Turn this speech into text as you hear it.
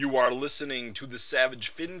You are listening to the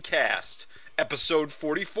Savage Fincast, episode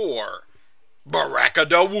 44, Baraka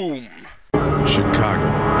da Womb. Chicago.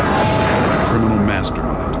 A criminal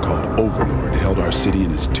mastermind called Overlord held our city in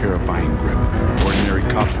his terrifying grip. Ordinary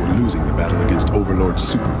cops were losing the battle against Overlord's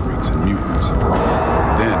super freaks and mutants.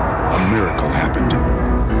 Then, a miracle happened.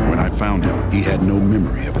 When I found him, he had no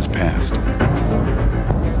memory of his past.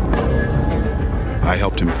 I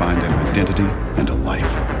helped him find an identity and a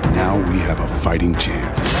life. Now we have a fighting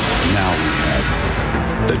chance. Now we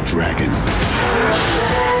have the dragon.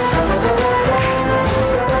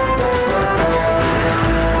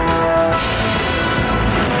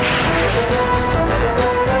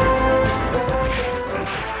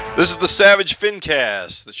 This is the Savage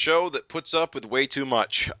Fincast, the show that puts up with way too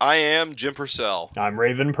much. I am Jim Purcell. I'm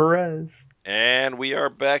Raven Perez. And we are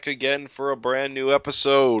back again for a brand new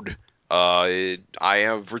episode. I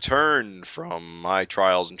have returned from my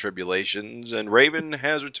trials and tribulations, and Raven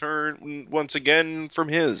has returned once again from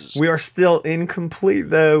his. We are still incomplete,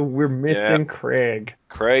 though. We're missing Craig.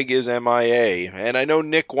 Craig is MIA, and I know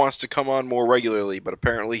Nick wants to come on more regularly, but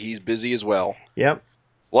apparently he's busy as well. Yep.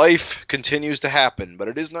 Life continues to happen, but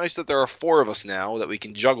it is nice that there are four of us now that we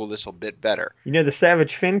can juggle this a bit better. You know, the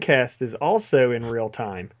Savage Fincast is also in real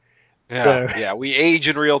time. Yeah, we age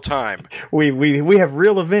in real time. We have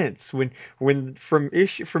real events when from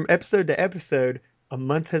episode to episode, a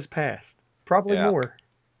month has passed, probably more.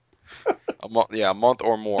 a month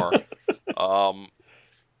or more.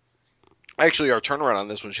 Actually, our turnaround on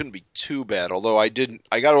this one shouldn't be too bad. Although I got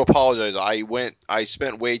to apologize. I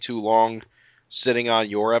spent way too long sitting on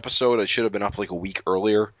your episode. I should have been up like a week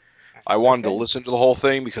earlier. I wanted to listen to the whole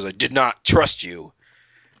thing because I did not trust you.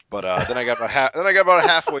 But then I got about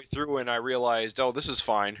halfway through and I realized, oh, this is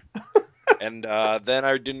fine. And then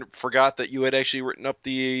I forgot that you had actually written up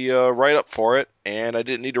the write-up for it, and I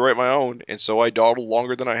didn't need to write my own, and so I dawdled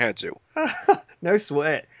longer than I had to. No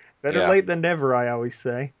sweat. Better late than never, I always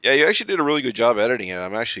say. Yeah, you actually did a really good job editing it.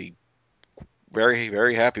 I'm actually very,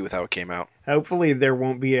 very happy with how it came out. Hopefully there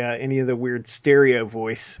won't be any of the weird stereo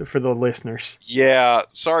voice for the listeners. Yeah,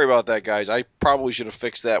 sorry about that, guys. I probably should have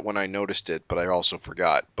fixed that when I noticed it, but I also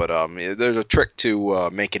forgot. But there's a trick to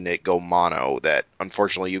making it go mono that,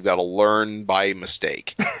 unfortunately, you've got to learn by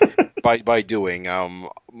mistake. by doing.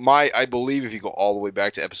 I believe if you go all the way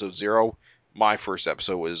back to episode 0, my first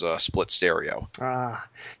episode was split stereo.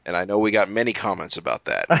 And I know we got many comments about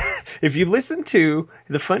that. If you listen to,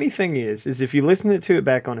 the funny thing is if you listen to it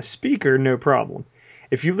back on a speaker, no problem.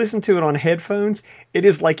 If you listen to it on headphones, it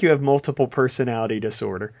is like you have multiple personality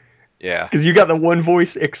disorder. Yeah. Because you got the one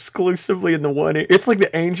voice exclusively in the one. It's like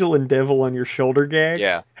the angel and devil on your shoulder gag.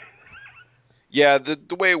 Yeah. Yeah,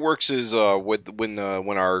 the way it works is when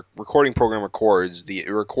our recording program records, it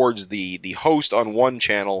records the host on one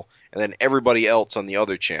channel and then everybody else on the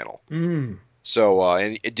other channel. Mm. So,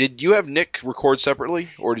 and did you have Nick record separately,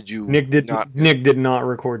 or did you not? Nick did not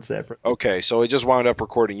record separately. Okay, so it just wound up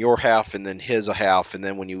recording your half and then his a half, and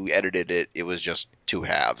then when you edited it, it was just two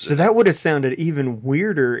halves. So that would have sounded even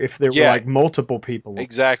weirder if there were like multiple people.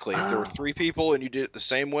 Exactly. If there were 3 people and you did it the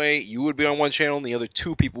same way, you would be on one channel and the other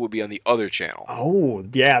 2 people would be on the other channel. Oh,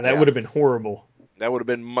 yeah, that would have been horrible. That would have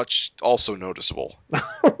been much also noticeable.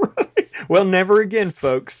 Right. Well, never again,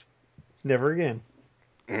 folks. Never again.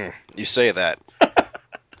 You say that.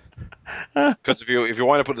 Because if you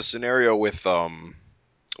wind up with a scenario with,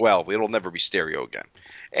 well, it'll never be stereo again.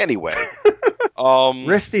 Anyway.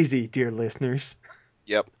 Rest easy, dear listeners.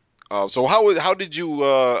 Yep. So how did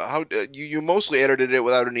you mostly edited it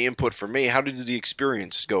without any input from me? How did the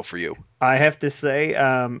experience go for you? I have to say,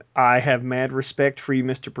 I have mad respect for you,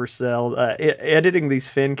 Mr. Purcell. Editing these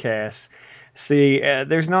Fincasts. See,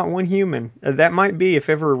 there's not one human. That might be if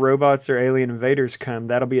ever robots or alien invaders come,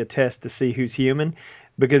 that'll be a test to see who's human,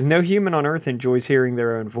 because no human on Earth enjoys hearing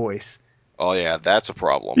their own voice. Oh, yeah, that's a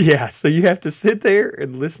problem. Yeah, so you have to sit there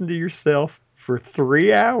and listen to yourself for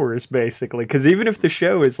 3 hours, basically, because even if the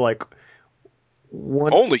show is like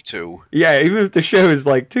only 2. Yeah, even if the show is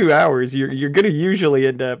like 2 hours, you're going to usually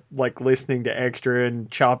end up like listening to extra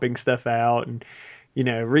and chopping stuff out and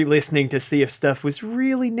re-listening to see if stuff was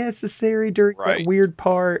really necessary during that weird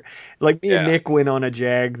part. Like me and Nick went on a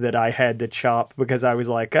jag that I had to chop because I was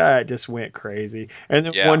like, it just went crazy. And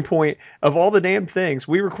then at one point, of all the damn things,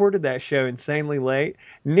 we recorded that show insanely late.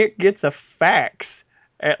 Nick gets a fax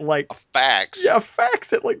at like... A fax? Yeah, a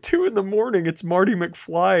fax at like 2 a.m. It's Marty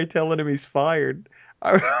McFly telling him he's fired.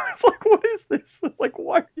 I was like, what is this? Like,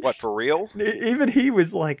 why? What, for real? Even he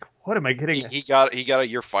was like, what am I getting? He got a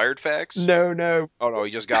 "you're fired" fax? No. Oh no, he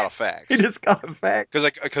just got a fax. He just got a fax.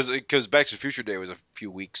 Because Back to the Future Day was a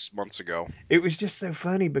few months ago. It was just so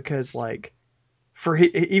funny because like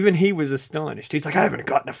even he was astonished. He's like, I haven't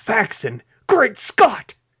gotten a fax in, great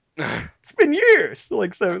Scott! It's been years!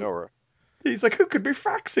 Like, so, I know, right? He's like, who could be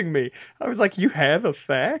faxing me? I was like, you have a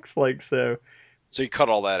fax? Like, so... So you cut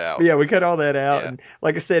all that out. Yeah, we cut all that out. Yeah. And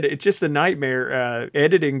like I said, it's just a nightmare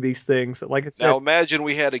editing these things. Like I said... Now imagine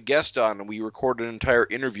we had a guest on and we recorded an entire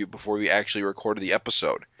interview before we actually recorded the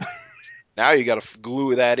episode. Now you got to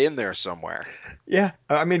glue that in there somewhere. Yeah,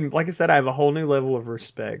 I mean, like I said, I have a whole new level of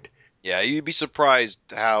respect. Yeah, you'd be surprised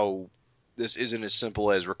how this isn't as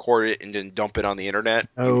simple as record it and then dump it on the internet.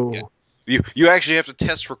 Oh. You actually have to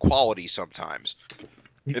test for quality sometimes.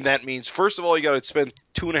 And that means, first of all, you got to spend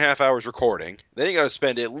 2.5 hours recording. Then you got to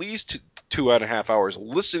spend at least 2.5 hours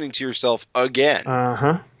listening to yourself again.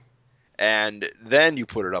 Uh-huh. And then you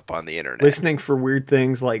put it up on the internet. Listening for weird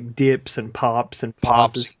things like dips and pops and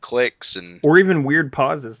pauses. Pops and clicks and... Or even weird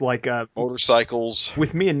pauses like... motorcycles.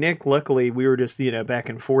 With me and Nick, luckily, we were just, back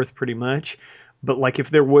and forth pretty much. But like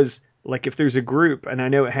if there's a group, and I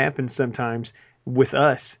know it happens sometimes with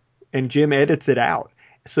us, and Jim edits it out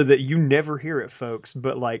so that you never hear it, folks.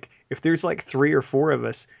 But like if there's like 3 or 4 of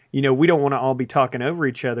us, we don't want to all be talking over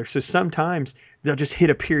each other. So sometimes they'll just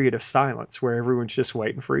hit a period of silence where everyone's just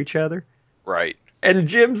waiting for each other. Right. And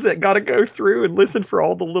Jim's got to go through and listen for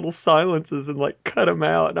all the little silences and like cut them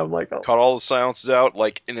out. And I'm like, oh. Cut all the silences out.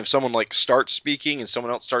 Like, and if someone like starts speaking and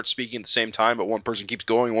someone else starts speaking at the same time, but one person keeps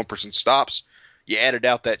going, one person stops, you added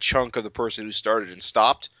out that chunk of the person who started and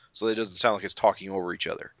stopped, so that it doesn't sound like it's talking over each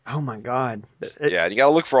other. Oh my God. Yeah, and you got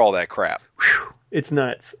to look for all that crap. Whew, it's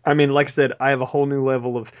nuts. I mean, like I said, I have a whole new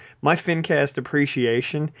level of my Fincast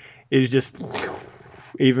appreciation is just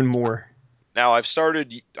even more. Now I've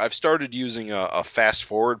started using a fast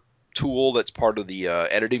forward tool that's part of the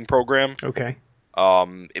editing program. Okay.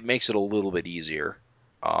 It makes it a little bit easier,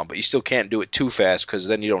 but you still can't do it too fast because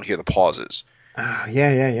then you don't hear the pauses.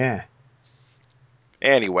 Yeah.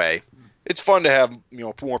 Anyway, it's fun to have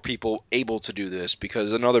more people able to do this,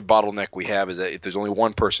 because another bottleneck we have is that if there's only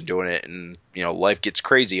one person doing it and life gets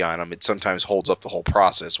crazy on them, it sometimes holds up the whole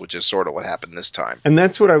process, which is sort of what happened this time. And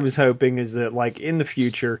that's what I was hoping, is that like in the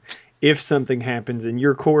future, if something happens in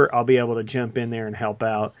your court, I'll be able to jump in there and help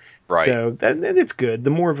out. Right. So it's good. The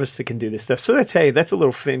more of us that can do this stuff. So that's a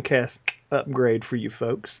little Fincast upgrade for you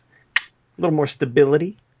folks. A little more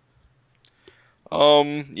stability.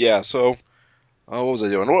 Yeah. So, what was I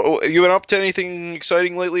doing? You been up to anything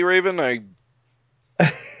exciting lately, Raven? I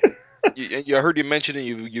heard you mention it.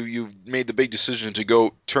 You made the big decision to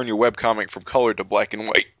go turn your webcomic from color to black and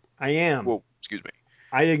white. I am. Whoa, excuse me.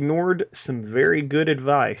 I ignored some very good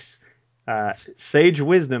advice. Sage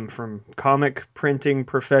wisdom from comic printing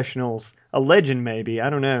professionals. A legend, maybe. I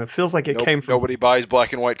don't know. It feels like it came from... Nobody buys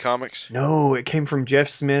black and white comics? No, it came from Jeff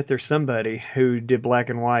Smith or somebody who did black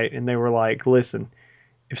and white, and they were like, listen,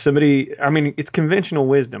 if somebody... I mean, it's conventional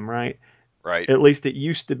wisdom, right? Right. At least it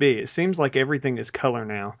used to be. It seems like everything is color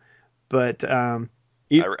now. But... I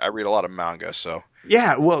read a lot of manga, so...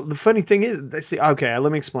 Yeah, well, the funny thing is... Okay, let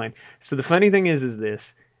me explain. So the funny thing is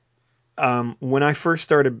this... when I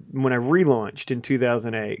relaunched in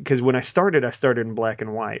 2008, because when I started in black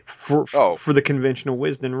and white for the conventional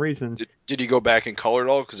wisdom reason. Did you go back and color it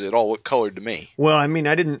all? Because it all looked colored to me. Well, I mean,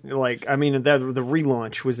 the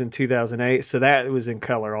relaunch was in 2008, so that was in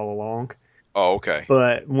color all along. Oh, okay.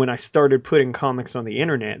 But when I started putting comics on the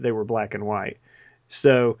internet, they were black and white.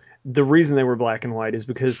 So the reason they were black and white is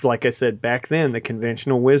because, like I said, back then, the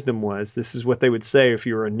conventional wisdom was, this is what they would say if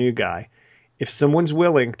you were a new guy. If someone's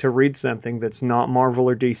willing to read something that's not Marvel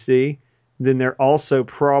or DC, then they're also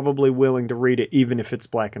probably willing to read it even if it's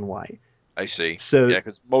black and white. I see. So, yeah,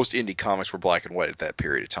 because most indie comics were black and white at that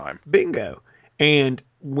period of time. Bingo. And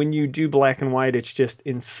when you do black and white, it's just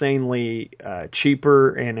insanely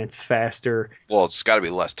cheaper and it's faster. Well, it's got to be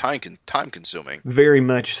less time consuming. Very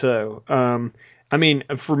much so. I mean,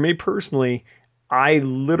 for me personally, I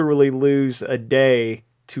literally lose a day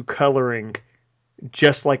to coloring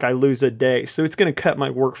just like I lose a day. So it's going to cut my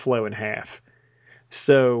workflow in half.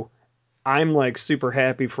 So I'm like super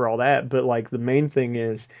happy for all that. But like the main thing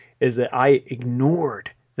is that I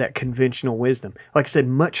ignored that conventional wisdom. Like I said,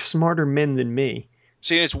 much smarter men than me.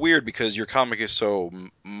 See, it's weird because your comic is so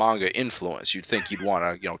manga influenced. You'd think you'd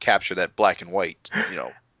want to, capture that black and white,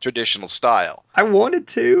 traditional style. I wanted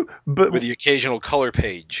to, but with the occasional color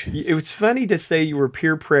page. It was funny to say you were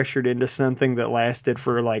peer pressured into something that lasted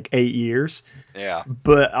for like 8 years. Yeah.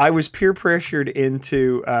 But I was peer pressured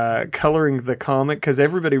into coloring the comic because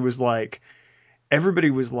everybody was like,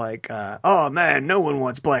 oh man, no one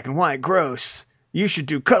wants black and white. Gross. You should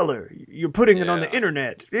do color. You're putting it on the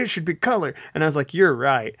internet. It should be color. And I was like, you're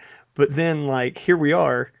right. But then like here we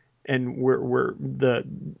are. and we're the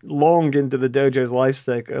long into the dojo's life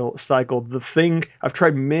cycle. The thing I've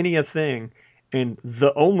tried many a thing, and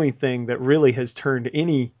the only thing that really has turned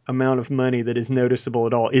any amount of money that is noticeable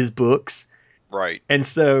at all is books. Right. And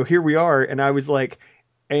so here we are, and I was like,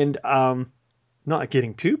 and not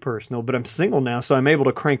getting too personal, but I'm single now, so I'm able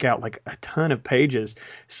to crank out like a ton of pages.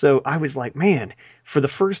 So I was like, man, for the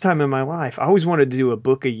first time in my life, I always wanted to do a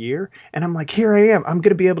book a year. And I'm like, here I am. I'm going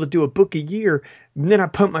to be able to do a book a year. And then I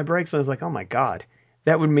pumped my brakes and I was like, oh my God,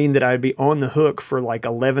 that would mean that I'd be on the hook for like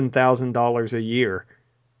 $11,000 a year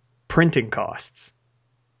printing costs.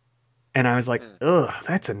 And I was like, ugh,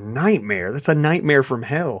 that's a nightmare. That's a nightmare from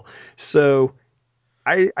hell. So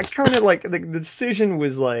I kind of like the decision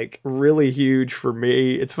was like really huge for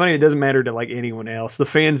me. It's funny. It doesn't matter to like anyone else. The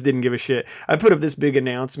fans didn't give a shit. I put up this big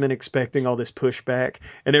announcement expecting all this pushback,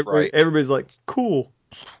 and everybody's like, cool.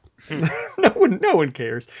 No one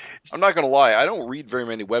cares. I'm not gonna lie. I don't read very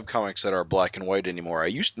many webcomics that are black and white anymore.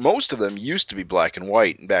 Most of them used to be black and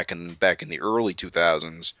white back in the early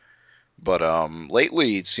 2000s, but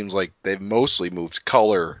lately it seems like they've mostly moved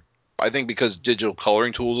color. I think because digital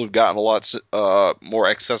coloring tools have gotten a lot more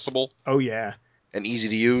accessible. Oh yeah, and easy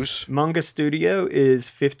to use. Manga Studio is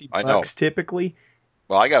 $50 typically.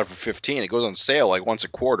 Well, I got it for 15. It goes on sale like once a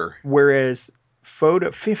quarter. Whereas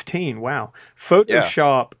 15, wow,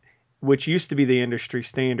 Photoshop, which used to be the industry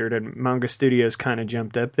standard, and Manga Studios kind of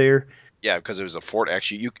jumped up there. Yeah, because it was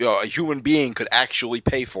actually a human being could actually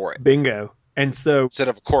pay for it. Bingo. And so instead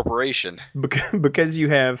of a corporation, because you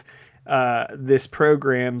have this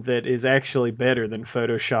program that is actually better than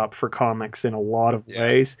Photoshop for comics in a lot of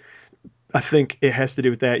ways. I think it has to do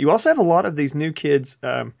with that. You also have a lot of these new kids.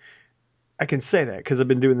 I can say that because I've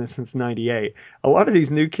been doing this since '98. A lot of these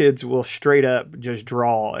new kids will straight up just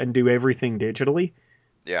draw and do everything digitally.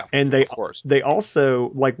 Yeah, and they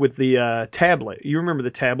also, like with the tablet. You remember the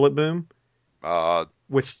tablet boom?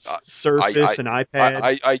 With Surface and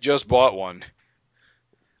iPad. I just bought one.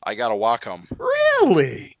 I got a Wacom.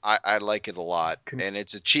 Really? I like it a lot, and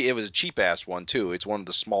it was a cheap ass one too. It's one of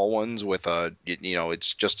the small ones with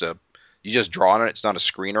it's just you just draw on it. It's not a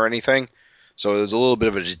screen or anything, so there's a little bit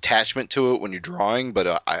of a detachment to it when you're drawing.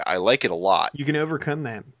 But I like it a lot. You can overcome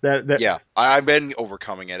that. Yeah, I've been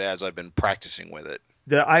overcoming it as I've been practicing with it.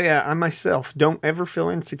 I myself don't ever feel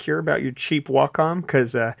insecure about your cheap Wacom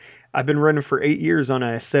because I've been running for 8 years on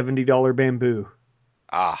a $70 Bamboo.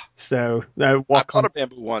 So I bought a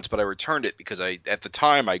Bamboo once, but I returned it because at the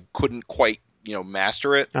time I couldn't quite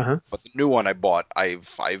master it. But the new one I bought,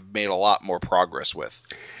 I've made a lot more progress with.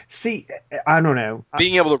 See, I don't know.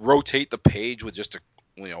 Being able to rotate the page with just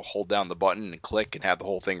hold down the button and click and have the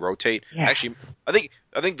whole thing rotate. Yeah. Actually, I think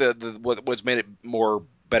what's made it more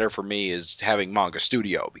better for me is having Manga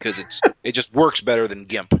Studio because it just works better than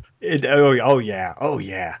GIMP. Oh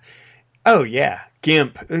yeah,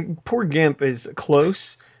 GIMP. Poor GIMP is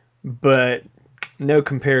close, but no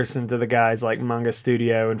comparison to the guys like Manga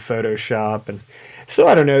Studio and Photoshop. And so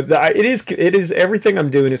I don't know. It is everything I'm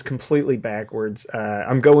doing is completely backwards.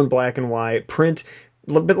 I'm going black and white print,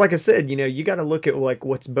 but like I said, you got to look at like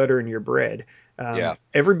what's buttering your bread.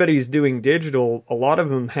 Everybody's doing digital. A lot of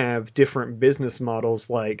them have different business models,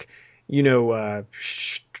 like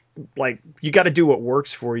like you got to do what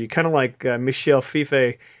works for you. Kind of like Michel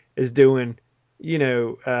Fife is doing,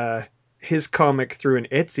 his comic through an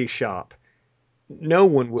Etsy shop. No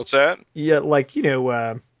one would. What's that? Yeah, like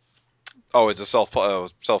it's a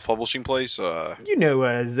self-publishing place.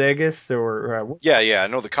 Zegas or I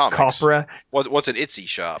know the comics. Copra. What's an Etsy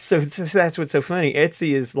shop? So that's what's so funny.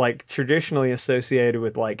 Etsy is like traditionally associated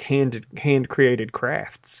with like hand created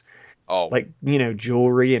crafts. Oh, like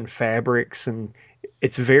jewelry and fabrics, and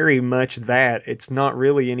it's very much that. It's not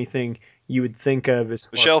really anything you would think of as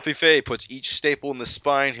Michel Fife puts each staple in the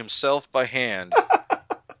spine himself by hand.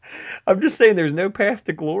 I'm just saying there's no path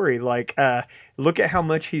to glory. Like, look at how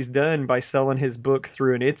much he's done by selling his book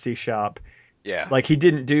through an Etsy shop. Yeah. Like he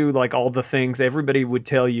didn't do like all the things everybody would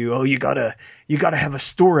tell you, oh, you gotta have a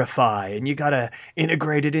Storify and you gotta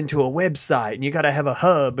integrate it into a website and you gotta have a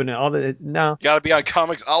hub and all that. No. You gotta be on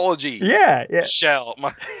Comixology. Yeah.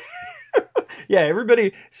 Yeah,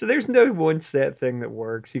 everybody. So there's no one set thing that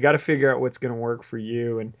works. You got to figure out what's going to work for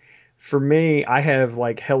you. And for me, I have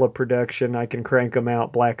like hella production. I can crank them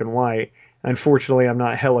out black and white. Unfortunately, I'm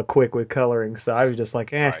not hella quick with coloring. So I was just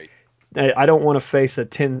like, Right. I don't want to face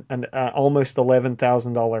an almost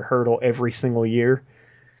 $11,000 hurdle every single year.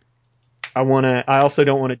 I also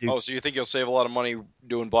don't want to do. Oh, so you think you'll save a lot of money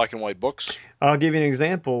doing black and white books? I'll give you an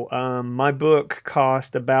example. My book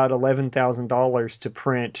cost about $11,000 to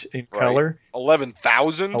print in color.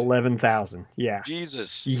 11,000? 11,000. Yeah.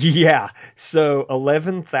 Jesus. Yeah. So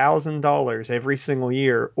 $11,000 every single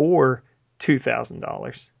year, or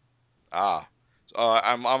 $2,000. Ah.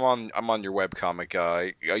 I'm on your webcomic.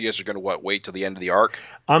 I guess you're gonna wait till the end of the arc?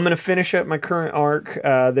 I'm gonna finish up my current arc.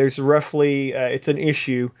 There's roughly it's an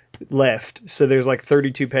issue left, so there's like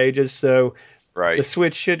 32 pages. So right. The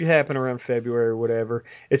switch should happen around February or whatever.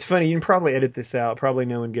 It's funny, you can probably edit this out. Probably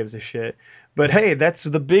no one gives a shit. But hey, that's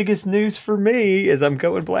the biggest news for me is I'm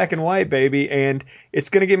going black and white, baby, and it's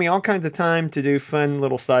gonna give me all kinds of time to do fun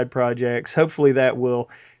little side projects. Hopefully that will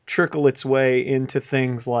trickle its way into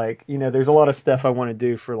things like, there's a lot of stuff I want to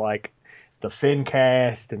do for like the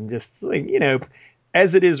Fincast and just like,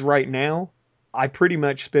 as it is right now, I pretty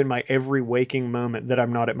much spend my every waking moment that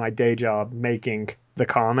I'm not at my day job making the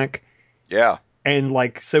comic. Yeah. And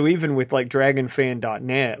like, so even with like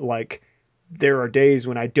dragonfan.net, like there are days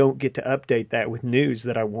when I don't get to update that with news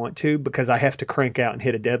that I want to because I have to crank out and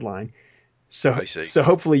hit a deadline. So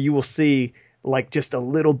hopefully you will see like just a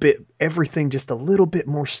little bit, everything just a little bit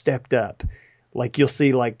more stepped up. Like you'll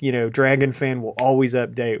see like, Dragon Fan will always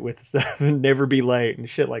update with stuff and never be late and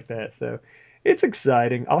shit like that. So it's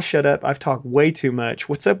exciting. I'll shut up. I've talked way too much.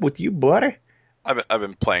 What's up with you, buddy? I've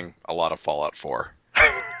been playing a lot of Fallout 4.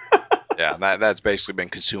 Yeah, that's basically been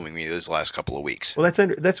consuming me this last couple of weeks. Well,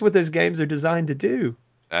 that's what those games are designed to do.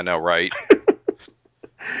 I know, right?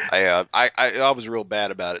 I was real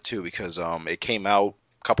bad about it too because it came out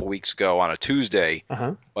a couple weeks ago on a Tuesday.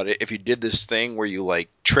 Uh-huh. But if you did this thing where you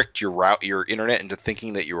like tricked your internet into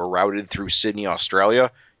thinking that you were routed through Sydney,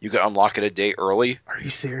 Australia, you could unlock it a day early. Are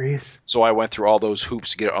you serious? So I went through all those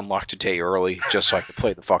hoops to get it unlocked a day early just so I could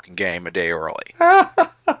play the fucking game a day early.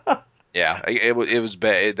 Yeah, it was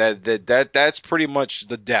bad. That's pretty much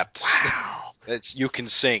the depths. Wow. You can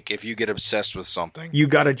sink if you get obsessed with something. You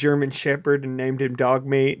got a German Shepherd and named him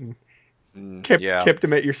Dogmeat and kept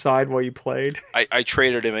him at your side while you played. I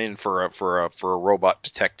traded him in for a robot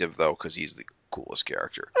detective though because he's the coolest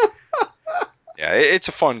character. Yeah, it's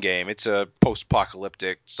a fun game. It's a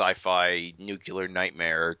post-apocalyptic sci-fi nuclear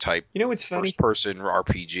nightmare type. What's funny? First-person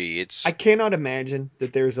RPG. I cannot imagine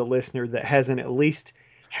that there's a listener that hasn't at least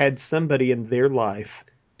had somebody in their life.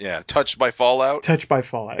 Yeah, touched by Fallout.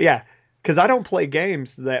 Yeah, because I don't play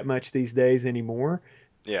games that much these days anymore.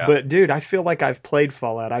 Yeah. But dude, I feel like I've played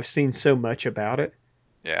Fallout. I've seen so much about it.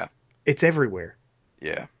 Yeah. It's everywhere.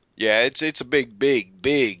 Yeah. Yeah, it's a big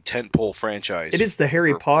tentpole franchise. It is the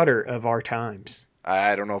Harry Potter of our times.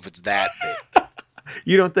 I don't know if it's that big.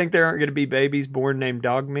 You don't think there aren't going to be babies born named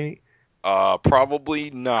Dogmeat?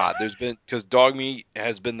 Probably not. Because Dogmeat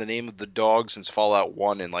has been the name of the dog since Fallout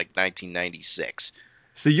 1 in like 1996.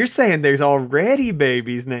 So you're saying there's already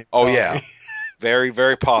babies named Dogmeat? Yeah. Very,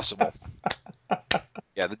 very possible.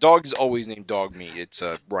 Yeah, the dog is always named Dogmeat. It's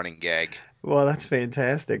a running gag. Well, that's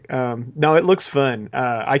fantastic. No, it looks fun.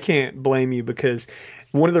 I can't blame you because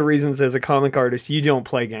one of the reasons as a comic artist you don't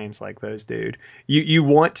play games like those, dude. You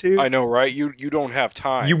want to. I know, right? You don't have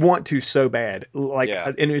time. You want to so bad.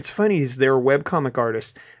 And it's funny is there are webcomic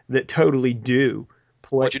artists that totally do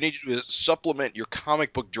play. What you need to do is supplement your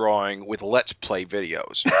comic book drawing with Let's Play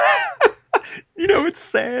videos. It's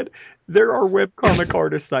sad. There are webcomic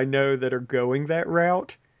artists I know that are going that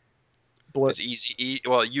route. It's easy.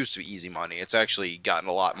 Well, it used to be easy money. It's actually gotten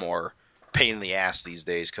a lot more pain in the ass these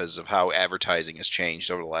days because of how advertising has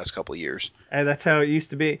changed over the last couple of years. And that's how it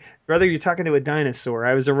used to be. Brother, you're talking to a dinosaur.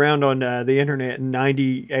 I was around on the internet in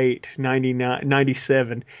 98, 99,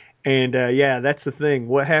 97. And that's the thing.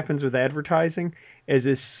 What happens with advertising is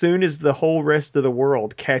as soon as the whole rest of the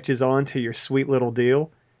world catches on to your sweet little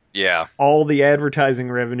deal, yeah, all the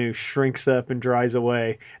advertising revenue shrinks up and dries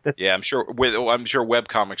away. I'm sure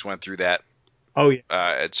webcomics went through that. Oh yeah.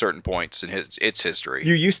 At certain points in its history.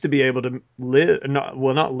 You used to be able to live,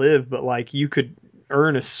 not live, but like you could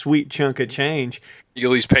earn a sweet chunk of change. You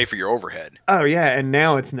at least pay for your overhead. Oh yeah, and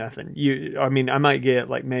now it's nothing. I might get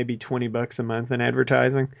like maybe $20 a month in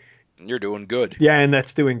advertising. You're doing good. Yeah, and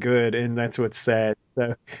that's doing good, and that's what's sad.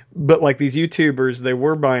 So, but like these YouTubers, they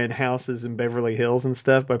were buying houses in Beverly Hills and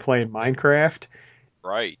stuff by playing Minecraft.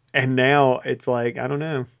 Right. And now it's like, I don't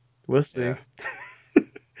know. We'll see. Yeah.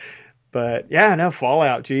 But yeah, no,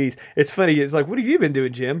 Fallout, geez. It's funny. It's like, what have you been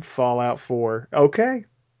doing, Jim? Fallout 4. Okay.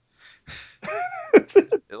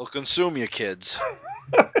 It'll consume you, kids.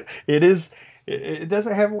 It is. It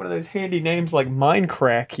doesn't have one of those handy names like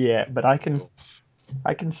Minecraft yet, but I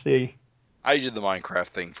can see. I did the Minecraft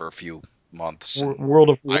thing for a few months. World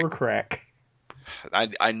of Warcraft.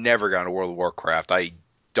 I never got into World of Warcraft. I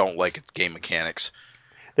don't like its game mechanics.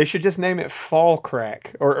 They should just name it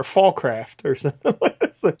Fallcrack or Fallcraft or something like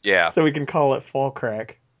that. Yeah. So we can call it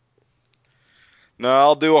Fallcrack. No,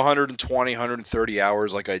 I'll do 120, 130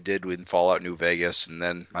 hours like I did in Fallout New Vegas, and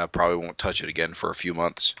then I probably won't touch it again for a few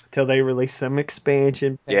months. Till they release some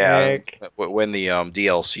expansion pack. Yeah, when the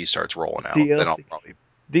DLC starts rolling out, DLC. then I'll probably...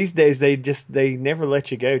 These days, they never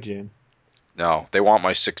let you go, Jim. No, they want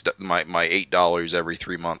my $8 every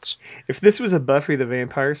 3 months. If this was a Buffy the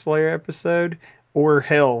Vampire Slayer episode, or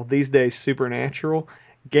hell, these days Supernatural,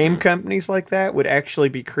 game companies like that would actually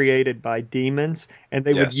be created by demons, and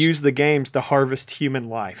they would use the games to harvest human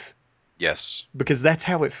life. Yes. Because that's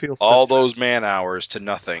how it feels. All those man hours to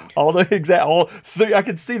nothing. I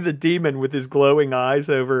could see the demon with his glowing eyes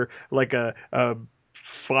over like a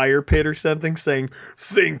fire pit or something saying,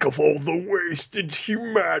 "Think of all the wasted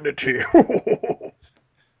humanity."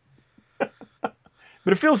 But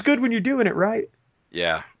it feels good when you're doing it, right?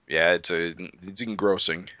 Yeah, it's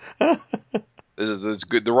engrossing. It's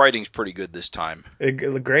good. The writing's pretty good this time.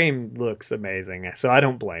 Graham looks amazing, so I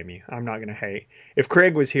don't blame you. I'm not gonna hate. If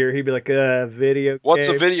Craig was here, he'd be like, video What's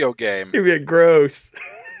games. A video game? He'd be like, gross.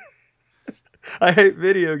 I hate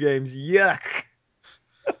video games. Yuck.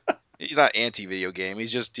 He's not anti-video game.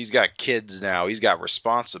 He's got kids now. He's got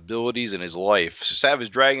responsibilities in his life. So Savage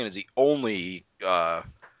Dragon is the only shit.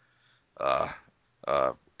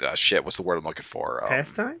 What's the word I'm looking for?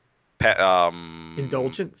 Pastime?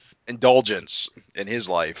 Indulgence in his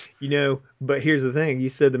life. But here's the thing. You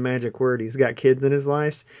said the magic word. He's got kids in his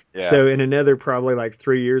life. Yeah. So in another probably like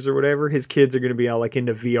 3 years or whatever, his kids are going to be all like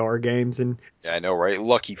into VR games and yeah, I know, right?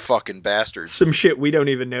 Lucky fucking bastards. Some shit we don't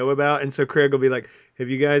even know about. And so Craig will be like, "Have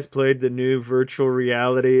you guys played the new virtual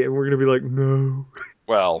reality?" And we're going to be like, "No."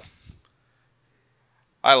 Well,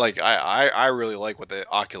 I really like what the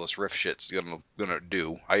Oculus Rift shit's gonna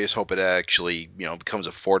do. I just hope it actually, becomes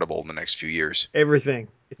affordable in the next few years. Everything.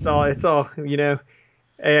 It's all, Hey,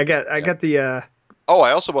 I got the Oh,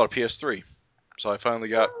 I also bought a PS3. So I finally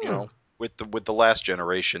got, with the last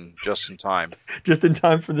generation just in time. Just in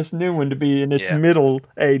time for this new one to be in its middle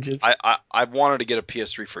ages. I've wanted to get a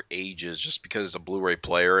PS3 for ages just because it's a Blu-ray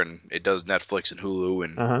player and it does Netflix and Hulu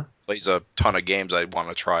and plays a ton of games I want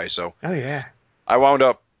to try. So oh yeah. I wound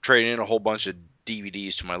up trading in a whole bunch of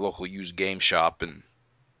DVDs to my local used game shop and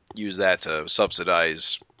use that to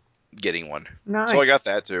subsidize getting one. Nice. So I got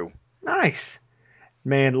that too. Nice.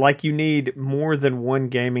 Man, like you need more than one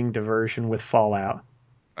gaming diversion with Fallout.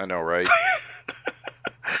 I know, right?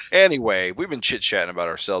 Anyway, we've been chit-chatting about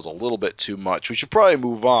ourselves a little bit too much. We should probably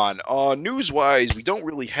move on. News-wise, we don't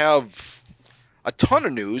really have a ton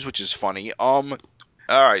of news, which is funny. All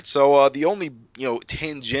right, so the only,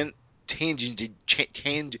 tangent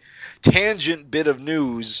bit of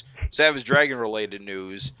news, Savage Dragon related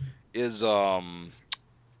news, is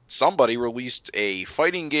somebody released a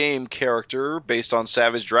fighting game character based on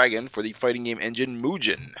Savage Dragon for the fighting game engine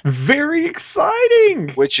Mugen. Very exciting!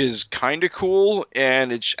 Which is kind of cool,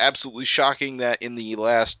 and it's absolutely shocking that in the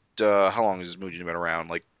last, how long has Mugen been around?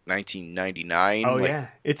 Like 1999? Oh, yeah.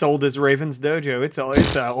 It's old as Raven's Dojo. It's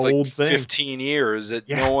an old thing. 15 years that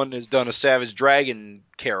no one has done a Savage Dragon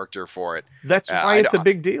character for it. That's why it's a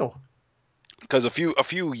big deal. Because a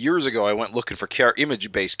few years ago, I went looking for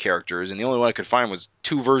image-based characters, and the only one I could find was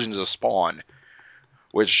 2 versions of Spawn.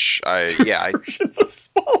 Which versions of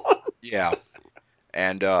Spawn? Yeah.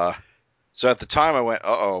 And, so at the time I went,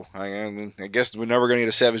 I guess we're never going to get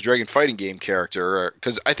a Savage Dragon fighting game character.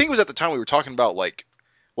 Because I think it was at the time we were talking about, like,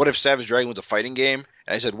 what if Savage Dragon was a fighting game?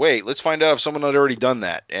 And I said, wait, let's find out if someone had already done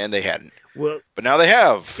that. And they hadn't. Well, but now they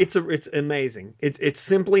have. It's amazing. It's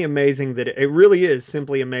simply amazing that it really is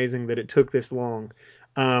simply amazing that it took this long.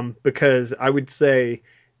 Because I would say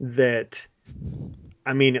that,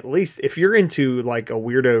 I mean, at least if you're into like a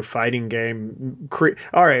weirdo fighting game,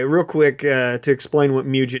 all right, real quick to explain what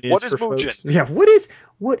Mugen is. What is for Mugen? Folks. Yeah, what is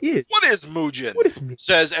Mugen? What is Mugen?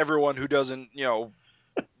 Says everyone who doesn't,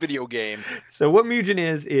 video game. So what Mugen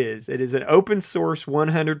is it is an open source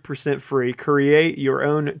 100% free create your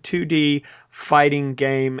own 2D fighting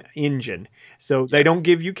game engine. So they don't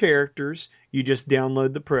give you characters, you just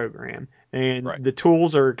download the program. And the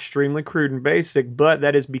tools are extremely crude and basic, but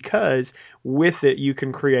that is because with it you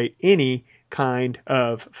can create any kind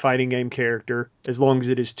of fighting game character as long as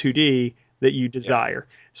it is 2D that you desire.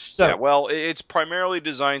 So well, it's primarily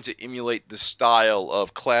designed to emulate the style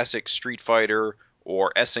of classic Street Fighter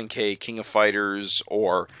or SNK King of Fighters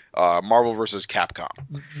or Marvel vs. Capcom.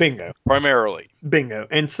 Bingo. Primarily. Bingo.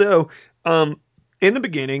 And so In the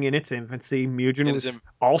beginning, in its infancy, Mugen was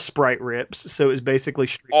all sprite rips, so it was basically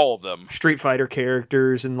all of them Street Fighter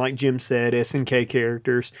characters and, like Jim said, SNK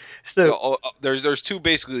characters. So there's two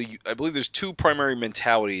basically. I believe there's two primary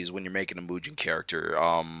mentalities when you're making a Mugen character.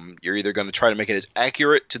 You're either going to try to make it as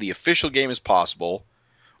accurate to the official game as possible,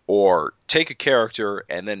 or take a character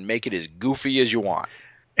and then make it as goofy as you want.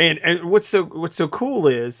 And what's so cool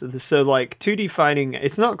is, so like 2D fighting,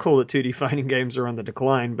 it's not cool that 2D fighting games are on the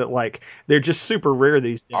decline, but like they're just super rare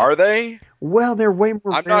these days. Are they? Well, they're way more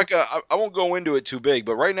rare. I won't go into it too big,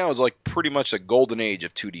 but right now is like pretty much the golden age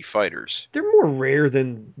of 2D fighters. They're more rare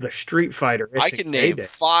than the Street Fighter SNK I can name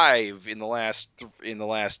 5 in the last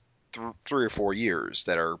 3 or 4 years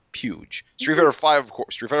that are huge. Street Fighter 5, of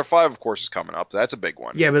course, is coming up. That's a big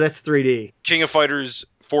one. Yeah, but that's 3D. King of Fighters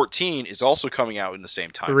 14 is also coming out in the same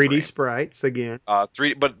time. 3D frame. Sprites again.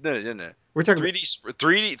 3D, but no. We're talking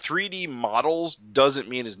 3D models doesn't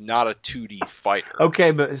mean it's not a 2D fighter.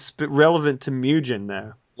 Okay, but it's relevant to Mugen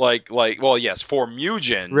though. Well, yes, for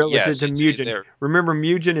Mugen. Relevant to Mugen. Remember,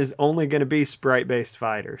 Mugen is only going to be sprite-based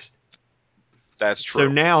fighters. That's true. So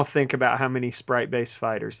now think about how many sprite-based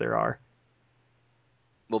fighters there are.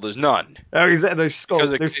 Well, there's none. Oh, exactly. There's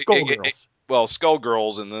Skullgirls. Well,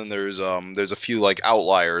 Skullgirls, and then there's a few like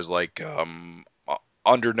outliers like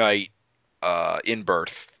Under Night,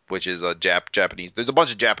 In-Birth, which is a Japanese. There's a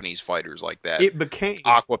bunch of Japanese fighters like that. It became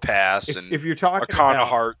Aquapass and if you're talking Arcana about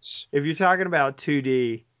Hearts. If you're talking about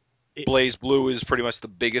 2D, Blaze Blue is pretty much the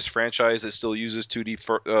biggest franchise that still uses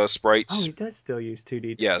 2D sprites. Oh, he does still use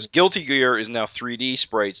 2D. Yes, Guilty Gear is now 3D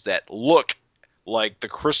sprites that look like the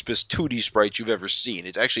crispest 2D sprites you've ever seen.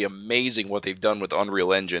 It's actually amazing what they've done with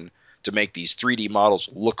Unreal Engine to make these 3D models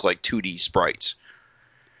look like 2D sprites.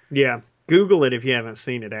 Yeah, Google it if you haven't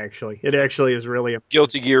seen it, actually. It actually is really...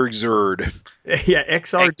 Guilty Gear Xrd. Yeah,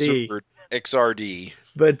 XRD. XRD.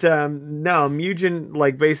 But no, Mugen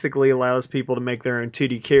like basically allows people to make their own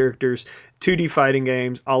 2D characters, 2D fighting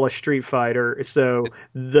games, a la Street Fighter. So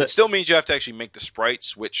it still means you have to actually make the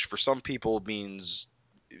sprites, which for some people means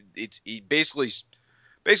it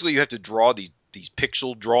basically you have to draw these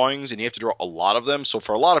pixel drawings, and you have to draw a lot of them. So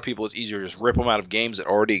for a lot of people, it's easier to just rip them out of games that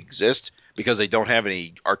already exist because they don't have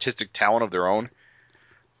any artistic talent of their own.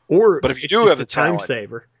 But if you do have the time talent,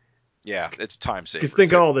 saver. Yeah, it's time saver. Because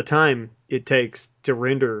think of all the time it takes to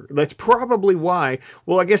render. That's probably why.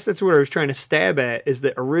 Well, I guess that's what I was trying to stab at, is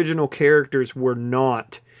that original characters were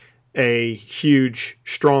not a huge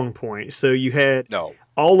strong point. So you had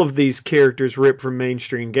all of these characters ripped from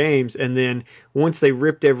mainstream games, and then once they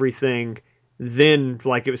ripped everything, then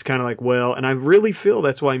like it was kind of like, well, and I really feel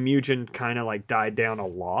that's why Mugen kind of like died down a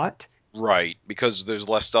lot. Right, because there's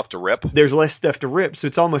less stuff to rip. There's less stuff to rip, so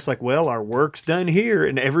it's almost like, well, our work's done here,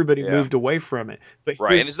 and everybody moved away from it. But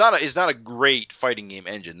right, and it's not a great fighting game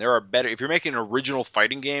engine. There are better. If you're making an original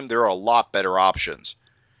fighting game, there are a lot better options.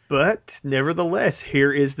 But nevertheless,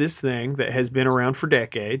 here is this thing that has been around for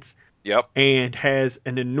decades. Yep. And has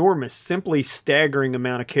an enormous, simply staggering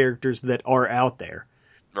amount of characters that are out there.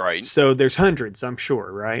 Right. So there's hundreds, I'm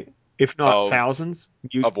sure, right? If not thousands.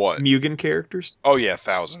 Of what? Mugen characters. Oh, yeah,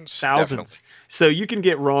 thousands. Thousands. Definitely. So you can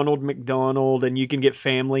get Ronald McDonald, and you can get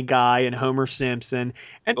Family Guy and Homer Simpson.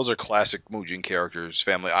 And those are classic Mugen characters.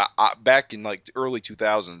 I back in like the early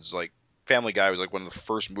 2000s, like Family Guy was like one of the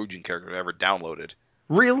first Mugen characters I ever downloaded.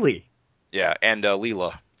 Really? Yeah, and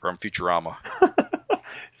Leela from Futurama.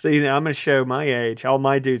 See, now I'm going to show my age. All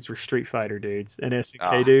my dudes were Street Fighter dudes and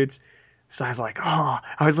SNK dudes. So I was like,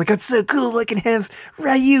 that's so cool. I can have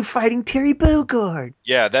Ryu fighting Terry Bogard.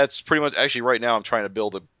 Yeah, that's pretty much, actually right now I'm trying to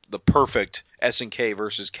build the perfect SNK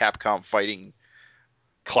versus Capcom fighting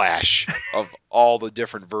clash of all the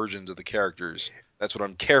different versions of the characters. That's what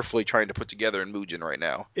I'm carefully trying to put together in Mugen right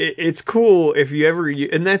now. It's cool if you ever,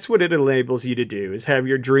 and that's what it enables you to do, is have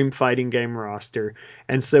your dream fighting game roster.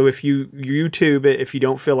 And so if you YouTube it, if you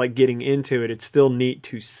don't feel like getting into it, it's still neat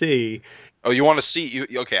to see. Oh, you want to see?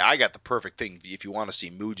 Okay, I got the perfect thing. If you want to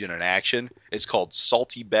see Mugen in action, it's called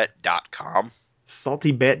SaltyBet.com.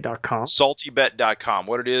 SaltyBet.com. SaltyBet.com.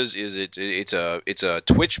 What it is it's a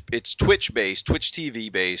Twitch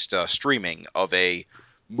TV based streaming of a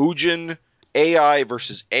Mugen AI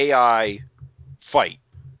versus AI fight.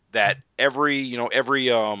 That every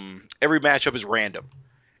matchup is random,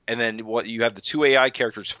 and then what you have the two AI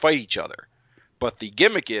characters fight each other. But the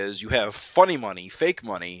gimmick is you have funny money, fake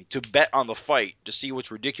money, to bet on the fight to see which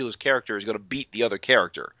ridiculous character is going to beat the other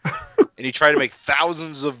character. And you try to make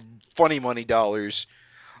thousands of funny money dollars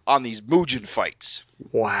on these Mugen fights.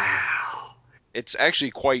 Wow. It's actually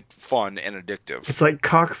quite fun and addictive. It's like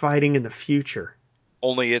cockfighting in the future.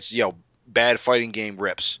 Only it's, bad fighting game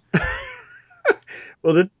rips.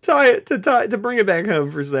 Well, to bring it back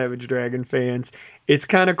home for Savage Dragon fans, it's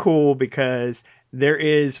kind of cool because there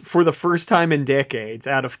is, for the first time in decades,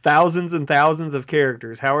 out of thousands and thousands of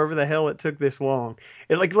characters, however the hell it took this long,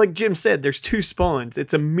 and like Jim said, there's 2 spawns.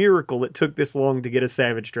 It's a miracle it took this long to get a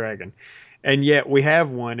Savage Dragon, and yet we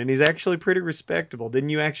have one, and he's actually pretty respectable. Didn't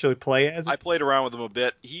you actually play as him? I played around with him a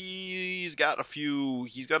bit. He's got a few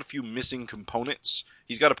missing components.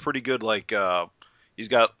 He's got a pretty good he's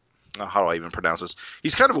got how do I even pronounce this?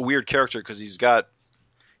 He's kind of a weird character because he's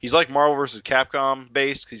like Marvel vs. Capcom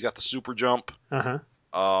based. He's got the super jump.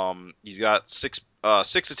 He's got six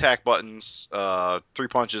attack buttons, 3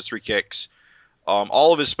 punches, 3 kicks.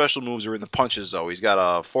 All of his special moves are in the punches though. He's got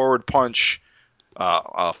a forward punch,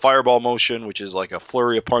 a fireball motion, which is like a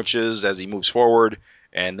flurry of punches as he moves forward,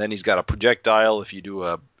 and then he's got a projectile if you do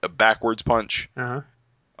a backwards punch.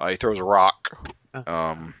 He throws a rock.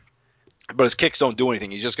 But his kicks don't do anything.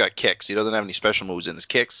 He's just got kicks. He doesn't have any special moves in his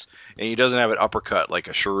kicks, and he doesn't have an uppercut like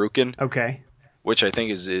a Shuriken. Okay. Which I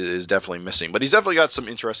think is definitely missing. But he's definitely got some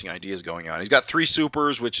interesting ideas going on. He's got 3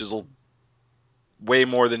 supers, which is way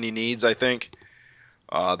more than he needs, I think.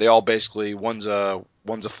 They all basically one's a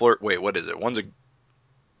flirt. Wait, what is it?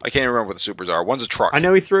 I can't even remember what the supers are. One's a truck. I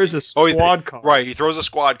know he throws a squad car. Right, he throws a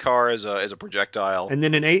squad car as a projectile. And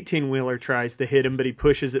then an 18-wheeler tries to hit him, but he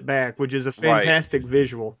pushes it back, which is a fantastic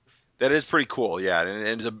visual. That is pretty cool, yeah.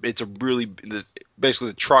 And it's a really basically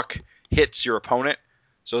the truck hits your opponent.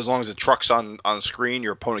 So as long as the truck's on the screen,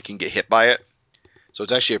 your opponent can get hit by it. So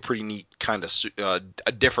it's actually a pretty neat kind of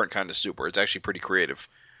a different kind of super. It's actually pretty creative.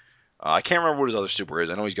 I can't remember what his other super is.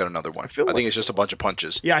 I know he's got another one. I think it's just a bunch of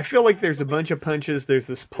punches. Yeah, I feel like there's a bunch of punches. There's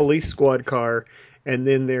this police squad car, and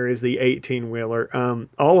then there is the 18-wheeler.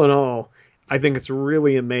 All in all, I think it's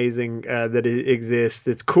really amazing that it exists.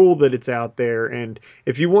 It's cool that it's out there. And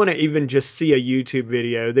if you want to even just see a YouTube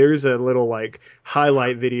video, there's a little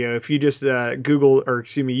highlight video. If you just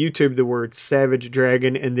YouTube the word Savage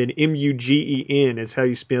Dragon and then Mugen is how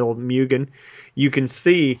you spell Mugen, you can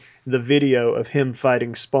see the video of him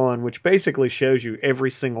fighting Spawn, which basically shows you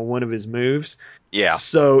every single one of his moves. Yeah.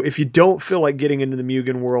 So if you don't feel like getting into the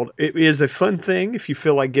Mugen world, it is a fun thing if you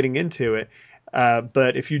feel like getting into it.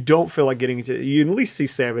 But if you don't feel like getting into it, you at least see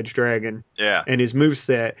Savage Dragon. Yeah. And his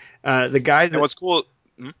moveset. The guys. And what's cool.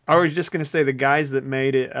 I was just going to say the guys that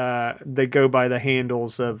made it, they go by the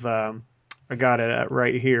handles of, I got it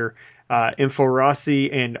right here,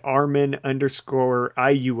 Inforasi and Armin_IUF.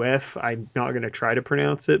 I'm not going to try to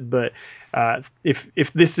pronounce it, but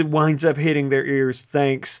if this winds up hitting their ears,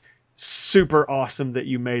 thanks. Super awesome that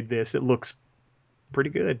you made this. It looks pretty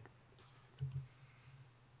good.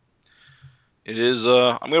 It is.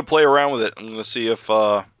 I'm going to play around with it. I'm going to see if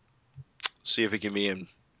it can be in.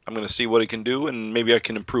 I'm going to see what it can do, and maybe I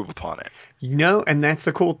can improve upon it. And that's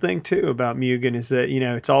the cool thing too about Mugen is that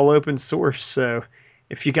it's all open source. So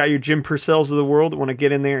if you got your Jim Purcells of the world that want to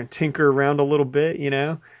get in there and tinker around a little bit,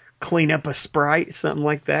 clean up a sprite, something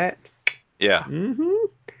like that. Yeah. Mm-hmm.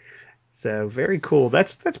 So very cool.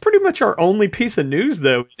 That's pretty much our only piece of news,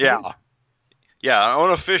 though. Yeah. Yeah. An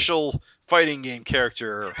unofficial fighting game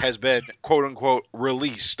character has been quote unquote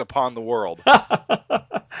released upon the world.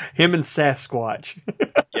 Him and Sasquatch.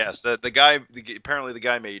 Yes, apparently the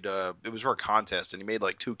guy made it was for a contest and he made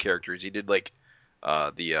 2 characters. He did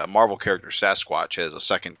the Marvel character Sasquatch as a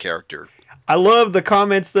second character. I love the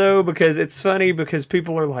comments though because it's funny because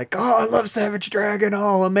people are like, "Oh, I love Savage Dragon!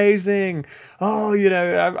 Oh, amazing! Oh,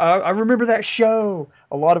 I remember that show."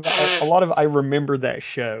 A lot of I remember that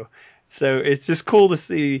show. So it's just cool to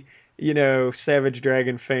see Savage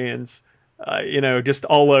Dragon fans, just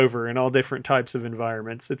all over in all different types of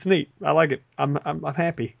environments. It's neat. I like it. I'm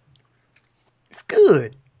happy. It's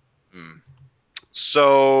good.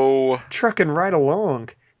 So trucking right along.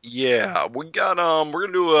 Yeah, we got we're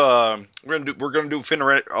gonna do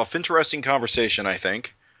a interesting conversation. I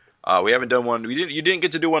think we haven't done one. You didn't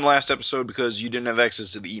get to do one last episode because you didn't have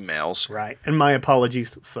access to the emails. Right, and my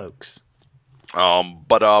apologies, folks.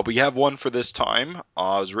 But we have one for this time. It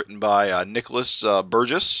was written by Nicholas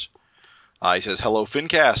Burgess. He says, "Hello,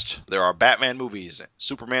 Fincast. There are Batman movies,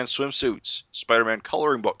 Superman swimsuits, Spider-Man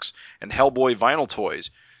coloring books, and Hellboy vinyl toys.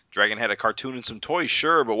 Dragon had a cartoon and some toys,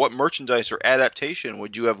 sure, but what merchandise or adaptation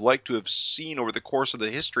would you have liked to have seen over the course of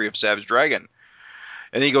the history of Savage Dragon?"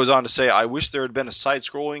 And then he goes on to say, "I wish there had been a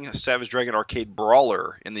side-scrolling Savage Dragon arcade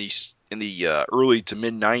brawler in the early to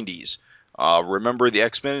mid-90s. Remember the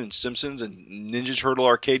X-Men and Simpsons and Ninja Turtle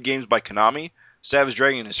arcade games by Konami? Savage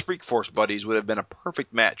Dragon and his Freak Force buddies would have been a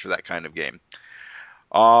perfect match for that kind of game.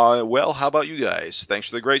 Well, how about you guys? Thanks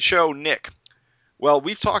for the great show, Nick." Well,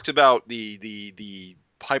 we've talked about the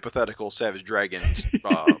hypothetical Savage Dragon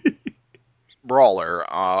Brawler.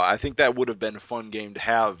 I think that would have been a fun game to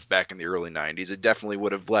have back in the early 90s. It definitely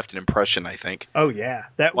would have left an impression, I think. Oh, yeah.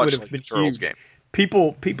 That would have been huge. Game.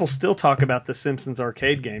 People still talk about the Simpsons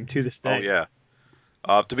arcade game to this day. Oh,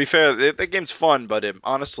 yeah. To be fair, that game's fun, but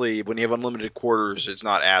honestly, when you have unlimited quarters, it's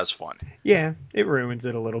not as fun. Yeah, it ruins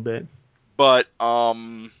it a little bit. But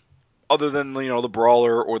other than the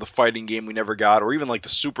Brawler or the fighting game we never got, or even like the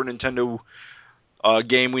Super Nintendo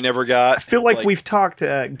game we never got. I feel like we've talked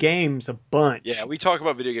games a bunch. Yeah, we talk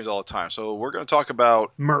about video games all the time, so we're going to talk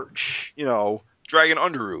about merch. Dragon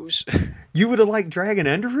Underoos. You would have liked Dragon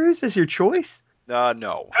Underoos as your choice?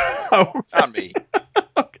 No. Oh, not me.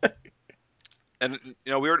 Okay. And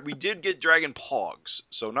we did get Dragon Pogs,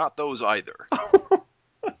 so not those either.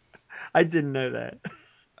 I didn't know that.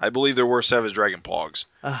 I believe there were Savage Dragon Pogs.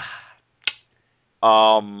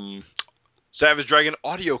 Savage Dragon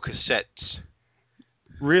audio cassettes.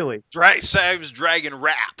 Really? Savage Dragon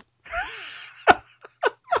rap.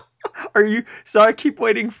 Are you? So I keep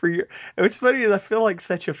waiting for you. What's funny is I feel like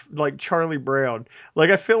such a Charlie Brown. Like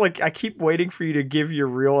I feel like I keep waiting for you to give your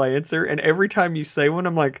real answer, and every time you say one,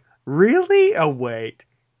 I'm like, really? Oh wait,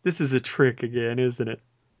 this is a trick again, isn't it?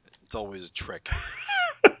 It's always a trick.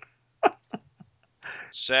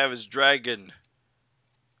 Savage Dragon.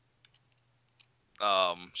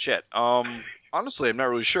 Honestly, I'm not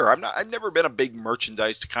really sure. I've never been a big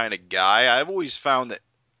merchandise kind of guy. I've always found that,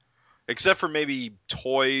 except for maybe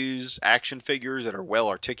toys, action figures that are well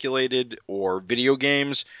articulated, or video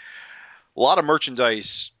games, a lot of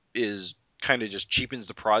merchandise is kind of just cheapens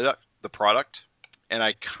the product. And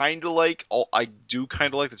I do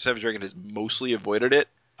kind of like that Savage Dragon has mostly avoided it.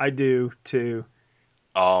 I do too.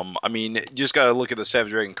 I mean, you just got to look at the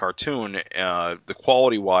Savage Dragon cartoon, the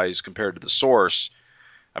quality-wise compared to the source.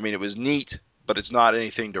 I mean, it was neat, but it's not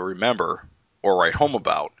anything to remember or write home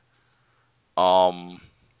about. I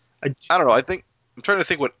don't know. I'm trying to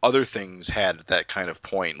think what other things had at that kind of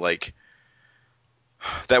point, like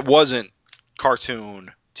that wasn't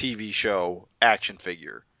cartoon, TV show, action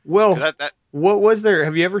figure. Well, what was there?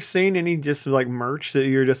 Have you ever seen any just like merch that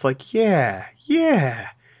you're just like, yeah?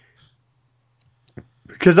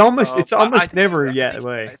 Because it's almost never that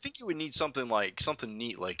way. I think you would need something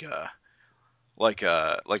neat, like a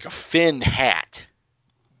fin hat,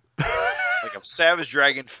 like a Savage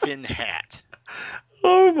Dragon fin hat.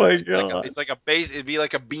 Oh my god! It's like a base. It'd be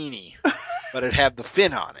like a beanie, but it'd have the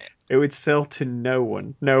fin on it. It would sell to no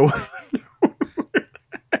one. No one.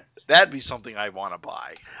 That'd be something I want to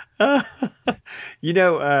buy.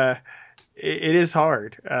 It is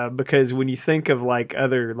hard because when you think of like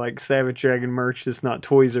other like Savage Dragon merch that's not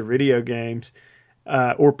toys or video games,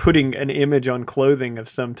 or putting an image on clothing of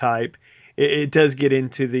some type, it does get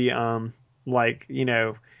into the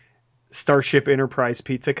Starship Enterprise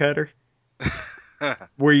pizza cutter,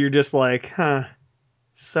 where you're just like,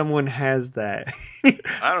 someone has that.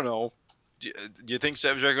 I don't know. Do you think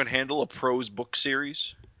Savage Dragon would handle a prose book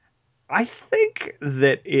series? I think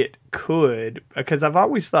that it could, because I've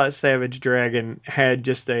always thought Savage Dragon had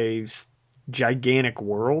just a gigantic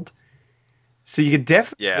world. So you could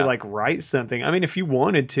definitely write something. I mean, if you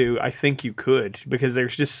wanted to, I think you could, because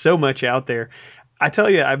there's just so much out there. I tell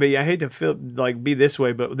you, I hate to be this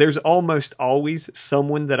way, but there's almost always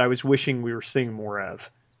someone that I was wishing we were seeing more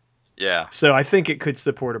of. Yeah. So I think it could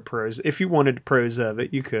support a prose. If you wanted prose of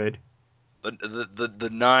it, you could. The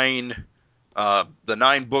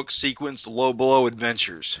 9 book sequence Low Blow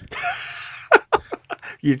Adventures.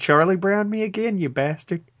 You Charlie Brown me again, you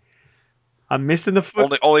bastard. I'm missing the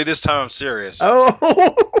foot. Only this time I'm serious.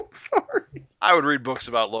 Oh, sorry. I would read books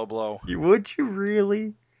about Low Blow. Would you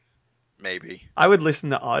really? Maybe. I would listen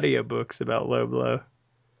to audiobooks about Low Blow.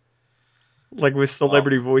 Like with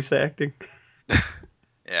celebrity voice acting.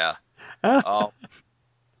 Yeah. Well,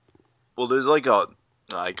 there's I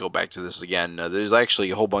go back to this again. There's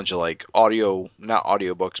actually a whole bunch of like not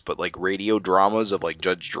audiobooks, but like radio dramas of like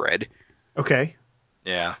Judge Dredd. Okay.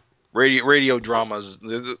 Yeah. Radio dramas.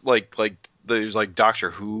 Like there's like Doctor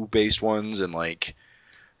Who based ones, and I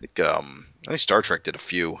think Star Trek did a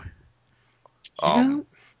few. Of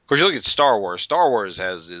course, you look at Star Wars. Star Wars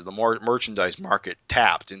is the more merchandise market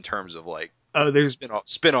tapped in terms of like there's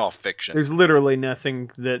spin-off fiction. There's literally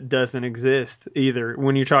nothing that doesn't exist either.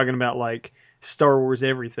 When you're talking about like Star Wars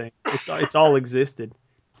everything, it's all existed.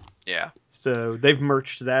 Yeah. So they've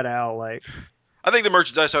merged that out. Like, I think the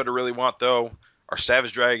merchandise I would really want though are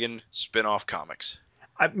Savage Dragon spin-off comics.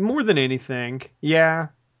 More than anything, yeah.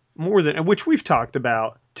 More than, which we've talked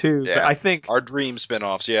about too. Yeah. But I think our dream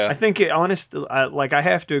spin-offs, yeah. I think I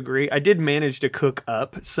have to agree. I did manage to cook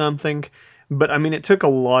up something But I mean, it took a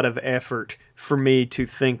lot of effort for me to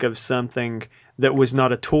think of something that was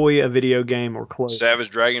not a toy, a video game, or clothes. Savage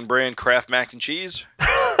Dragon brand Kraft mac and cheese?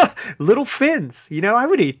 Little fins. You know, I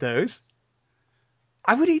would eat those.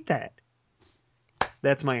 I would eat that.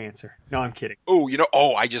 That's my answer. No, I'm kidding.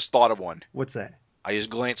 Oh, I just thought of one. What's that? I just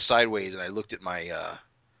glanced sideways and I looked at my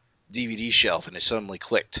DVD shelf and it suddenly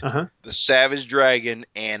clicked. Uh-huh. The Savage Dragon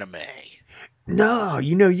anime. No,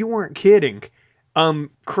 you weren't kidding.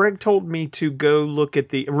 Craig told me to go look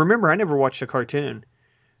at remember, I never watched the cartoon.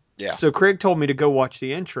 Yeah. So Craig told me to go watch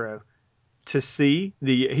the intro to see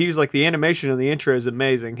he was like, the animation of the intro is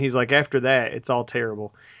amazing. He's like, after that, it's all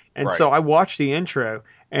terrible. And Right. so I watched the intro,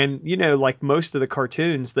 and like most of the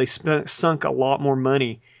cartoons, they sunk a lot more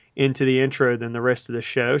money into the intro than the rest of the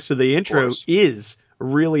show. So the intro is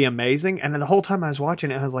really amazing. And then the whole time I was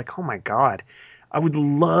watching it, I was like, oh my God, I would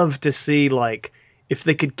love to see, like, if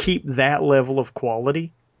they could keep that level of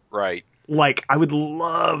quality. Right. Like, I would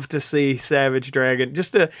love to see Savage Dragon.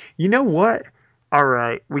 You know what? All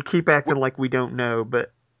right, we keep acting like we don't know,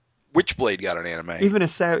 but Witchblade got an anime. even a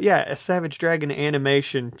Savage Dragon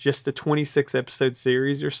animation, just a 26 episode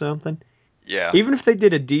series or something. Yeah. Even if they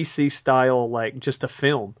did a DC style, like just a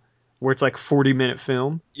film, where it's like 40-minute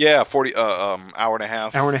film. Yeah, 40 hour and a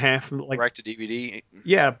half. Hour and a half, like direct to DVD.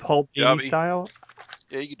 Yeah, Paul Dini style.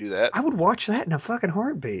 Yeah, you could do that. I would watch that in a fucking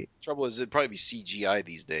heartbeat. Trouble is, it'd probably be CGI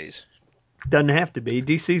these days. Doesn't have to be.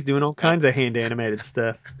 DC's doing all kinds of hand animated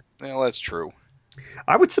stuff. Well, that's true.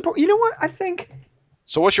 I would support. You know what? I think.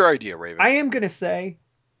 So, what's your idea, Raven? I am gonna say.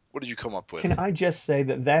 What did you come up with? Can I just say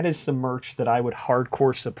that is some merch that I would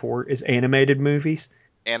hardcore support, is animated movies.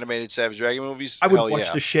 Animated Savage Dragon movies? I would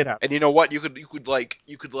watch the shit out. And you know what? You could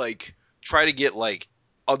try to get like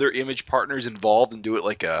other image partners involved and do it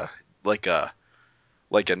like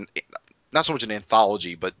not so much an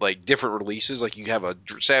anthology, but like different releases. Like you have a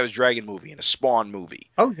Savage Dragon movie and a Spawn movie.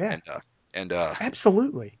 Oh yeah. And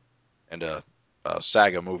absolutely. And a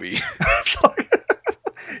Saga movie.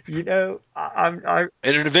 I'm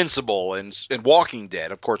and an Invincible and Walking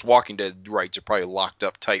Dead. Of course, Walking Dead rights are probably locked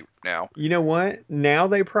up tight now. You know what? Now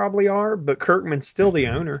they probably are, but Kirkman's still the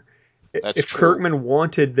owner. If true. Kirkman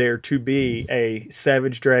wanted there to be a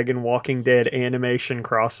Savage Dragon Walking Dead animation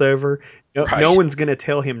crossover, no one's going to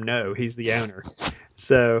tell him no. He's the owner.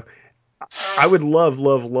 So I would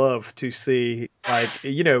love to see, like,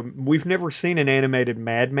 we've never seen an animated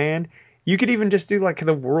Madman. You could even just do like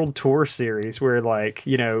the World Tour series where, like,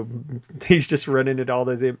 he's just running at all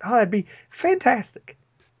those. Oh, that'd be fantastic.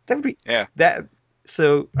 That would be that.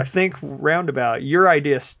 So I think roundabout, your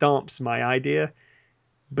idea stomps my idea.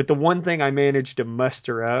 But the one thing I managed to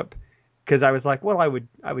muster up, because I was like, well, I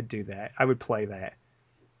would do that. I would play that.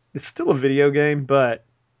 It's still a video game, but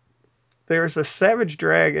there's a Savage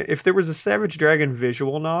Dragon. If there was a Savage Dragon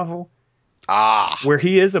visual novel, where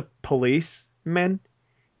he is a policeman.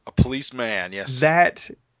 A policeman, yes. That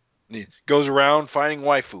he goes around finding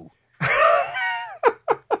waifu.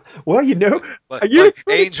 Well, like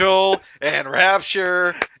Angel and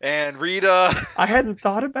Rapture and Rita. I hadn't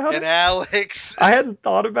thought about it. And Alex. I hadn't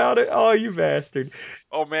thought about it. Oh, you bastard.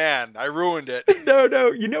 Oh, man, I ruined it.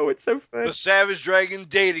 No, you know what's so funny? The Savage Dragon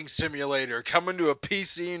Dating Simulator coming to a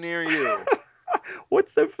PC near you.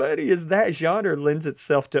 What's so funny is that genre lends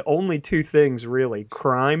itself to only two things, really.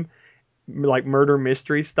 Crime, like murder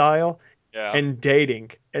mystery style, and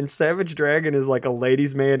dating. And Savage Dragon is like a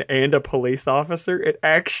ladies' man and a police officer. It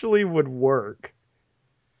actually would work,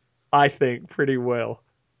 I think, pretty well.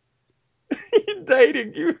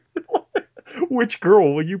 Dating you. Which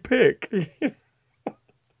girl will you pick?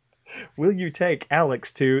 Will you take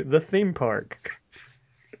Alex to the theme park?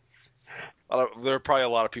 There are probably a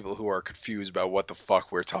lot of people who are confused about what the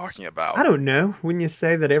fuck we're talking about. I don't know. When you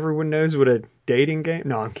say that everyone knows what a dating game...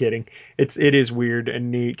 No, I'm kidding. It is weird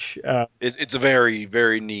and niche. It's a very,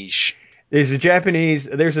 very niche. There's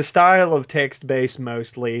a style of text-based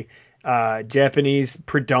mostly. Japanese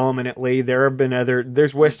predominantly.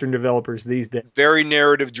 There's Western developers these days. Very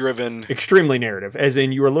narrative-driven. Extremely narrative. As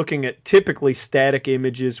in, you are looking at typically static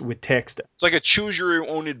images with text. It's like a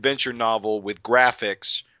choose-your-own-adventure novel with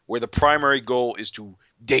graphics where the primary goal is to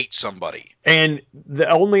date somebody. And the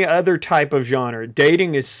only other type of genre,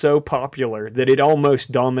 dating is so popular that it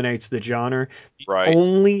almost dominates the genre. Right. The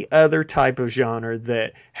only other type of genre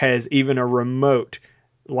that has even a remote,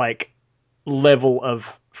 like, level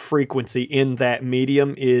of frequency in that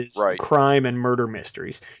medium is crime and murder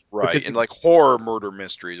mysteries. Right, because, and like horror murder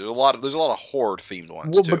mysteries. There's a lot of horror themed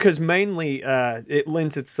ones too. Because mainly it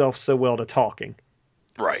lends itself so well to talking.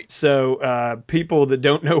 Right. So people that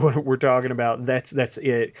don't know what we're talking about, that's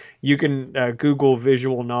it. You can Google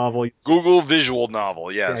visual novel. Google visual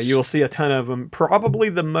novel, yes. Yeah, you'll see a ton of them. Probably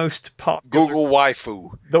the most popular. Google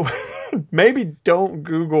waifu. Maybe don't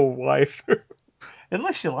Google waifu.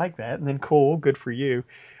 Unless you like that, and then cool, good for you.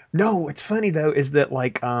 No, what's funny though is that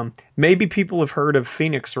like maybe people have heard of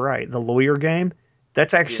Phoenix Wright, the lawyer game.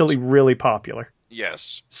 That's actually really popular.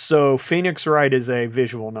 Yes. So Phoenix Wright is a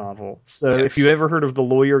visual novel. So if you ever heard of the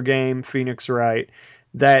lawyer game, Phoenix Wright,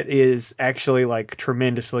 that is actually like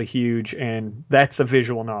tremendously huge, and that's a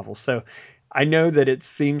visual novel. So I know that it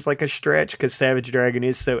seems like a stretch because Savage Dragon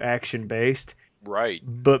is so action based. Right.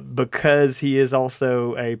 But because he is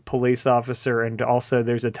also a police officer and also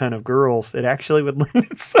there's a ton of girls, it actually would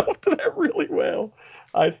lend itself to that really well,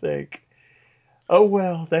 I think. Oh,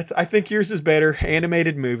 well, I think yours is better.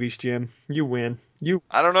 Animated movies, Jim. You win.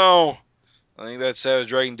 I don't know. I think that Savage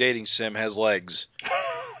Dragon dating sim has legs.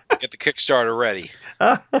 Get the Kickstarter ready.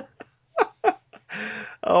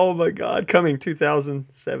 Oh, my God. Coming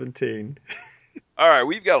 2017. All right,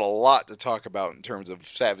 we've got a lot to talk about in terms of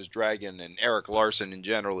Savage Dragon and Erik Larsen in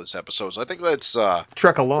general this episode. So I think let's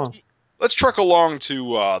truck along. Let's truck along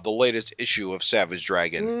to the latest issue of Savage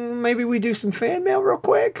Dragon. Maybe we do some fan mail real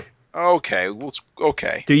quick. Okay,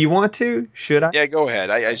 okay. Do you want to? Should I? Yeah, go ahead.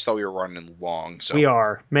 I just thought we were running long. So we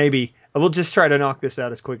are. Maybe. We'll just try to knock this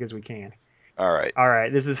out as quick as we can. All right. All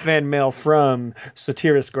right. This is fan mail from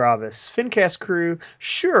Sotiris Gravis. Fincast crew,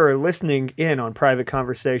 sure, listening in on private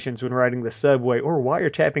conversations when riding the subway or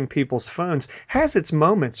wiretapping people's phones has its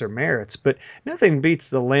moments or merits, but nothing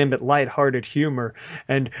beats the lambent, light-hearted humor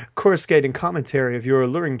and coruscating commentary of your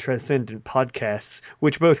alluring transcendent podcasts,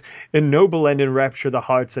 which both ennoble and enrapture the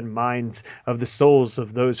hearts and minds of the souls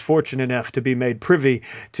of those fortunate enough to be made privy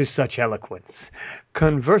to such eloquence.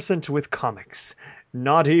 Conversant with comics.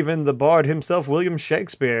 Not even the bard himself, William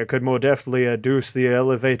Shakespeare, could more deftly adduce the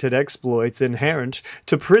elevated exploits inherent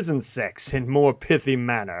to prison sex in more pithy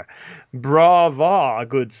manner. Brava,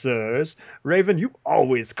 good sirs. Raven, you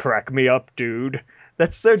always crack me up, dude.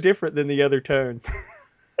 That's so different than the other tone.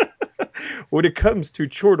 When it comes to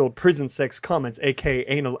chortled prison sex comments, aka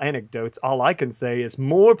anal anecdotes, all I can say is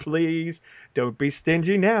more please. Don't be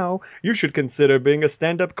stingy now. You should consider being a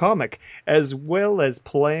stand-up comic, as well as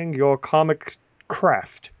playing your comic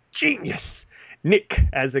craft. Genius! Nick,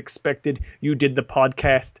 as expected, you did the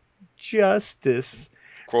podcast justice.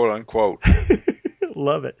 Quote unquote.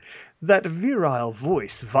 Love it. That virile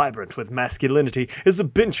voice, vibrant with masculinity, is a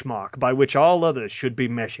benchmark by which all others should be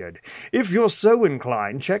measured. If you're so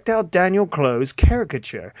inclined, check out Daniel Clo's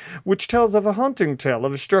Caricature, which tells of a haunting tale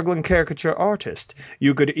of a struggling caricature artist.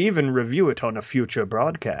 You could even review it on a future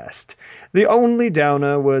broadcast. The only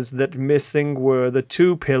downer was that missing were the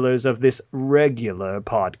two pillars of this regular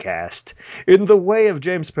podcast. In the way of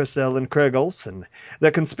James Purcell and Craig Olson, their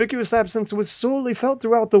conspicuous absence was sorely felt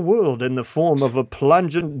throughout the world in the form of a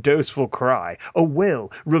plungent dose cry, a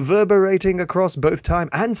wail reverberating across both time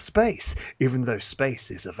and space, even though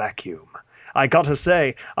space is a vacuum. I gotta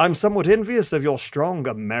say, I'm somewhat envious of your strong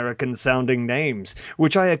American-sounding names,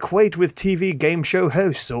 which I equate with TV game show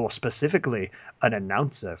hosts, or specifically, an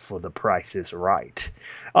announcer for The Price is Right.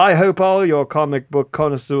 I hope all your comic book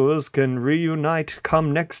connoisseurs can reunite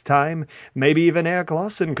come next time. Maybe even Erik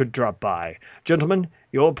Larsen could drop by. Gentlemen,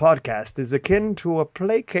 your podcast is akin to a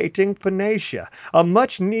placating panacea, a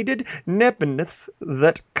much-needed nepenthe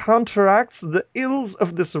that counteracts the ills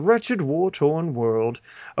of this wretched war-torn world.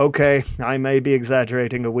 Okay, I may be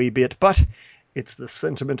exaggerating a wee bit, but it's the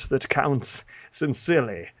sentiment that counts.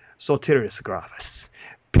 Sincerely, Sotiris Gravis.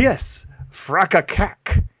 P.S. Fracka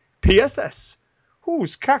cack. P.S.S.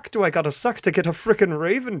 Whose cack do I gotta suck to get a frickin'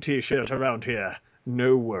 Raven t-shirt around here?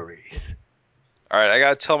 No worries. All right, I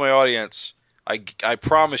gotta tell my audience, I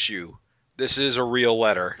promise you, this is a real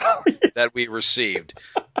letter that we received.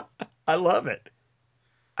 I love it.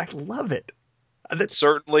 I love it. That's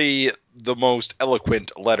certainly the most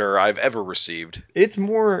eloquent letter I've ever received. It's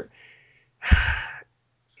more...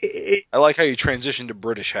 I like how you transitioned to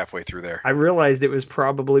British halfway through there. I realized it was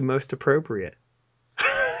probably most appropriate.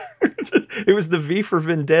 It was the V for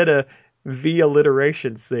Vendetta V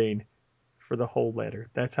alliteration scene for the whole letter.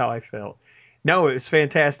 That's how I felt. No, it was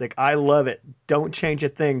fantastic. I love it. Don't change a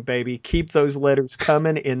thing, baby. Keep those letters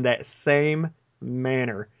coming in that same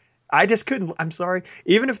manner. I just couldn't. I'm sorry.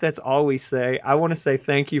 Even if that's all we say, I want to say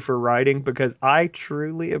thank you for writing because I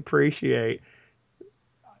truly appreciate.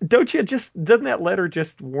 Don't you just, doesn't that letter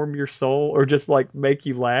just warm your soul or just like make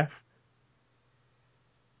you laugh?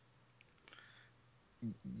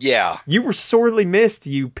 Yeah. You were sorely missed,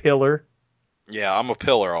 you pillar. Yeah, I'm a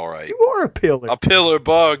pillar, all right. You are a pillar. A pillar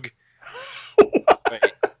bug.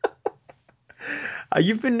 Wait.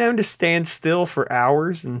 You've been known to stand still for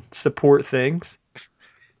hours and support things.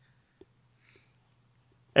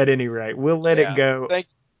 At any rate, we'll let it go.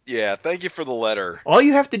 Thank you for the letter. All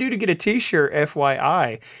you have to do to get a t-shirt,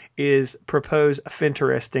 FYI, is propose a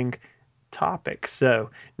Finteresting topic.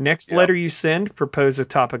 So next letter you send, propose a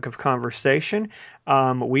topic of conversation.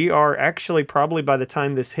 We are actually, probably by the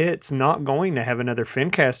time this hits, not going to have another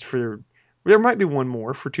Fincast for... There might be one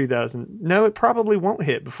more for 2000. No, it probably won't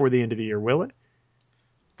hit before the end of the year, will it?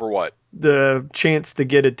 For what? The chance to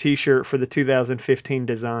get a t-shirt for the 2015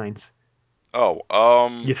 designs.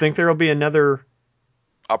 You think there'll be another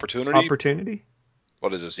opportunity?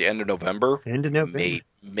 What is this, the end of November? End of November.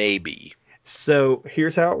 Maybe. So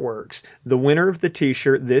here's how it works. The winner of the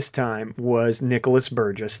t-shirt this time was Nicholas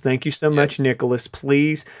Burgess. Thank you so much, Nicholas.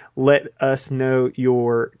 Please let us know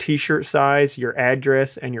your t-shirt size, your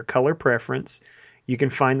address, and your color preference. You can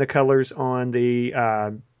find the colors on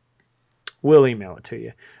the... we'll email it to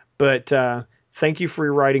you. But thank you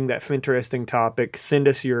for writing that Finteresting topic. Send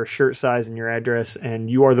us your shirt size and your address, and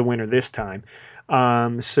you are the winner this time.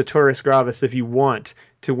 Satoris Gravis, if you want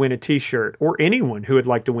to win a t-shirt, or anyone who would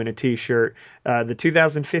like to win a t-shirt, the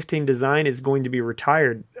 2015 design is going to be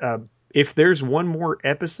retired. If there's one more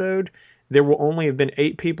episode, there will only have been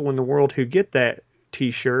 8 people in the world who get that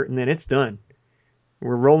t-shirt, and then it's done.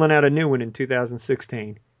 We're rolling out a new one in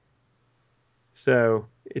 2016. So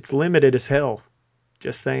it's limited as hell.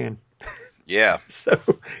 Just saying. Yeah. So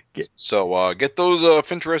get those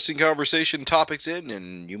Finteresting conversation topics in,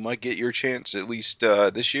 and you might get your chance at least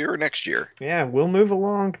this year or next year. Yeah, we'll move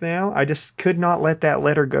along now. I just could not let that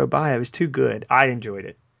letter go by. It was too good. I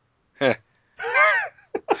enjoyed it.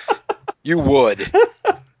 You would.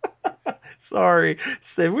 Sorry.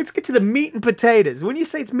 So let's get to the meat and potatoes. When you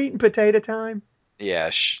say it's meat and potato time? Yeah.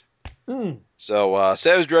 So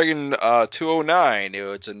Savage Dragon 209.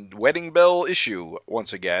 It's a Wedding Bell issue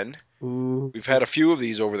once again. Ooh. We've had a few of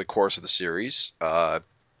these over the course of the series.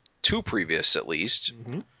 2 previous, at least.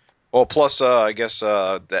 Mm-hmm. Well, plus, I guess,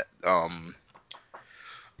 that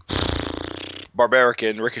Barbaric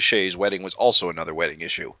and Ricochet's wedding was also another wedding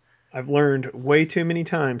issue. I've learned way too many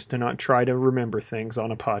times to not try to remember things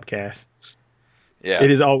on a podcast. Yeah. It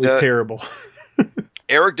is always terrible.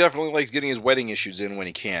 Eric definitely likes getting his wedding issues in when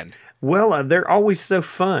he can. Well, they're always so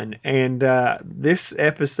fun, and this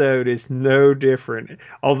episode is no different.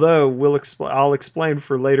 Although I'll explain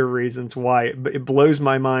for later reasons why it blows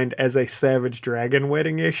my mind as a Savage Dragon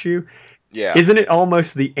wedding issue. Yeah, isn't it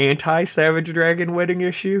almost the anti-Savage Dragon wedding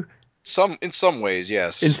issue? In some ways,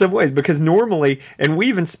 yes. In some ways, because normally, and we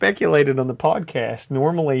even speculated on the podcast,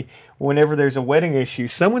 normally whenever there's a wedding issue,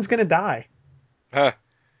 someone's going to die. Huh.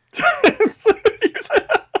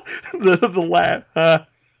 the laugh.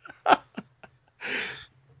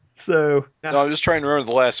 So no, I'm just trying to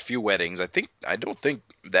remember the last few weddings. I don't think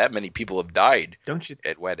that many people have died. Don't you?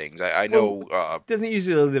 At weddings, I know. Doesn't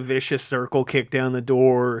usually the vicious circle kick down the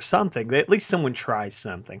door or something? At least someone tries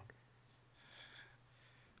something.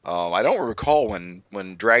 I don't recall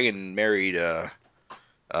when Dragon married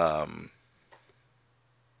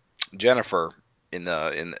Jennifer in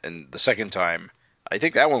the second time. I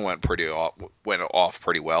think that one went off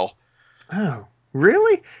pretty well. Oh,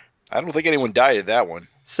 really? I don't think anyone died at that one.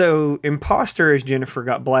 So, Imposter as Jennifer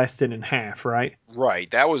got blasted in half, right? Right.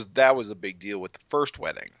 That was a big deal with the first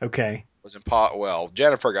wedding. Okay. Well,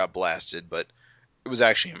 Jennifer got blasted, but it was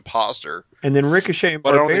actually Imposter. And then Ricochet and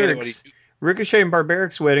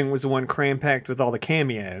Barbaric's wedding was the one cram-packed with all the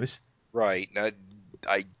cameos. Right.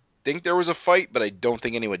 I think there was a fight, but I don't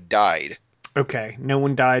think anyone died. Okay. No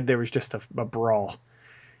one died. There was just a brawl.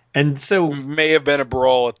 And so... May have been a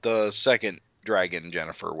brawl at the second Dragon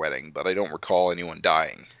Jennifer wedding, but I don't recall anyone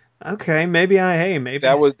dying. Okay, maybe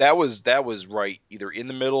that was right either in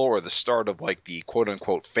the middle or the start of like the quote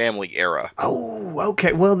unquote family era. Oh,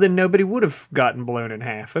 okay. Well, then nobody would have gotten blown in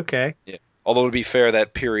half. Okay. Yeah. Although to be fair,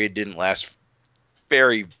 that period didn't last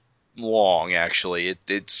very long. Actually,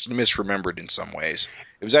 it's misremembered in some ways.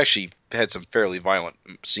 It was actually had some fairly violent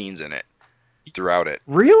scenes in it throughout it.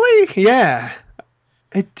 Really? Yeah,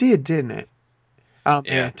 it did, didn't it?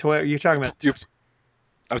 Yeah. You're talking about.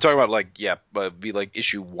 I'm talking about be like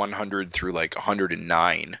issue 100 through like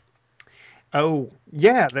 109. Oh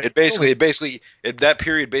yeah, that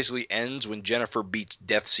period basically ends when Jennifer beats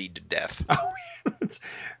Deathseed to death. Oh,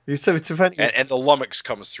 so it's funny. And the lummox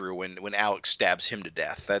comes through when Alex stabs him to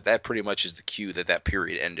death. That pretty much is the cue that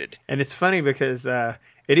period ended. And it's funny because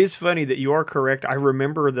it is funny that you are correct. I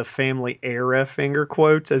remember the family era finger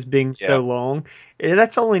quotes as being so long.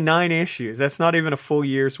 That's only 9 issues. That's not even a full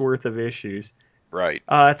year's worth of issues. Right.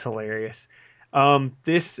 That's hilarious.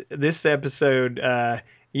 This episode, I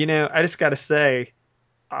just got to say,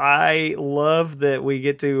 I love that we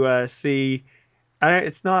get to see.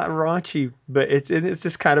 It's not raunchy, but it's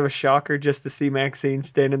just kind of a shocker just to see Maxine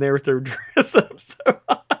standing there with her dress up so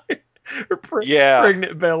high, her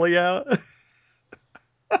pregnant belly out,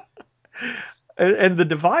 and the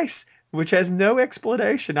device, which has no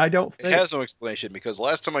explanation. I don't think it has no explanation because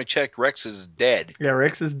last time I checked, Rex is dead. Yeah,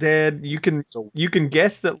 Rex is dead. You can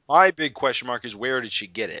guess that. My big question mark is where did she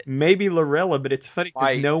get it? Maybe Lorella, but it's funny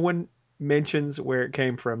because no one mentions where it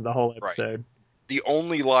came from the whole episode. Right. The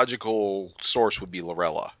only logical source would be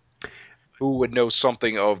Lorella, who would know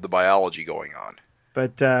something of the biology going on.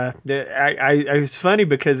 But it was funny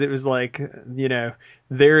because it was like,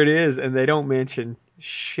 there it is, and they don't mention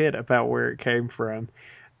shit about where it came from.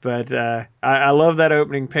 But I love that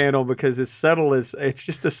opening panel because it's subtle as it's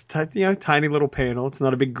just this tiny little panel. It's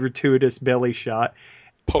not a big gratuitous belly shot.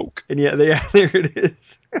 Poke. And there it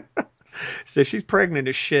is. So she's pregnant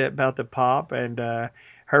as shit, about to pop, and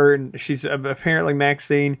she's apparently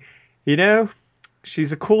Maxine.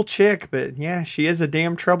 She's a cool chick, but yeah, she is a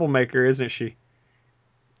damn troublemaker, isn't she?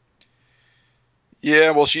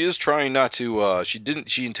 Yeah, well, she is trying not to.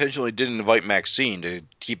 She intentionally didn't invite Maxine to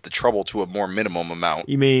keep the trouble to a more minimum amount.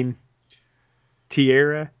 You mean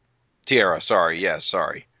Tiara? Tiara, sorry. Yeah,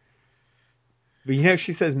 sorry. But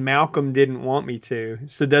she says Malcolm didn't want me to.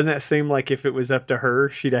 So doesn't that seem like if it was up to her,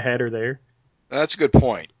 she'd have had her there? That's a good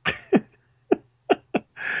point.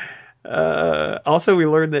 Also, we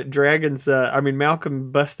learned that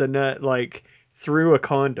Malcolm bust a nut through a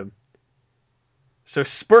condom. So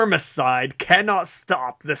spermicide cannot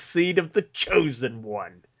stop the seed of the chosen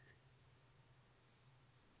one.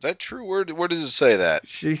 Is that true? Where does it say that?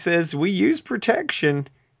 She says we use protection.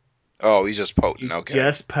 Oh, he's just potent. Okay.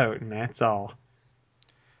 Just potent, that's all.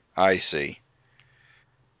 I see.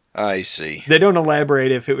 They don't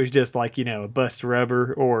elaborate if it was just a bust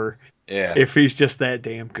rubber or if he's just that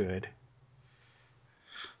damn good.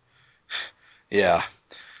 Yeah.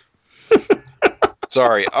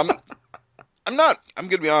 Sorry, I'm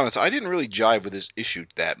gonna be honest. I didn't really jive with this issue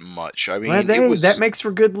that much. I mean, that makes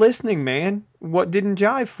for good listening, man. What didn't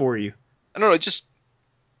jive for you? I don't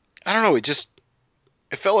know.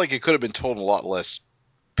 It felt like it could have been told in a lot less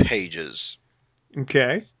pages.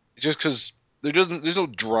 Okay. Just because there's no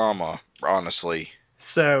drama, honestly.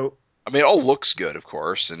 So. I mean, it all looks good, of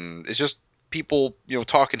course, and it's just people,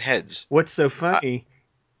 talking heads. What's so funny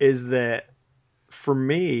is that for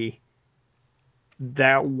me,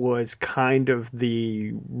 that was kind of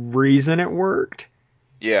the reason it worked.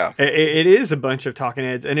 Yeah. It is a bunch of talking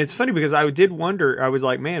heads. And it's funny because I did wonder, I was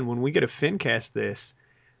like, man, when we get a Fincast this,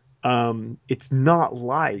 it's not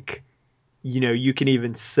like, you can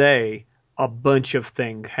even say a bunch of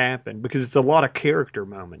things happen because it's a lot of character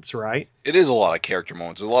moments, right? It is a lot of character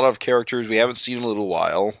moments. A lot of characters we haven't seen in a little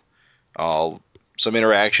while. Some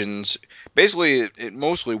interactions. Basically, it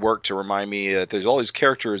mostly worked to remind me that there's all these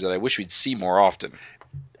characters that I wish we'd see more often.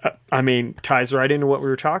 Ties right into what we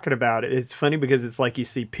were talking about. It's funny because it's like you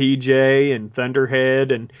see PJ and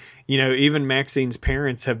Thunderhead and, even Maxine's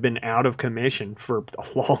parents have been out of commission for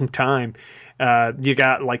a long time. You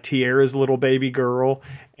got Tiara's little baby girl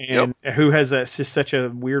and who has just such a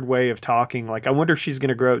weird way of talking. I wonder if she's going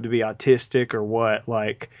to grow up to be autistic or what.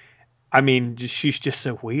 She's just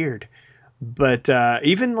so weird. But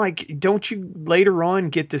even don't you later on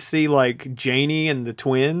get to see Janie and the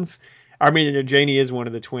twins? I mean, Janie is one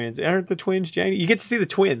of the twins. Aren't the twins Janie? You get to see the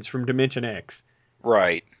twins from Dimension X.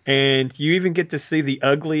 Right. And you even get to see the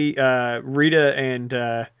ugly Rita and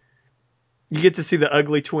you get to see the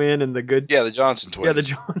ugly twin and the good. Yeah, the Johnson twins. Yeah, the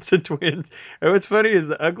Johnson twins. And what's funny is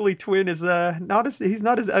the ugly twin is he's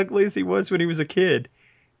not as ugly as he was when he was a kid.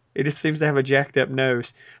 It just seems to have a jacked up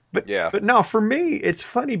nose. But no, for me, it's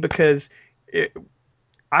funny because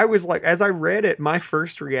I was as I read it, my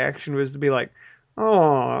first reaction was to be like,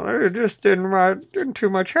 oh, it just didn't too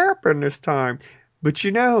much happen this time. But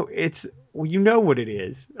it's what it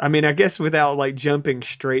is. I mean, I guess without jumping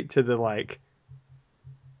straight to the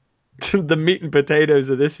to the meat and potatoes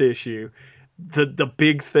of this issue, the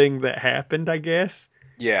big thing that happened, I guess.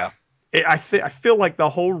 Yeah. I feel like the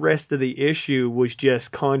whole rest of the issue was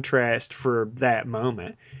just contrast for that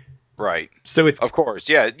moment. Right. So it's of course,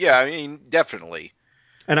 yeah. I mean, definitely.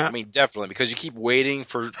 And definitely because you keep waiting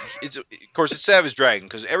for. Of course, it's Savage Dragon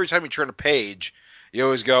because every time you turn a page, you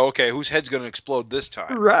always go, okay, whose head's going to explode this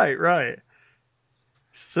time? Right.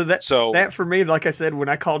 So that for me, like I said, when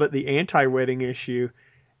I called it the anti-wedding issue,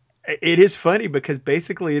 it is funny because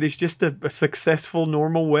basically it is just a successful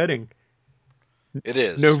normal wedding. It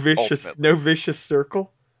is no vicious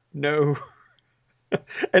circle, no.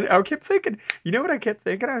 And I kept thinking, what I kept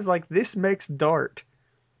thinking? I was like, this makes Dart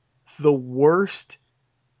the worst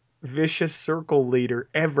vicious circle leader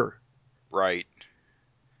ever. Right.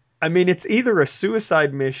 I mean, it's either a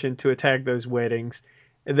suicide mission to attack those weddings,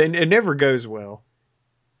 and then it never goes well.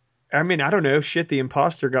 I mean, I don't know. Shit, the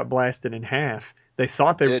imposter got blasted in half. They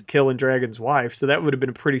thought they were killing Dragon's wife, so that would have been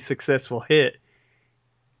a pretty successful hit.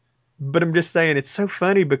 But I'm just saying, it's so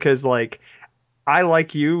funny because, like, I,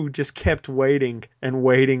 like you, just kept waiting and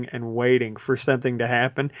waiting and waiting for something to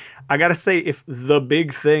happen. I gotta say, if the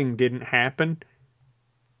big thing didn't happen,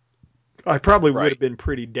 I probably would have been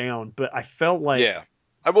pretty down. But I felt like... Yeah.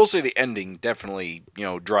 I will say the ending definitely,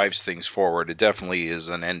 drives things forward. It definitely is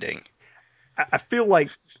an ending. I feel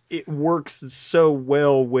like it works so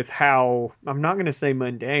well with how... I'm not going to say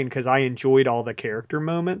mundane, because I enjoyed all the character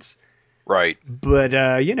moments. Right. But,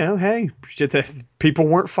 hey, people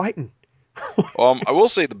weren't fighting. I will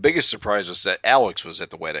say the biggest surprise was that Alex was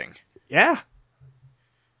at the wedding. Yeah.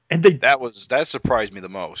 And that surprised me the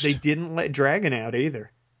most. They didn't let Dragon out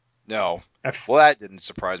either. No. Well, that didn't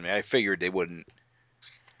surprise me. I figured they wouldn't.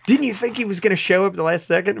 Didn't you think he was going to show up at the last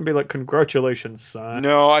second and be like, "Congratulations, son"?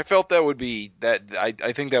 No, I felt that would be that.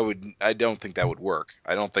 I think that would. I don't think that would work.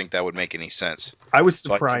 I don't think that would make any sense. I was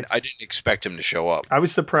surprised. So I didn't expect him to show up. I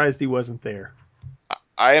was surprised he wasn't there.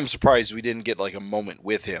 I am surprised we didn't get like a moment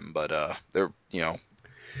with him, but there,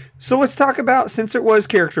 So let's talk about, since it was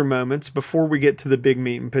character moments, before we get to the big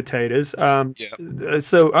meat and potatoes. Yeah.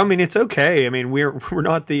 So I mean, it's okay. I mean, we're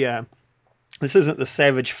not the. This isn't the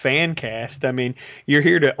Savage fan cast. I mean, you're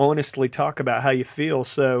here to honestly talk about how you feel.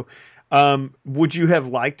 So, would you have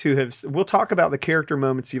liked to have... We'll talk about the character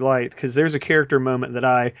moments you liked, because there's a character moment that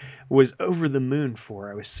I was over the moon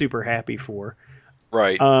for. I was super happy for.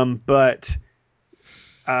 Right. But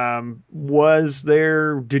was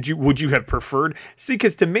there... Would you have preferred... See,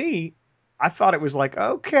 because to me, I thought it was like,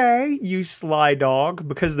 okay, you sly dog,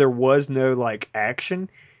 because there was no, like,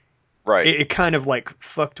 action. Right. It kind of like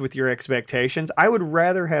fucked with your expectations. I would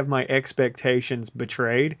rather have my expectations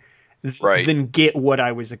betrayed than get what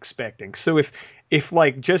I was expecting. So if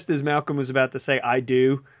like, just as Malcolm was about to say, I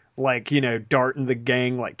do, like, Dart and the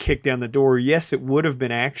gang like kick down the door, yes, it would have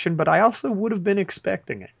been action, but I also would have been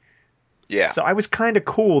expecting it. Yeah. So I was kind of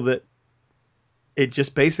cool that it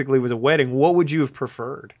just basically was a wedding. What would you have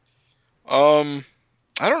preferred? I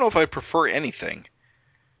don't know if I prefer anything.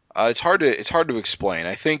 It's hard to explain.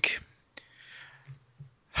 I think...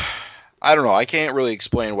 I don't know. I can't really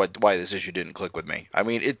explain why this issue didn't click with me. I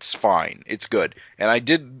mean, it's fine. It's good. And I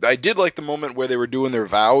did like the moment where they were doing their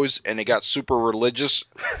vows and it got super religious.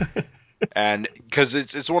 And because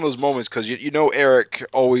it's one of those moments, because Eric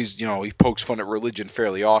always, he pokes fun at religion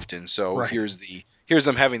fairly often. So here's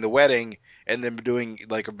them having the wedding and them doing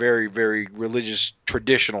like a very, very religious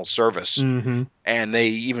traditional service. Mm-hmm. And they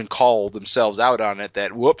even call themselves out on it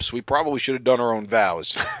that, whoops, we probably should have done our own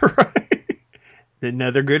vows. Right.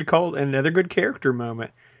 Another good character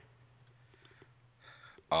moment.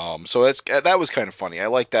 So that was kind of funny. I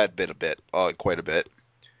like that bit quite a bit.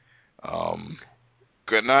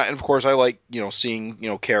 Good. And of course, I like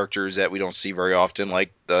seeing characters that we don't see very often,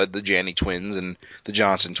 like the Janney twins and the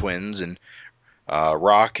Johnson twins and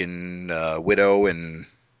Rock and Widow, and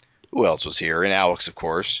who else was here? And Alex, of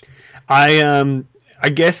course. I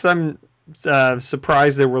guess I'm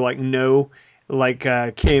surprised there were like no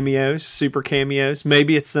cameos, super cameos.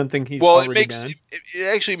 Maybe it's something he's already done.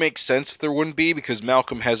 It actually makes sense that there wouldn't be, because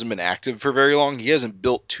Malcolm hasn't been active for very long. He hasn't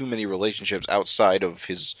built too many relationships outside of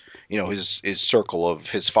his circle of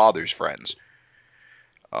his father's friends.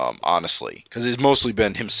 Honestly, because it's mostly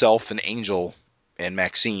been himself and Angel and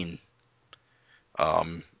Maxine.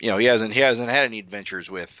 He hasn't had any adventures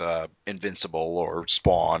with Invincible or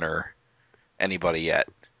Spawn or anybody yet.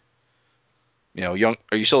 Young.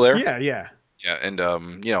 Are you still there? Yeah. Yeah, and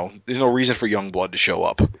there's no reason for Youngblood to show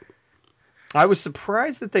up. I was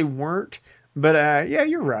surprised that they weren't, but yeah,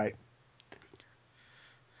 you're right.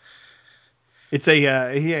 It's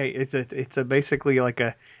basically like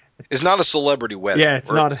a... It's not a celebrity wedding. Yeah,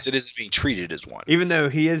 it's not. It isn't being treated as one. Even though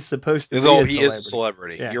he is supposed to be he is a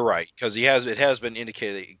celebrity. Yeah. You're right, because it has been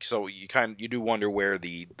indicated. So you do wonder where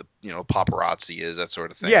the paparazzi is, that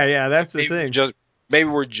sort of thing. Yeah, that's the thing. Maybe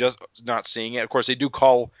we're just not seeing it. Of course, they do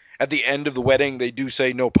call at the end of the wedding. They do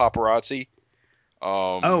say no paparazzi.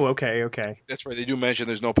 Okay. That's right. They do mention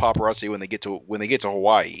there's no paparazzi when they get to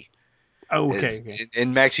Hawaii. Oh, okay.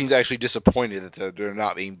 And Maxine's actually disappointed that they're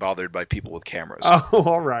not being bothered by people with cameras. Oh,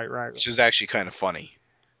 all right. Which is actually kind of funny.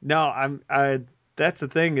 No, that's the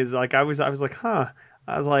thing, is like I was like, huh.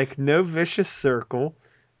 I was like, no vicious circle,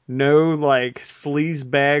 no like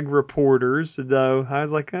sleazebag reporters, though. I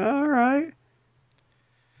was like, all right.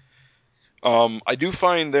 I do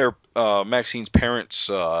find their Maxine's parents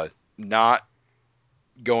not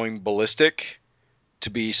going ballistic to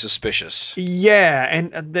be suspicious. Yeah,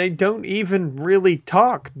 and they don't even really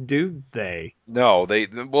talk, do they? No,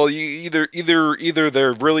 either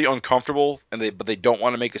they're really uncomfortable but they don't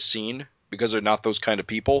want to make a scene because they're not those kind of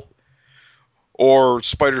people, or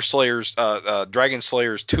Dragon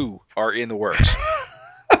Slayers 2 are in the works.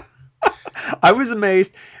 I was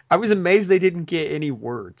amazed. I was amazed they didn't get any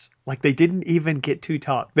words. Like, they didn't even get to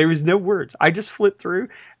talk. There was no words. I just flipped through.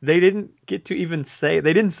 They didn't get to even say.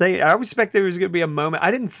 They didn't say it. I expected there was going to be a moment.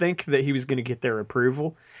 I didn't think that he was going to get their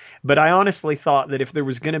approval, but I honestly thought that if there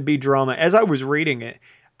was going to be drama, as I was reading it,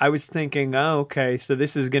 I was thinking, oh, okay, so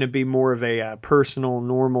this is going to be more of a personal,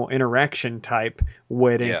 normal interaction type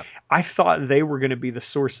wedding. Yeah. I thought they were going to be the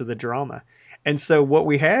source of the drama. And so what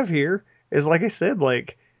we have here is, like I said,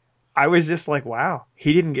 like, I was just like, wow,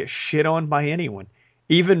 he didn't get shit on by anyone.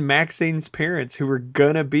 Even Maxine's parents, who were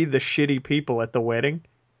going to be the shitty people at the wedding,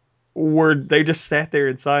 they just sat there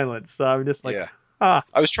in silence. So I'm just like, Yeah. ah.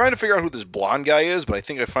 I was trying to figure out who this blonde guy is, but I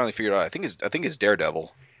think I finally figured out. I think it's Daredevil.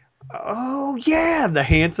 Oh yeah, the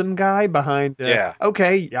handsome guy behind. Yeah.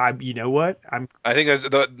 Okay, you know what? I think that's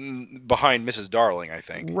behind Mrs. Darling. I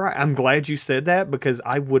think. Right. I'm glad you said that because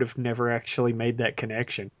I would have never actually made that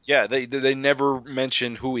connection. Yeah, they never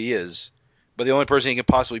mention who he is, but the only person he can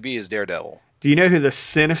possibly be is Daredevil. Do you know who the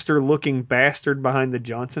sinister-looking bastard behind the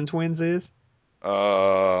Johnson twins is?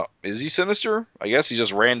 Is he sinister? I guess he's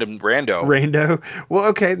just rando. Rando. Well,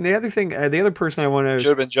 okay. And the other thing, the other person I want to should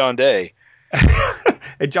have been John Day.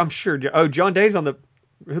 I'm sure. Oh, John Day's on the.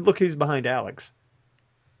 Look who's behind Alex.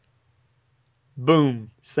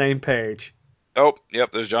 Boom. Same page. Oh,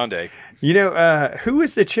 yep. There's John Day. You know, who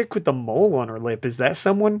is the chick with the mole on her lip? Is that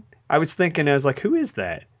someone? I was thinking. I was like, who is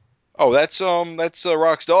that? Oh, that's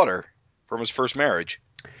Rock's daughter from his first marriage.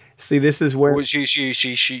 See, this is where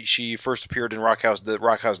she first appeared in the Rock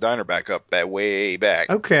House Diner way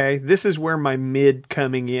back. Okay, this is where my mid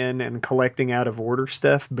coming in and collecting out of order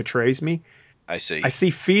stuff betrays me. I see. I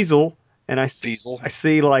see Feasel, and I Feasel.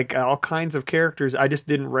 see like all kinds of characters. I just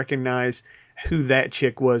didn't recognize who that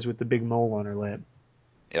chick was with the big mole on her lip.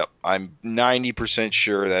 Yep, I'm 90%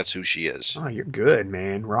 sure that's who she is. Oh, you're good,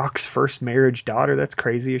 man. Rock's first marriage daughter. That's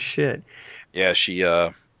crazy as shit. Yeah, she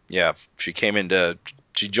came into.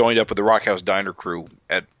 She joined up with the Rock House Diner crew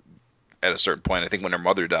at a certain point. I think when her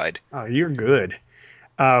mother died. Oh, you're good.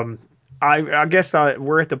 I guess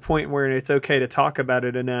we're at the point where it's okay to talk about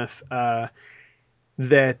it enough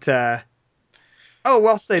that.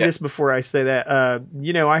 I'll say this before I say that.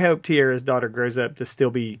 I hope Tierra's daughter grows up to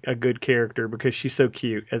still be a good character because she's so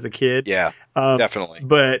cute as a kid. Yeah, definitely.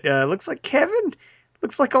 But looks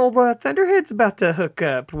like old Thunderhead's about to hook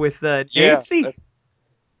up with Nancy. Yeah,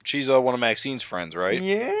 she's one of Maxine's friends, right?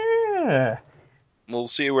 Yeah. We'll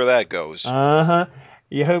see where that goes. Uh-huh.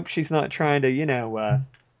 You hope she's not trying to,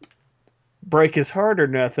 break his heart or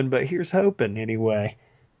nothing, but here's hoping anyway.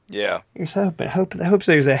 Yeah. Here's hoping. I hope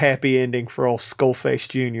there's a happy ending for old Skullface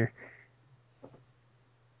Jr.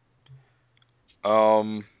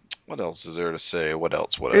 What else is there to say? What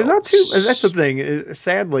else? It's not too. That's the thing.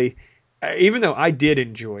 Sadly, even though I did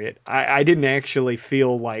enjoy it, I didn't actually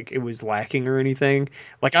feel like it was lacking or anything.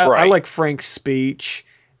 Like I like Frank's speech,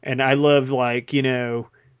 and I love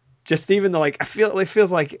just even though it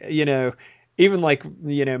feels like even like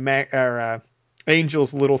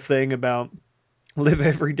Angel's little thing about live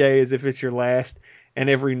every day as if it's your last and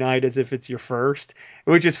every night as if it's your first,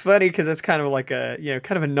 which is funny because that's kind of like a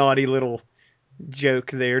kind of a naughty little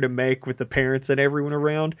joke there to make with the parents and everyone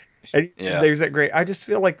around. And there's that great. I just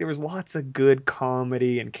feel like there was lots of good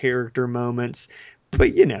comedy and character moments, but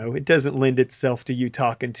it doesn't lend itself to you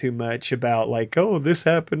talking too much about like, oh, this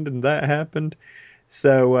happened and that happened.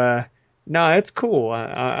 So no, it's cool.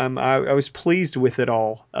 I was pleased with it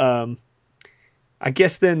all. I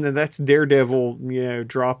guess then that's Daredevil,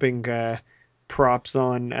 dropping props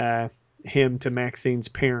on him to Maxine's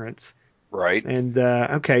parents. Right. And,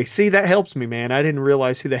 okay, see, that helps me, man. I didn't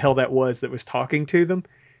realize who the hell that was talking to them.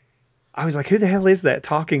 I was like, who the hell is that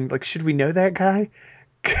talking? Like, should we know that guy?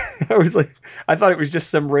 I thought it was just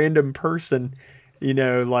some random person,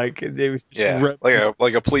 like it was just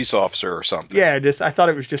like a police officer or something. Yeah, I thought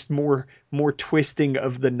it was just more twisting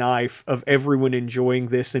of the knife of everyone enjoying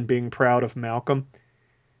this and being proud of Malcolm.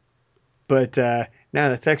 But no,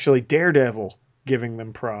 that's actually Daredevil giving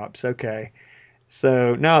them props. Okay.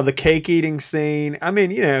 So, no, the cake eating scene, I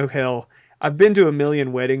mean, hell, I've been to a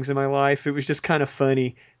million weddings in my life. It was just kind of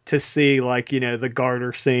funny to see, like, the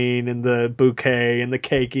garter scene and the bouquet and the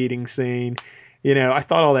cake eating scene. I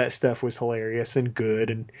thought all that stuff was hilarious and good,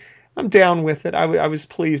 and I'm down with it. I was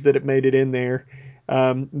pleased that it made it in there.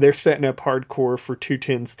 They're setting up hardcore for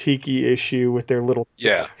 210's Tiki issue with their little.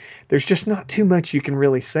 Yeah. There's just not too much you can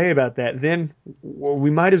really say about that. Then we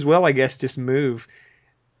might as well, I guess, just move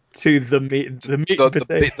to the big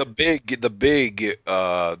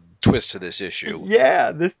twist to this issue.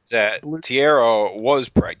 Yeah, that Tierra was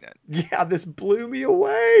pregnant. Yeah, this blew me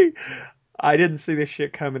away. I didn't see this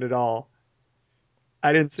shit coming at all.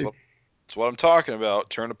 I didn't see. That's what I'm talking about.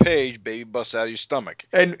 Turn a page, baby busts out of your stomach.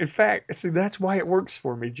 And in fact, see, that's why it works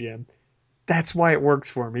for me, Jim. That's why it works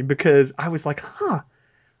for me, because I was like,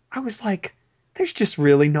 there's just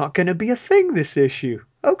really not going to be a thing this issue.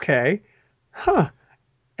 Okay.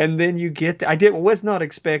 And then you get, was not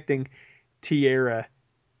expecting Tierra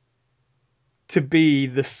to be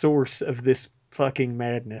the source of this fucking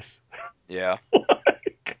madness. Yeah.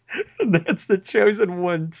 That's the Chosen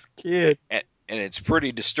One's kid. And it's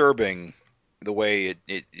pretty disturbing the way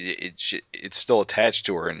it's still attached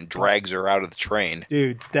to her and drags her out of the train.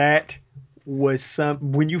 Dude, that was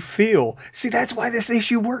when you feel. See, that's why this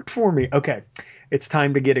issue worked for me. Okay, it's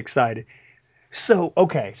time to get excited. So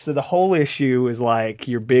the whole issue is like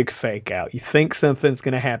your big fake out. You think something's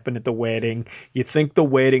going to happen at the wedding. You think the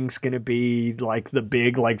wedding's going to be like the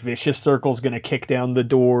big, like, vicious circle's going to kick down the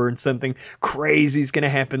door and something crazy's going to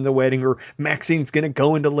happen at the wedding, or Maxine's going to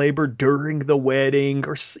go into labor during the wedding,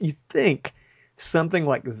 or you think something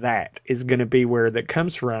like that is going to be where that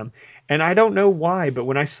comes from. And I don't know why, but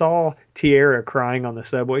when I saw Tierra crying on the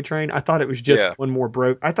subway train, I thought it was just one more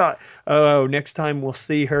broke. I thought, next time we'll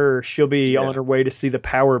see her, she'll be on her way to see the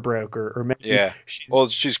power broker, or maybe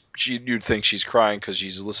you'd think she's crying because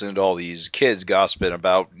she's listening to all these kids gossiping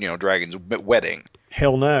about, Dragon's wedding.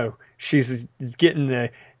 Hell no, she's getting the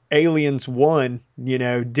Aliens 1,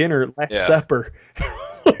 dinner, Last Supper.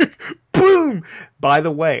 Boom! By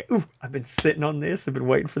the way, I've been sitting on this. I've been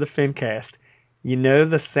waiting for the Fincast. You know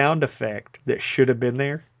the sound effect that should have been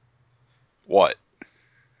there? What?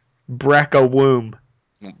 Brack-a-woom.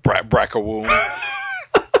 Brack-a-woom.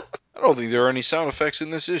 I don't think there are any sound effects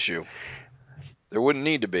in this issue. There wouldn't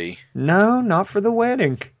need to be. No, not for the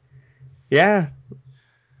wedding. Yeah.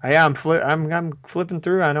 I'm flipping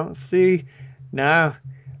through. I don't see. No.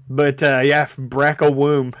 But,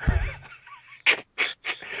 Brack-a-woom.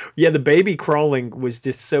 Yeah, the baby crawling was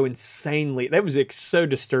just so insanely. That was so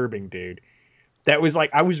disturbing, dude. That was like,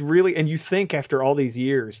 I was really, and you think after all these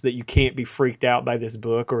years that you can't be freaked out by this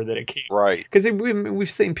book, or that it can't. Right. Because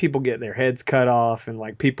we've seen people get their heads cut off, and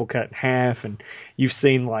like people cut in half, and you've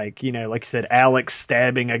seen like you said, Alex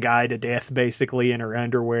stabbing a guy to death basically in her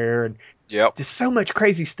underwear, and just so much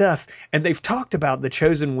crazy stuff. And they've talked about the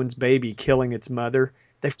Chosen One's baby killing its mother.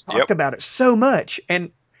 They've talked about it so much,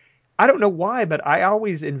 and I don't know why, but I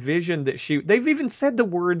always envisioned that they've even said the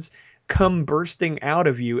words "come bursting out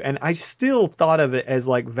of you," and I still thought of it as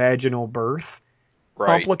like vaginal birth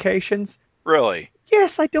complications. Really?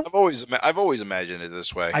 Yes, I don't. I've always imagined it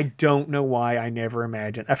this way. I don't know why I never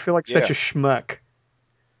imagined. I feel like such a schmuck.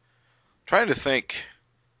 Trying to think.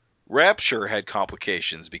 Rapture had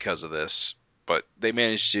complications because of this, but they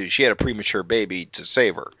managed to. She had a premature baby to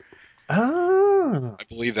save her. Oh. I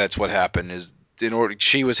believe that's what happened.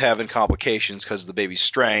 She was having complications because of the baby's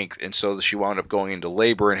strength, and so she wound up going into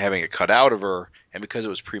labor and having it cut out of her. And because it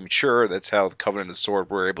was premature, that's how the Covenant of the Sword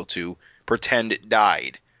were able to pretend it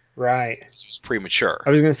died. Right. It was premature. I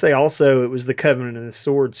was going to say also it was the Covenant of the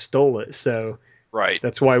Sword stole it, so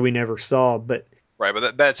that's why we never saw. But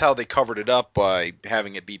that's how they covered it up, by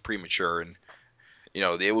having it be premature, and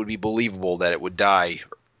it would be believable that it would die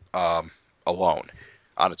alone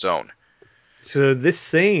on its own. So this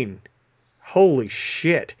scene. Holy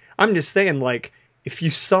shit. I'm just saying, like, if you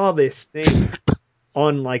saw this thing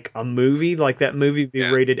on, like, a movie, like that movie would be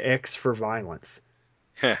rated X for violence.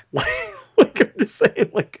 Like, I'm just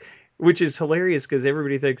saying, like, which is hilarious because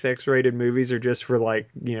everybody thinks X-rated movies are just for, like,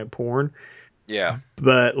 porn. Yeah.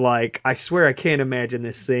 But, like, I swear I can't imagine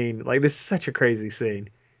this scene. Like, this is such a crazy scene.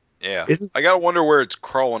 Yeah. I gotta wonder where it's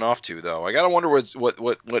crawling off to, though. I gotta wonder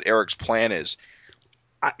what Eric's plan is.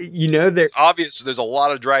 It's obvious there's a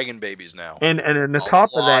lot of dragon babies now. And on the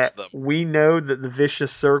top of that, we know that the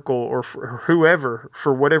Vicious Circle, or whoever,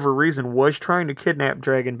 for whatever reason, was trying to kidnap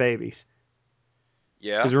dragon babies.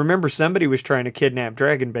 Yeah. Because remember, somebody was trying to kidnap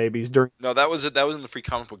dragon babies during. No, that was it. That was in the Free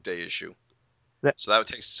Comic Book Day issue. So that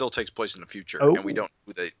still takes place in the future, and we don't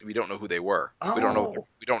know who they were. Oh.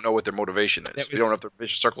 We don't know what their motivation is. We don't know if they're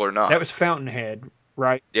Vicious Circle or not. That was Fountainhead.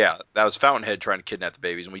 Right. Yeah, that was Fountainhead trying to kidnap the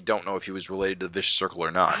babies, and we don't know if he was related to the Vicious Circle or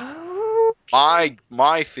not. Okay.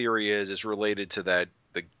 My theory is it's related to that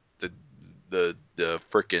the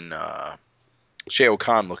frickin' Shao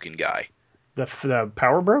Kahn looking guy. The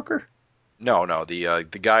power broker? No, the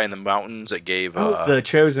guy in the mountains that gave the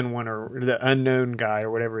chosen one or the unknown guy or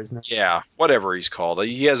whatever his name. Yeah, whatever he's called.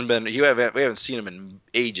 We haven't seen him in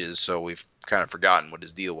ages, so we've kind of forgotten what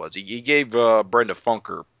his deal was. He gave Brenda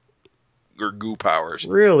Funker goo powers.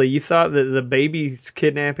 Really? You thought that the baby's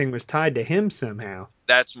kidnapping was tied to him somehow?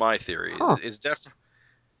 That's my theory. Huh.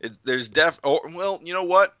 Well, you know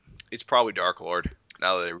what? It's probably Dark Lord.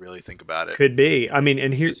 Now that I really think about it, Could be. I mean,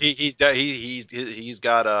 and he's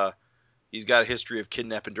got a history of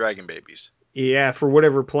kidnapping dragon babies. Yeah, for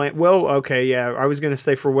whatever plan. Well, okay, yeah, I was going to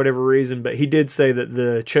say for whatever reason, but he did say that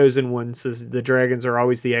the chosen one says the dragons are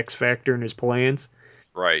always the X factor in his plans.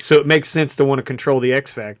 Right. So it makes sense to want to control the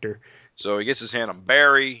X factor. So he gets his hand on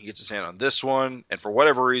Barry, he gets his hand on this one, and for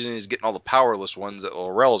whatever reason, he's getting all the powerless ones that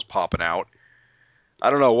Laurel's popping out. I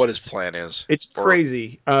don't know what his plan is. It's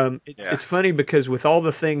crazy. It's funny because with all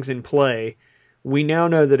the things in play, we now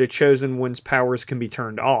know that a chosen one's powers can be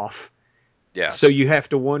turned off. Yeah. So you have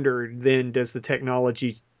to wonder, then, does the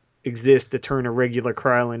technology exist to turn a regular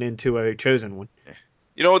Krylin into a chosen one?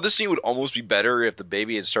 You know, this scene would almost be better if the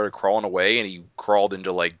baby had started crawling away and he crawled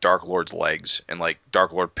into like Dark Lord's legs and like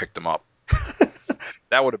Dark Lord picked him up.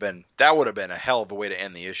 That would have been a hell of a way to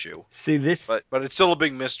end the issue. See this, but it's still a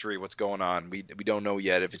big mystery what's going on. We don't know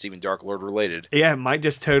yet if it's even Dark Lord related. Yeah, it might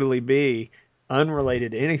just totally be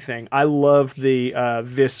unrelated to anything. I love the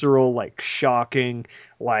visceral, like shocking,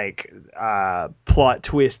 like plot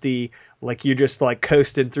twisty, like you're just like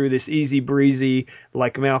coasting through this easy breezy,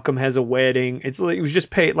 like Malcolm has a wedding. It was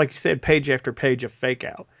just like you said, page after page of fake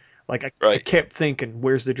out. Like I kept thinking,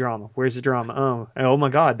 where's the drama? Where's the drama? Oh my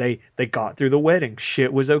God, they got through the wedding.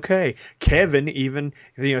 Shit was okay. Kevin even,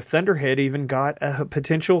 Thunderhead even got a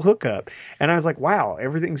potential hookup. And I was like, wow,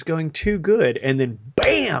 everything's going too good. And then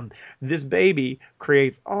bam, this baby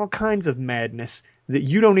creates all kinds of madness that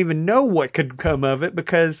you don't even know what could come of it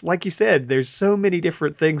because, like you said, there's so many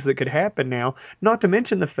different things that could happen now. Not to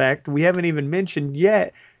mention the fact we haven't even mentioned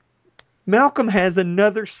yet, Malcolm has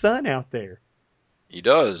another son out there. He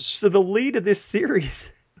does. So the lead of this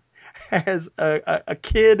series has a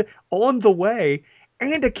kid on the way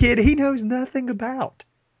and a kid he knows nothing about.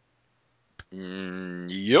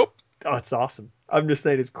 Yep. Oh, it's awesome. I'm just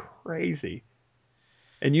saying it's crazy.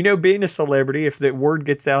 And being a celebrity, if the word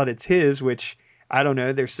gets out it's his, which I don't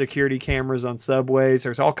know, there's security cameras on subways.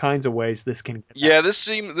 There's all kinds of ways this can get out. This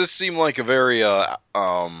seemed like a very what's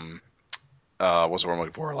the word I'm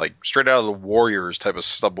looking for? Like straight out of the Warriors type of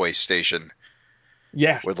subway station.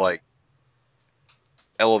 Yeah. With like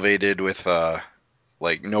elevated with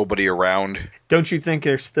like nobody around. Don't you think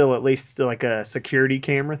there's still at least like a security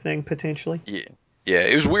camera thing potentially? Yeah. Yeah,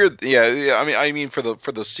 it was weird. Yeah, I mean for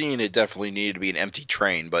the scene it definitely needed to be an empty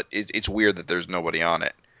train, but it's weird that there's nobody on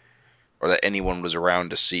it or that anyone was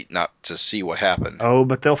around to see what happened. Oh,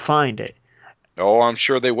 but they'll find it. Oh, I'm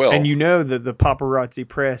sure they will. And the paparazzi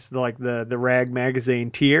press, like the Rag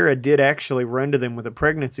magazine, Tierra did actually run to them with a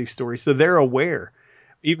pregnancy story, so they're aware.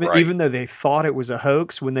 Even though they thought it was a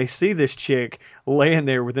hoax, when they see this chick laying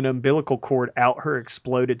there with an umbilical cord out her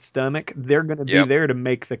exploded stomach, they're going to be there to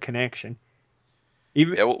make the connection.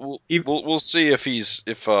 We'll see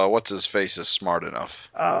if what's his face is smart enough.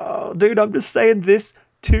 Oh, dude, I'm just saying this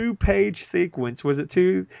 2-page sequence. Was it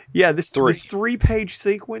 2? Yeah, this 3-page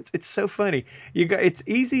sequence. It's so funny. It's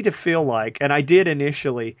easy to feel like, and I did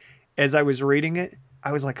initially as I was reading it.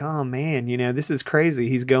 I was like, oh man, this is crazy.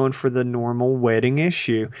 He's going for the normal wedding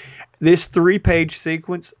issue. This 3-page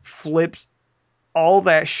sequence flips all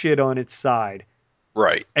that shit on its side.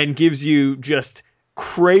 Right. And gives you just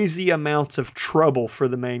crazy amounts of trouble for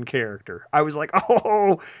the main character. I was like,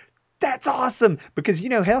 oh, that's awesome. Because,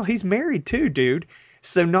 hell, he's married too, dude.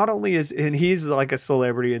 So not only and he's like a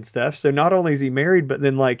celebrity and stuff. So not only is he married, but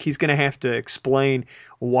then like he's going to have to explain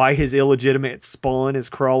why his illegitimate spawn is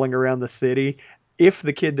crawling around the city. If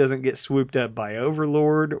the kid doesn't get swooped up by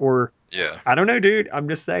Overlord or I don't know, dude. I'm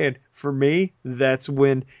just saying, for me, that's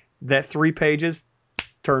when that 3 pages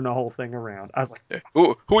turned the whole thing around. I was like,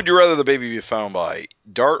 who would you rather the baby be found by,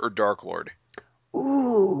 Dart or Dark Lord?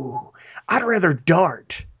 Ooh, I'd rather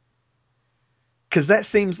Dart. Because that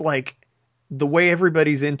seems like the way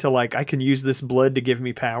everybody's into, like, I can use this blood to give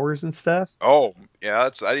me powers and stuff. Oh, yeah, I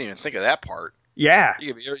didn't even think of that part. Yeah.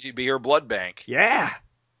 You'd be her blood bank. Yeah.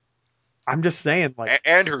 I'm just saying, like,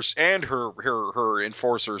 and her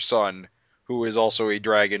enforcer son, who is also a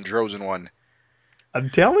dragon, chosen one. I'm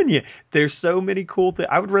telling you, there's so many cool things.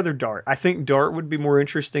 I would rather Dart. I think Dart would be more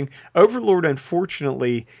interesting. Overlord,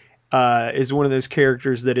 unfortunately, is one of those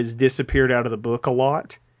characters that has disappeared out of the book a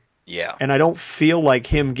lot. Yeah. And I don't feel like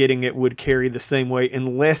him getting it would carry the same way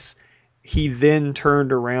unless he then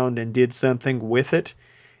turned around and did something with it.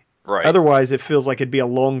 Right. Otherwise, it feels like it'd be a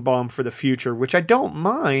long bomb for the future, which I don't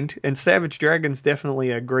mind. And Savage Dragon's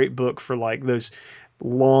definitely a great book for like those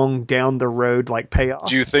long down the road like payoffs.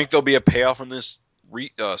 Do you think there'll be a payoff from this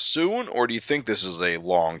soon, or do you think this is a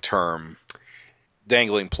long-term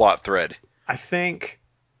dangling plot thread? I think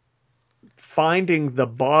finding the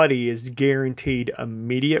body is guaranteed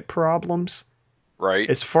immediate problems. Right.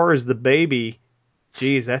 As far as the baby,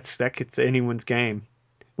 geez, that gets anyone's game.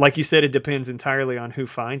 Like you said, it depends entirely on who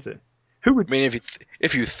finds it. Who would? I mean,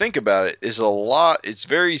 if you think about it, it's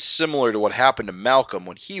very similar to what happened to Malcolm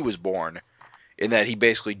when he was born, in that he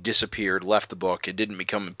basically disappeared, left the book, and didn't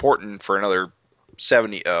become important for another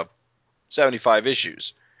 75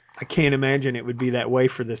 issues. I can't imagine it would be that way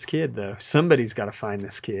for this kid, though. Somebody's got to find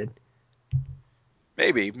this kid.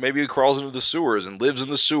 Maybe he crawls into the sewers and lives in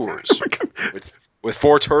the sewers with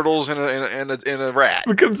 4 turtles and a rat.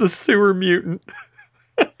 Becomes a sewer mutant.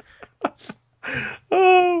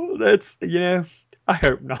 Oh, that's, I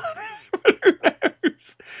hope not. But who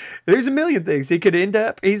knows? There's a million things. He could end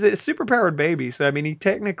up, he's a superpowered baby, so I mean, he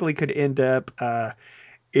technically could end up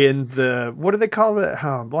in the, what do they call it?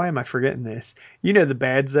 Oh, why am I forgetting this? The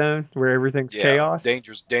bad zone where everything's chaos.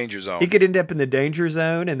 Danger zone. He could end up in the danger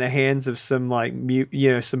zone in the hands of some like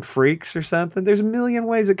some freaks or something. There's a million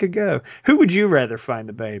ways it could go. Who would you rather find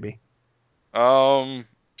the baby? I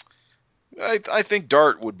think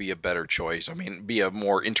Dart would be a better choice. I mean, be a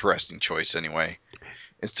more interesting choice anyway.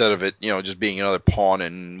 Instead of it, just being another pawn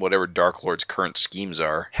in whatever Dark Lord's current schemes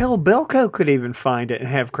are. Hell, Belko could even find it and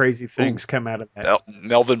have crazy things come out of that.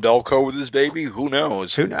 Melvin Belko with his baby? Who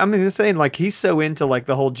knows? I mean, they're saying, like, he's so into, like,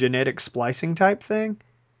 the whole genetic splicing type thing.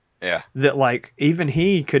 Yeah. That, like, even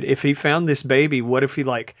he could, if he found this baby, what if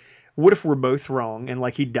we're both wrong and,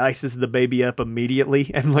 like, he dices the baby up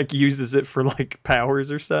immediately and, like, uses it for, like,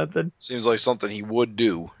 powers or something? Seems like something he would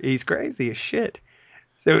do. He's crazy as shit.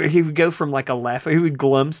 So he would go from like he would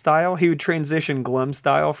Glum style. He would transition Glum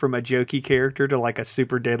style from a jokey character to like a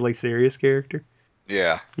super deadly serious character.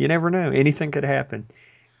 Yeah. You never know. Anything could happen.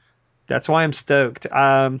 That's why I'm stoked.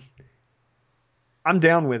 I'm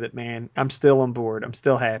down with it, man. I'm still on board. I'm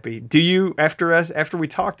still happy. Do you, after we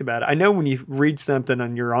talked about it, I know when you read something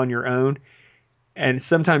and you're on your own, and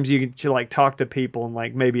sometimes you like talk to people and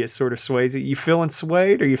like maybe it sort of sways you. You feeling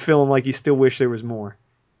swayed, or you feeling like you still wish there was more?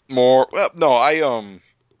 Well, no,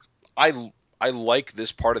 I like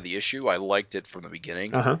this part of the issue. I liked it from the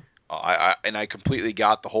beginning. Uh-huh. I completely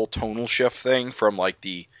got the whole tonal shift thing from like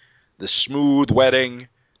the smooth wedding.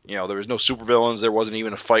 There was no supervillains. There wasn't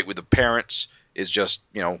even a fight with the parents. It's just,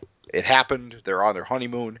 it happened. They're on their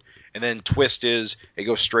honeymoon. And then twist is it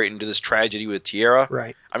goes straight into this tragedy with Tierra.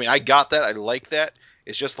 Right. I mean, I got that. I like that.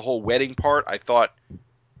 It's just the whole wedding part I thought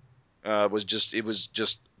was just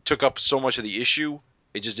took up so much of the issue.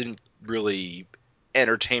 It just didn't really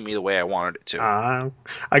entertain me the way I wanted it to.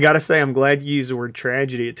 I gotta say, I'm glad you used the word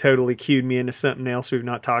tragedy. It totally cued me into something else we've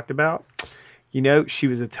not talked about. She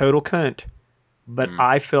was a total cunt, but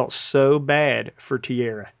I felt so bad for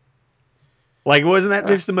Tierra. Like, wasn't that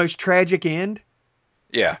just the most tragic end?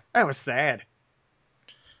 Yeah. That was sad.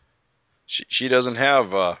 She doesn't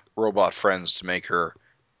have robot friends to make her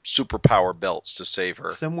superpower belts to save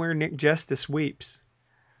her. Somewhere Nick Justice weeps.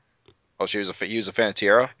 Oh, he was a fan of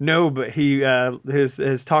Tierra? No, but he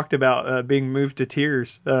has talked about being moved to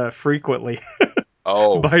tears frequently.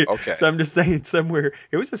 Oh, okay. So I'm just saying, somewhere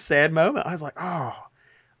it was a sad moment. I was like,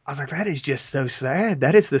 that is just so sad.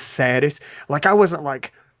 That is the saddest. Like, I wasn't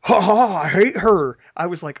like, I hate her. I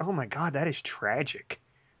was like, oh my God, that is tragic.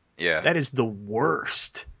 Yeah. That is the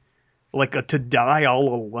worst. Like, to die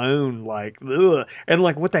all alone, like, ugh. And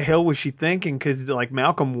like, what the hell was she thinking? Because like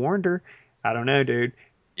Malcolm warned her. I don't know, dude.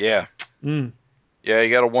 Yeah. Yeah,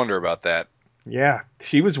 you got to wonder about that. Yeah,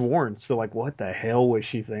 she was warned. So, like, what the hell was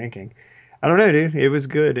she thinking? I don't know, dude. It was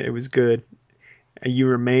good. It was good. You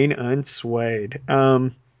remain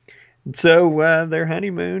unswayed. So, their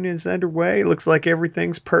honeymoon is underway. Looks like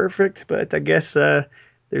everything's perfect, but I guess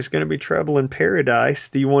there's going to be trouble in paradise.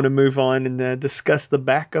 Do you want to move on and discuss the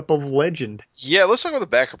backup of Legend? Yeah, let's talk about the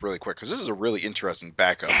backup really quick, because this is a really interesting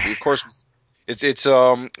backup. Of course,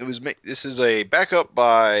 this is a backup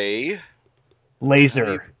by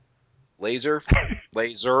Laser. Lazur.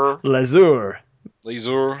 He's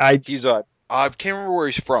I can't remember where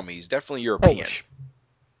he's from. He's definitely European. Polish.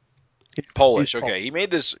 Polish. He's Okay, Polish.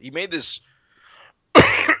 He made this.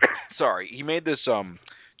 Sorry, he made this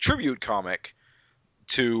tribute comic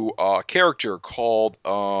to a character called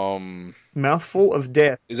Mouthful of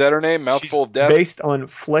Death. Is that her name? Mouthful of Death. Based on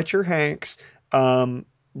Fletcher Hanks.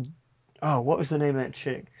 What was the name of that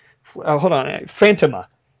chick? Hold on, Phantoma.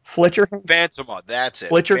 Fletcher Hanks. Phantoma, that's it.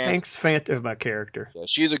 Fletcher Hanks' Phantoma character. Yeah,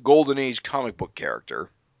 she's a Golden Age comic book character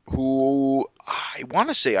who I want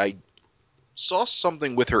to say I saw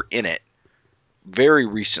something with her in it very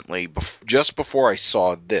recently, just before I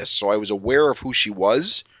saw this, so I was aware of who she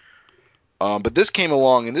was. But this came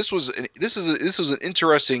along, and this was an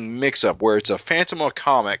interesting mix-up where it's a Phantoma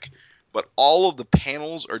comic, but all of the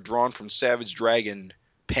panels are drawn from Savage Dragon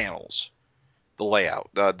panels. The layout,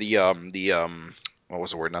 what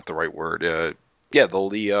was the word? Not the right word.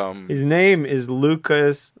 His name is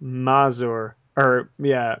Lucas Mazur,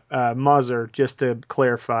 Mazur, just to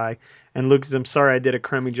clarify. And Lucas, I'm sorry I did a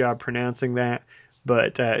crummy job pronouncing that,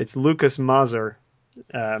 but it's Lucas Mazur.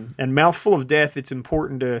 And Mouthful of Death, it's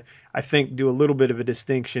important to, I think, do a little bit of a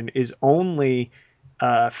distinction, is only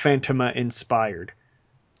Phantoma inspired.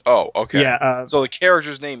 Oh, okay. Yeah. So the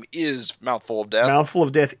character's name is Mouthful of Death? Mouthful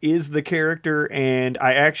of Death is the character, and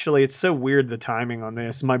it's so weird, the timing on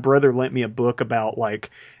this. My brother lent me a book about,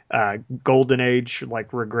 Golden Age,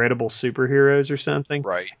 regrettable superheroes or something.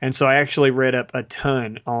 Right. And so I actually read up a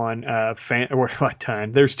ton on a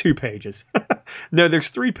ton. There's 2 pages. No, there's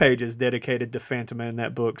 3 pages dedicated to Phantoma in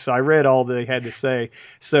that book. So I read all they had to say.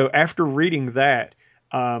 So after reading that,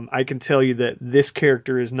 I can tell you that this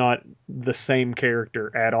character is not the same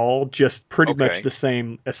character at all, just pretty much the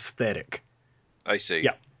same aesthetic. I see.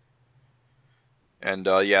 Yeah. And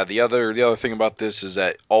the other thing about this is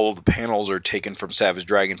that all of the panels are taken from Savage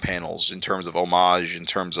Dragon panels in terms of homage, in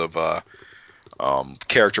terms of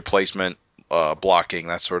character placement, blocking,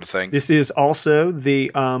 that sort of thing. This is also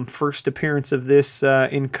the first appearance of this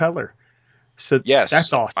in color. So yes,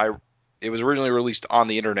 that's awesome. It was originally released on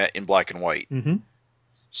the internet in black and white. Mm-hmm.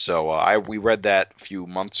 So we read that a few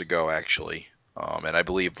months ago, actually. And I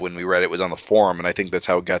believe when we read it was on the forum, and I think that's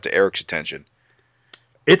how it got to Eric's attention.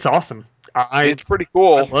 It's awesome. It's pretty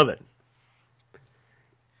cool. I love it.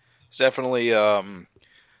 It's definitely you can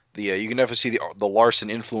definitely see the Larson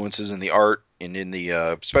influences in the art and in the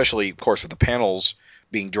especially, of course, with the panels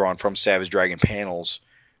being drawn from Savage Dragon panels.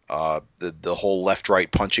 The whole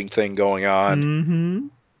left-right punching thing going on. Mm-hmm.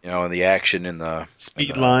 And the action in the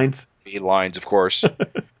speed lines. Speed lines, of course.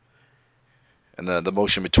 And the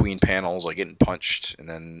motion between panels, like getting punched, and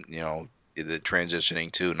then, the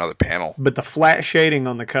transitioning to another panel. But the flat shading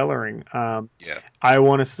on the coloring, I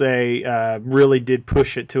want to say, really did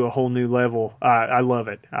push it to a whole new level. I love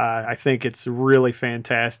it. I think it's really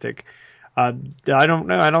fantastic. I don't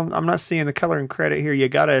know. I'm not seeing the coloring credit here. You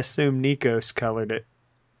got to assume Nikos colored it,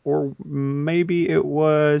 or maybe it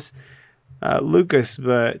was Lucas.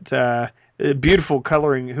 But beautiful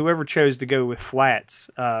coloring. Whoever chose to go with flats,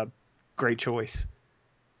 great choice.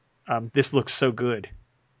 This looks so good.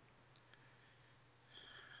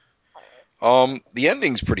 The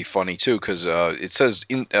ending's pretty funny too, because it says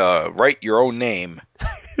write your own name.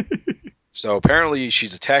 So apparently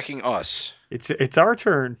she's attacking us. It's our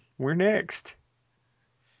turn. We're next.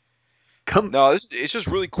 No, it's just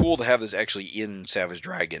really cool to have this actually in Savage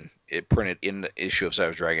Dragon. It printed in the issue of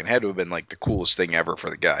Savage Dragon. It had to have been the coolest thing ever for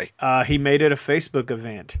the guy. He made it a Facebook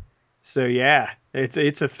event. So yeah,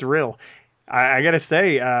 it's a thrill. I gotta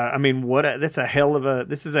say, this is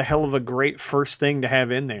a hell of a great first thing to have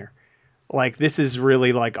in there. This is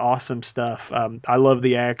really awesome stuff. I love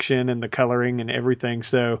the action and the coloring and everything.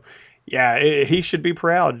 So yeah, he should be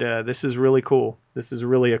proud. This is really cool. This is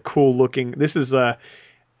really a cool looking.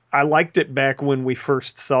 I liked it back when we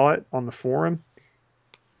first saw it on the forum,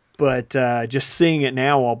 but just seeing it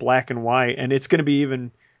now all black and white, and it's going to be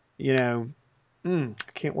even, I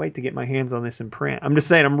can't wait to get my hands on this in print. I'm just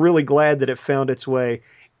saying, I'm really glad that it found its way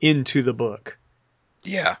into the book.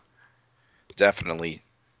 Yeah, definitely.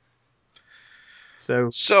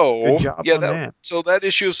 So good job on that. So that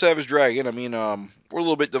issue of Savage Dragon, we're a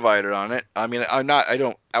little bit divided on it. I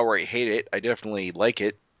don't outright hate it. I definitely like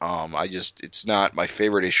it. It's not my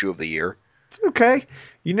favorite issue of the year. It's okay.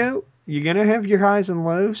 You're going to have your highs and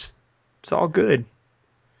lows. It's all good.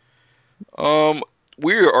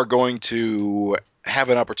 We are going to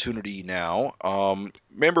have an opportunity now.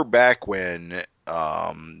 Remember back when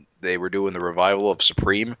they were doing the revival of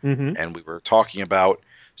Supreme, mm-hmm. and we were talking about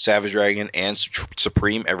Savage Dragon and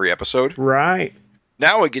Supreme every episode? Right.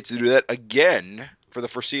 Now I get to do that again for the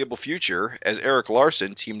foreseeable future as Erik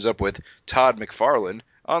Larsen teams up with Todd McFarlane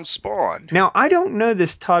on Spawn. Now, I don't know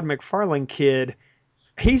this Todd McFarlane kid.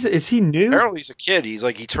 Is he new? Apparently he's a kid. He's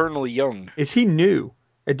eternally young. Is he new?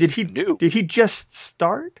 Did he just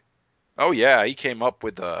start? Oh yeah, he came up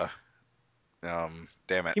with damn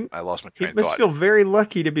it, I lost my train of thought. He must feel very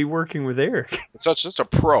lucky to be working with Eric. Such a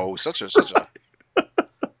pro, such a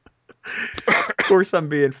course, I'm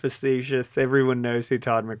being facetious. Everyone knows who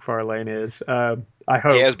Todd McFarlane is. I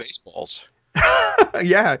hope. He has baseballs.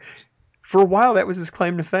 Yeah. For a while, that was his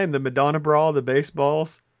claim to fame. The Madonna bra, the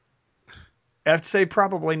baseballs. I have to say,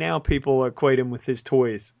 probably now people equate him with his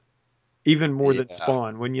toys. Even more than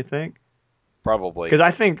Spawn, wouldn't you think? Probably. Because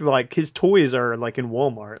I think, like, his toys are, like, in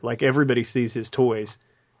Walmart. Like, everybody sees his toys.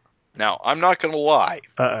 Now, I'm not going to lie.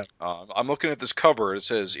 Uh-oh. I'm looking at this cover. It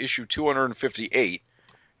says issue 258.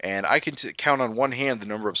 And I can count on one hand the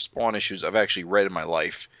number of Spawn issues I've actually read in my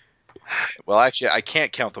life. Well, actually, I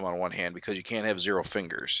can't count them on one hand because you can't have 0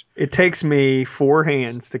 fingers. It takes me 4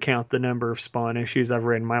 hands to count the number of Spawn issues I've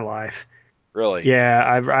read in my life. Really? Yeah,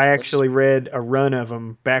 I actually read a run of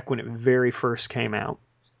them back when it very first came out.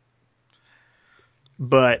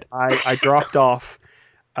 But I dropped off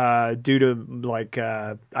due to, like,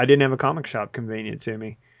 I didn't have a comic shop convenient to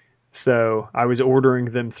me. So I was ordering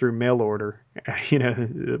them through mail order,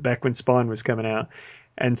 back when Spawn was coming out.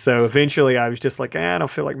 And so eventually I was just like, I don't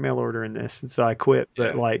feel like mail ordering this. And so I quit.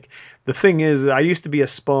 But like, the thing is, I used to be a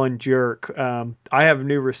Spawn jerk. I have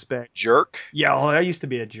new respect. Jerk? Yeah, I used to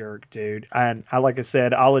be a jerk, dude. And like I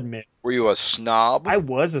said, I'll admit. Were you a snob? I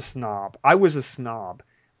was a snob. I was a snob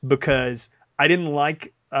because I didn't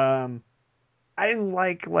like,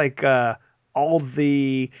 all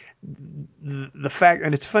the fact,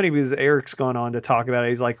 and it's funny because Eric's gone on to talk about it.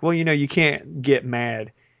 He's like, well, you can't get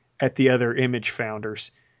mad at the other Image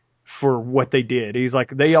founders for what they did. He's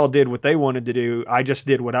like, they all did what they wanted to do. I just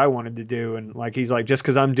did what I wanted to do. And like, he's like, just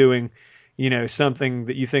because I'm doing, something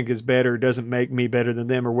that you think is better doesn't make me better than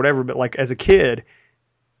them or whatever. But like as a kid,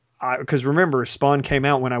 because remember, Spawn came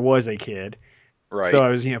out when I was a kid. Right. So I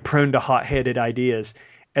was, prone to hot-headed ideas.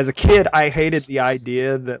 As a kid, I hated the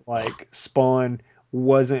idea that like Spawn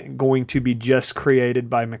wasn't going to be just created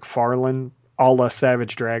by McFarlane a la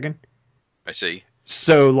Savage Dragon. I see.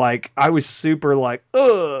 So, like, I was super, like,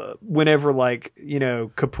 whenever, like,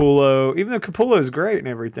 Capullo, even though Capullo is great and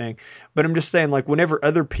everything, but I'm just saying, like, whenever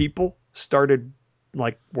other people started,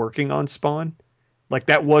 like, working on Spawn, like,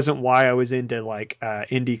 that wasn't why I was into, like,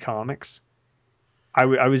 indie comics. I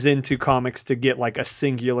was into comics to get, like, a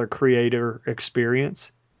singular creator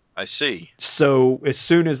experience. I see. So as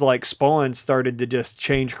soon as like Spawn started to just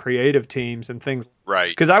change creative teams and things, right?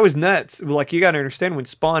 Because I was nuts. Like you got to understand, when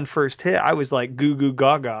Spawn first hit, I was like goo goo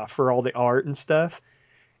gaga for all the art and stuff.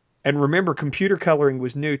 And remember, computer coloring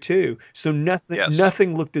was new too, so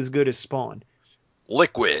nothing looked as good as Spawn.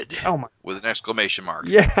 Liquid. Oh my! With an exclamation mark.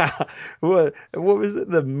 Yeah. What was it?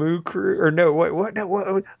 The Moo Crew? Or no? What? No.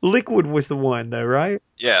 What? Liquid was the one though, right?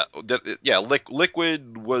 Yeah.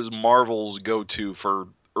 Liquid was Marvel's go-to for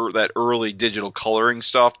that early digital coloring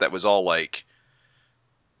stuff that was all like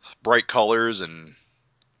bright colors and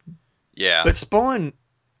But Spawn,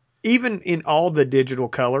 even in all the digital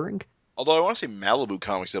coloring, although I want to say Malibu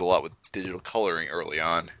Comics did a lot with digital coloring early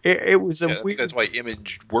on. It was I think that's why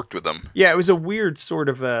Image worked with them. Yeah, it was a weird sort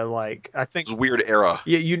of I think it was a weird era.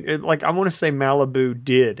 Yeah, I want to say Malibu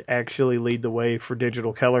did actually lead the way for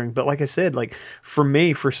digital coloring, but like I said, like for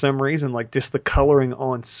me, for some reason, like just the coloring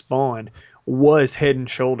on Spawn was head and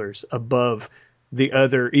shoulders above the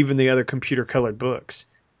other computer colored books.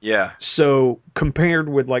 Yeah. So compared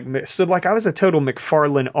with I was a total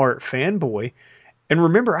McFarlane art fanboy. And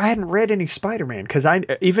remember, I hadn't read any Spider-Man because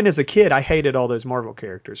even as a kid, I hated all those Marvel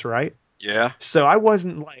characters, right? Yeah. So I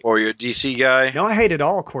wasn't like... Or you're a DC guy? No, I hated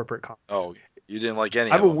all corporate comics. Oh, you didn't like any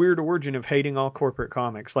I have a weird origin of hating all corporate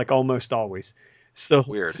comics, like almost always. So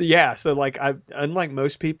weird. So yeah, so like unlike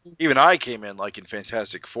most people, even I came in like in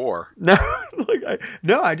Fantastic Four. No, I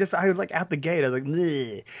like out the gate. I was like,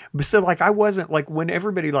 bleh. But so like I wasn't like when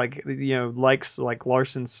everybody like likes like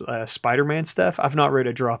Larson's Spider-Man stuff. I've not read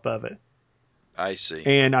a drop of it. I see.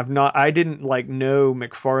 And I didn't like know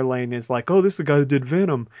McFarlane is like, oh, this is the guy that did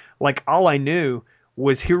Venom. Like all I knew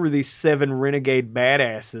was here were these 7 renegade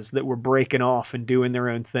badasses that were breaking off and doing their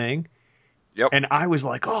own thing. Yep. And I was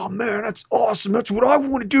like, oh man, that's awesome. That's what I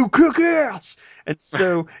want to do. Kick ass. And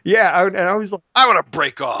so, yeah, I was like, I want to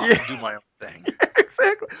break off and do my own thing.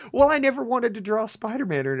 Exactly. Well, I never wanted to draw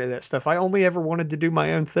Spider-Man or any of that stuff. I only ever wanted to do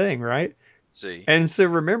my own thing. Right. See. And so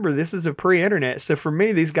remember, this is a pre-internet. So for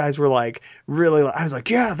me, these guys were like, really, I was like,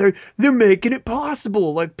 yeah, they're making it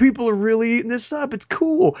possible. Like people are really eating this up. It's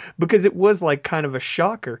cool because it was like kind of a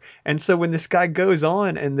shocker. And so when this guy goes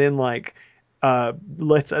on and then like,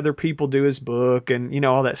 lets other people do his book and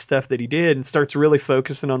all that stuff that he did and starts really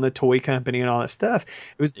focusing on the toy company and all that stuff.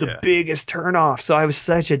 It was the biggest turnoff. So I was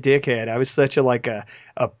such a dickhead. I was such a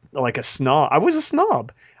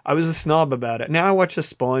snob. I was a snob about it. Now I watched a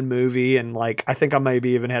Spawn movie and I think I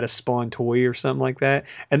maybe even had a Spawn toy or something like that.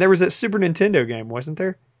 And there was that Super Nintendo game, wasn't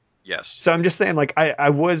there? Yes. So I'm just saying, like,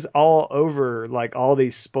 I was all over like all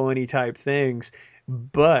these Spawny type things,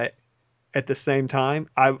 but at the same time,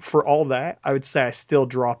 for all that, I would say I still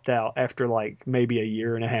dropped out after like maybe a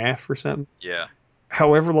year and a half or something. Yeah.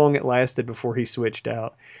 However long it lasted before he switched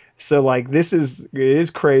out. So like it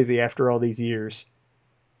is crazy after all these years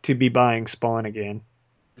to be buying Spawn again.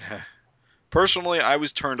 Personally, I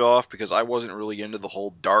was turned off because I wasn't really into the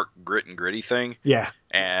whole dark grit and gritty thing. Yeah.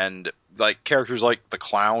 And like characters like the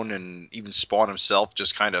Clown and even Spawn himself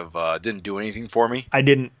just kind of didn't do anything for me. I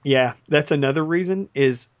didn't. Yeah, that's another reason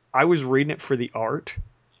is I was reading it for the art.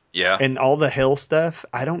 Yeah. And all the hell stuff,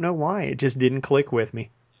 I don't know why. It just didn't click with me.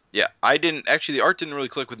 Yeah, I didn't actually. The art didn't really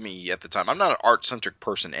click with me at the time. I'm not an art-centric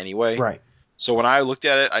person anyway. Right. So when I looked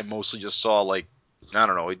at it, I mostly just saw like, I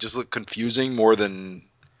don't know, it just looked confusing more than,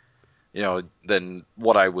 than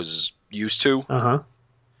what I was used to. Uh-huh.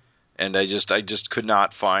 And I just could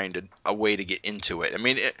not find a way to get into it. I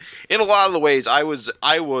mean, in a lot of the ways, I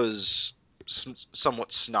was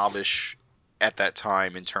somewhat snobbish at that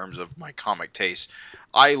time in terms of my comic taste.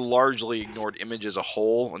 I largely ignored Image as a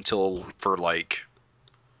whole until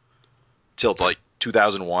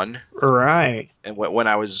 2001. Right. And when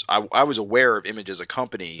I was aware of Image as a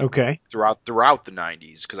company. Okay. Throughout the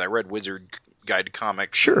 90s, because I read Wizard Guide to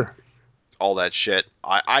Comics. Sure. All that shit.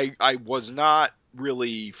 I was not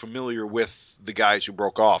really familiar with the guys who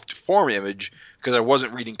broke off to form Image because I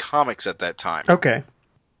wasn't reading comics at that time. Okay.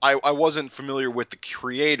 I wasn't familiar with the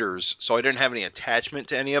creators, so I didn't have any attachment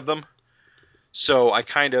to any of them. So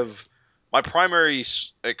my primary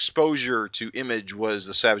exposure to Image was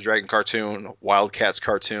the Savage Dragon cartoon, Wildcats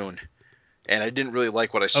cartoon, and I didn't really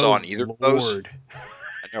like what I saw in either of those. I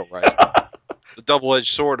know, right? The double-edged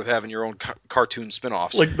sword of having your own cartoon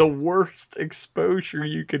spin-offs. Like the worst exposure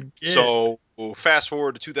you could get. So fast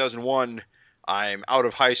forward to 2001, I'm out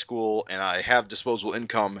of high school and I have disposable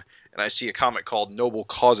income, and I see a comic called Noble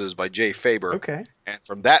Causes by Jay Faber. Okay. And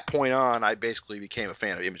from that point on, I basically became a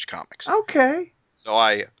fan of Image Comics. Okay.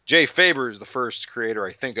 So Jay Faber is the first creator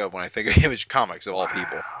I think of when I think of Image Comics of all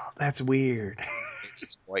people. That's weird.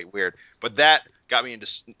 It's quite weird. But that got me into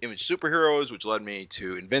Image superheroes, which led me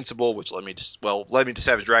to Invincible, which led me to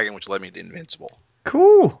Savage Dragon, which led me to Invincible.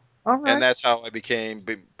 Cool. All right. And that's how I became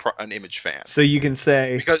an Image fan. So you can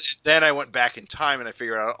say... Because then I went back in time and I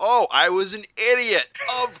figured out, I was an idiot.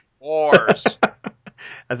 Of course.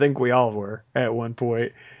 I think we all were at one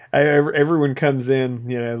point. Everyone comes in,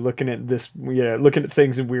 looking at this, looking at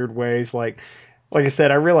things in weird ways. Like I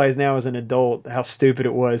said, I realize now as an adult how stupid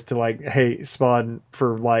it was to hate Spawn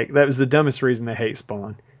for that was the dumbest reason to hate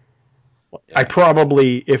Spawn. Yeah. I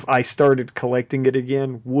probably, if I started collecting it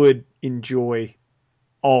again, would enjoy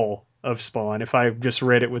all of Spawn if I just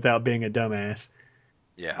read it without being a dumbass.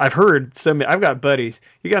 Yeah. I've heard I've got buddies.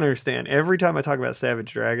 You got to understand, every time I talk about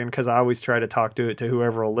Savage Dragon, because I always try to talk to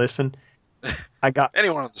whoever will listen. I got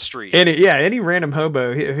anyone on the street. Any random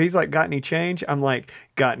hobo. If he's like, got any change? I'm like,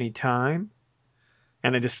 got any time?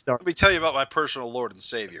 And I just start. Let me tell you about my personal Lord and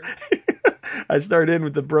Savior. I start in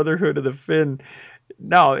with the Brotherhood of the Fin.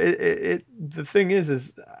 No, the thing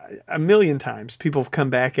is a million times people have come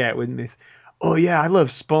back at with me. Oh yeah, I love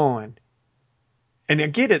Spawn. And I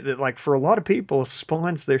get it that for a lot of people,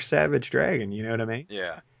 Spawn's their Savage Dragon. You know what I mean?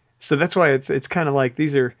 Yeah. So that's why it's kind of like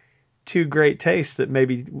these are two great tastes that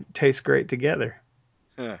maybe taste great together.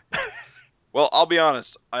 Yeah. Well, I'll be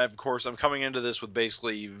honest. I'm coming into this with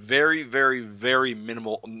basically very, very, very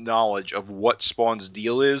minimal knowledge of what Spawn's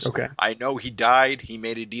deal is. Okay. I know he died. He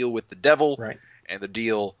made a deal with the devil. Right. And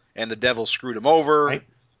the devil screwed him over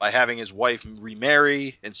by having his wife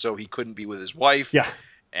remarry, and so he couldn't be with his wife. Yeah.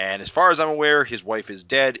 And as far as I'm aware, his wife is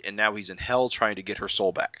dead, and now he's in hell trying to get her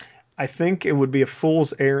soul back. I think it would be a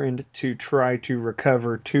fool's errand to try to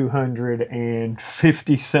recover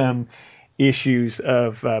 250 some issues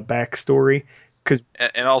of backstory,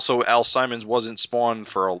 and also Al Simons wasn't Spawn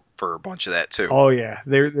for a bunch of that too. Oh yeah,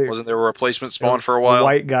 wasn't there a replacement Spawn for a while? A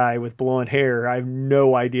white guy with blonde hair. I have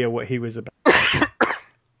no idea what he was about.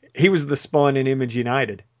 He was the Spawn in Image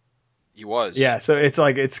United. He was. Yeah, so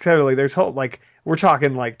it's totally there's whole we're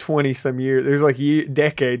talking 20 some years. There's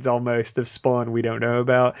decades almost of Spawn we don't know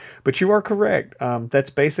about. But you are correct. That's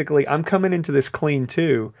basically, I'm coming into this clean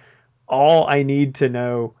too. All I need to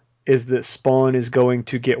know is that Spawn is going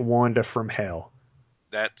to get Wanda from hell.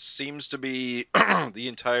 That seems to be the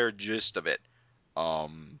entire gist of it.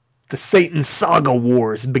 The Satan Saga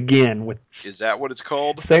Wars begin with. Is that what it's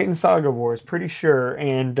called? Satan Saga Wars, pretty sure,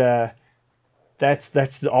 and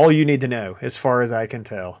that's all you need to know as far as I can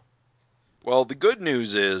tell. Well, the good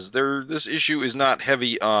news is this issue is not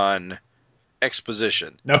heavy on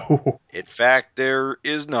exposition. No. In fact, there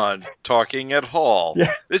is none talking at all.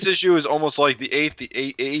 Yeah. This issue is almost like the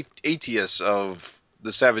Aetius of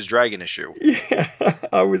the Savage Dragon issue. Yeah.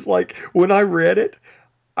 I was like, when I read it,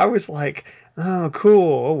 I was like, oh,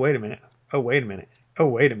 cool. Oh, wait a minute. Oh, wait a minute. Oh,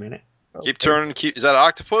 wait a minute. Keep turning. Is that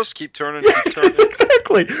octopus? Keep turning. Yeah, Keep turning. yes,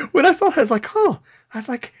 exactly. When I saw it, I was like, huh. I was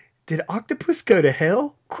like, did Octopus go to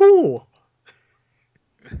hell? Cool.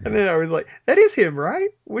 And then I was like, that is him, right?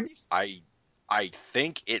 Would you... I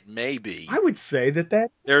think it may be. I would say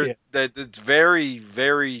that is him. That it's very,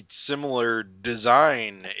 very similar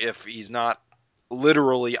design if he's not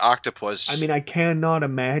literally octopus. I mean, I cannot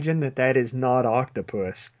imagine that is not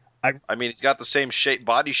Octopus. I mean, he's got the same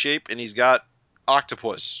body shape, and he's got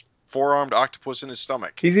octopus, four-armed octopus in his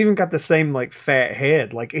stomach. He's even got the same, like, fat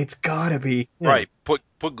head. Like, it's gotta be him. Right.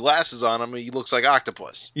 Put glasses on him, and he looks like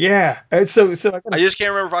octopus. Yeah. So I just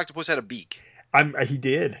can't remember if octopus had a beak. He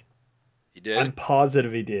did. He did? I'm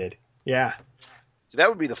positive he did. Yeah. So that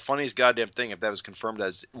would be the funniest goddamn thing if that was confirmed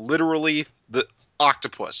as literally the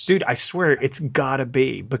octopus. Dude, I swear it's gotta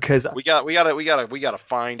be because we gotta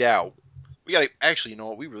find out. We gotta actually, you know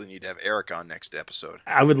what? We really need to have Eric on next episode.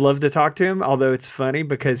 I would love to talk to him, although it's funny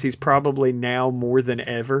because he's probably now more than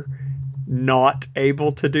ever not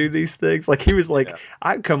able to do these things. Like he was like, yeah.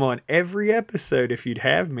 I'd come on every episode if you'd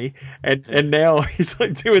have me, and now he's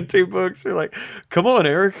like doing 2 books. We're like, come on,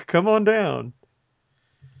 Eric, come on down.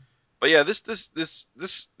 But yeah, this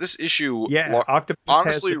issue, yeah, Octopus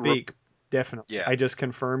honestly, has the beak, definitely. Yeah, I just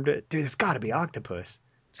confirmed it, dude. It's got to be Octopus.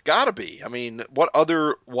 It's got to be. I mean,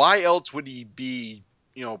 why else would he be,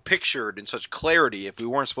 pictured in such clarity if we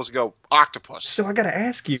weren't supposed to go octopus? So I got to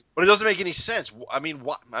ask you. But it doesn't make any sense. I mean,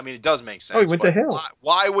 it does make sense. Oh, he went to hell.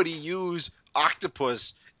 Why would he use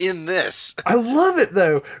octopus in this? I love it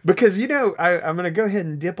though, because I'm going to go ahead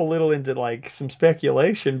and dip a little into like some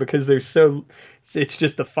speculation because it's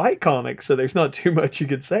just a fight comic, so there's not too much you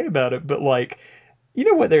could say about it. But like, you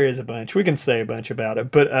know what? There is a bunch. We can say a bunch about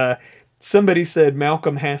it. But somebody said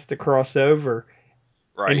Malcolm has to cross over.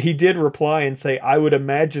 Right. And he did reply and say, I would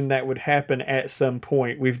imagine that would happen at some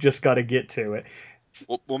point. We've just got to get to it.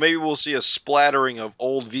 Well, maybe we'll see a splattering of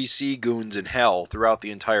old VC goons in hell throughout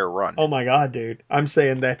the entire run. Oh my God, dude. I'm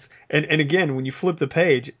saying that's... And again, when you flip the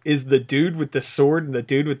page, is the dude with the sword and the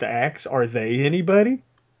dude with the axe, are they anybody?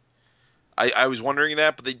 I was wondering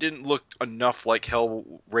that, but they didn't look enough like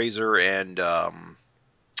Hellraiser and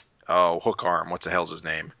Hook Arm. What the hell's his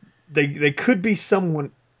name? They could be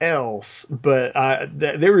someone else, but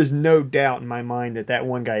there is no doubt in my mind that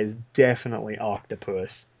one guy is definitely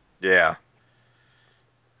Octopus. Yeah.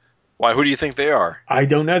 Why? Who do you think they are? I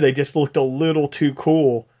don't know. They just looked a little too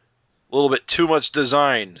cool. A little bit too much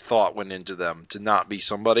design thought went into them to not be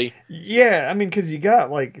somebody. Yeah, I mean, because you got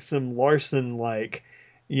like some Larson, like,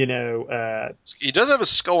 he does have a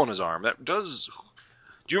skull on his arm. That does.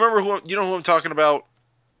 Do you remember who? You know who I'm talking about?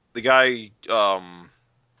 The guy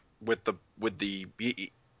with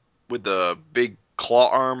the big claw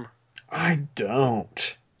arm. I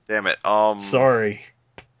don't. Damn it. Sorry.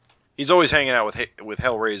 He's always hanging out with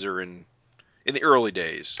Hellraiser in the early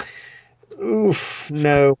days. Oof,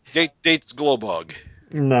 no. Dates Glowbug.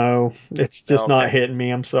 No, it's just not hitting me.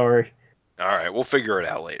 I'm sorry. All right, we'll figure it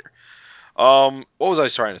out later. What was I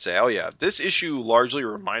trying to say? Oh yeah, this issue largely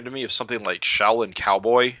reminded me of something like Shaolin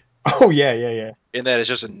Cowboy. Oh yeah. In that it's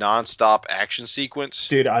just a non-stop action sequence.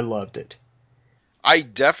 Dude, I loved it. I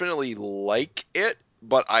definitely like it,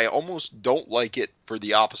 but I almost don't like it for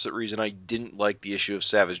the opposite reason I didn't like the issue of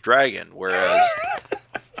Savage Dragon, whereas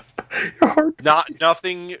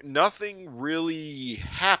nothing really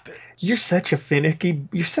happens. You're such a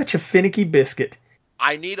finicky biscuit.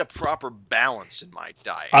 I need a proper balance in my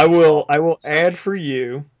diet. I will add for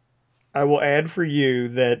you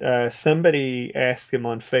that somebody asked him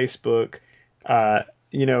on Facebook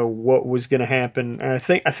what was going to happen. And I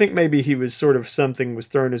think maybe he was something was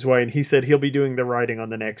thrown his way, and he said he'll be doing the writing on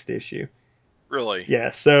the next issue. Really? Yeah.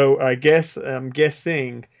 So I'm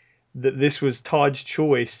guessing that this was Todd's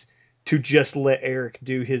choice to just let Eric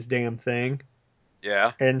do his damn thing.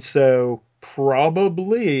 Yeah. And so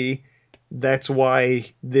probably that's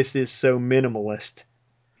why this is so minimalist.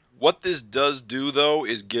 What this does do, though,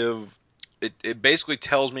 is it basically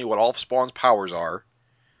tells me what all of Spawn's powers are.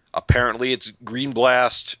 Apparently, it's Green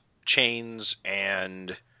Blast, chains,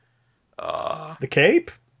 and the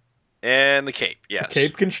cape. And the cape, yes. The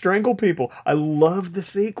cape can strangle people. I love the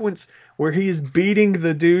sequence where he is beating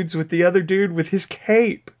the dudes with the other dude with his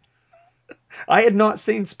cape. I had not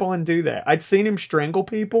seen Spawn do that. I'd seen him strangle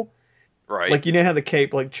people. Right. Like, you know how the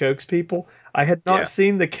cape chokes people? I had not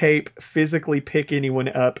seen the cape physically pick anyone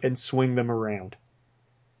up and swing them around.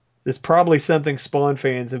 It's probably something Spawn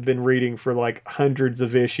fans have been reading for like hundreds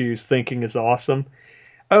of issues thinking is awesome.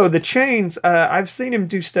 Oh, the chains. I've seen him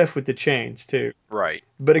do stuff with the chains too. Right.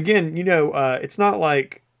 But again, it's not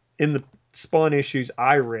like in the Spawn issues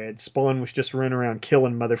I read, Spawn was just running around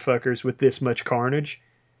killing motherfuckers with this much carnage.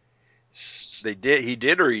 He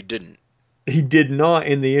did or he didn't? He did not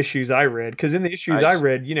in the issues I read, because in the issues I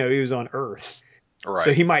read, he was on Earth. Right.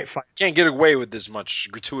 So he might fight. Can't get away with this much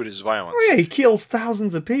gratuitous violence. Oh yeah, he kills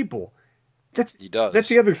thousands of people. He does. That's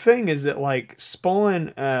the other thing, is that like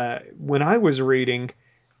Spawn, when I was reading,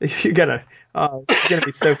 it's gonna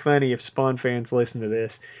be so funny if Spawn fans listen to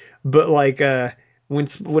this. But like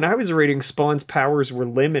when I was reading, Spawn's powers were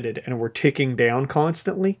limited and were ticking down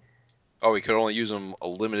constantly. Oh, he could only use them a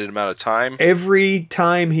limited amount of time? Every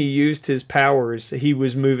time he used his powers, he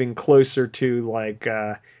was moving closer to like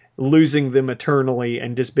losing them eternally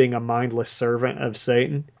and just being a mindless servant of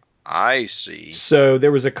Satan. I see. So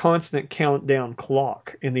there was a constant countdown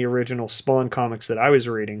clock in the original Spawn comics that I was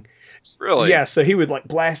reading. Really? Yeah, so he would like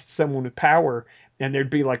blast someone with power, and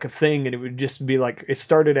there'd be like a thing, and it would just be like, it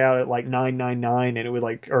started out at like 999, and it would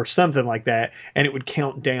like, or something like that, and it would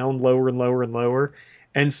count down lower and lower and lower.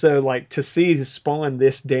 And so like to see his Spawn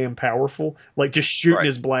this damn powerful, like just shooting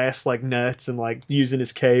his blasts like nuts and like using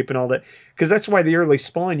his cape and all that, because that's why the early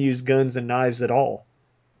Spawn used guns and knives at all.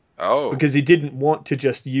 Oh. Because he didn't want to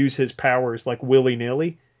just use his powers like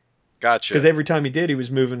willy-nilly. Gotcha. Because every time he did, he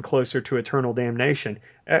was moving closer to eternal damnation.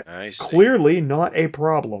 I see. Clearly not a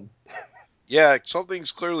problem. Yeah,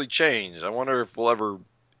 something's clearly changed. I wonder if we'll ever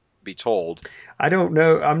be told. I don't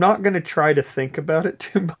know. I'm not going to try to think about it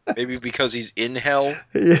too much. Maybe because he's in hell?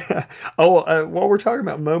 Yeah. Oh, while we're talking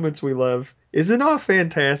about moments we love, is it not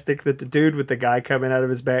fantastic that the dude with the guy coming out of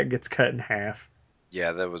his back gets cut in half?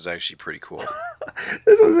 Yeah, that was actually pretty cool.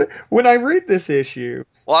 When I read this issue...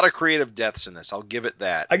 A lot of creative deaths in this, I'll give it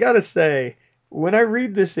that. I gotta say, when I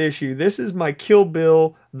read this issue, this is my Kill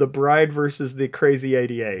Bill, The Bride versus the Crazy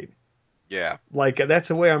 88. Yeah. Like, that's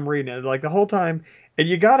the way I'm reading it. Like, the whole time... And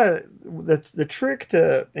you gotta... The trick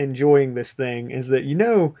to enjoying this thing is that,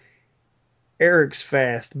 Eric's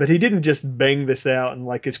fast, but he didn't just bang this out in,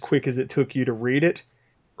 like, as quick as it took you to read it.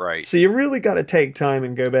 Right. So you really got to take time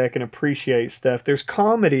and go back and appreciate stuff. There's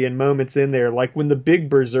comedy and moments in there, like when the big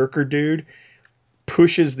berserker dude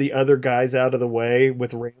pushes the other guys out of the way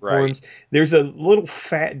with ram horns. There's a little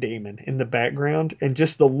fat demon in the background, and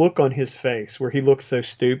just the look on his face where he looks so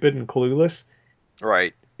stupid and clueless.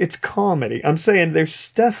 Right. It's comedy. I'm saying there's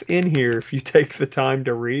stuff in here if you take the time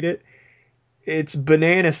to read it. It's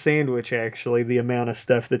banana sandwich, actually, the amount of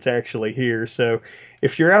stuff that's actually here. So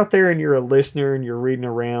if you're out there and you're a listener and you're reading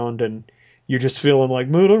around and you're just feeling like,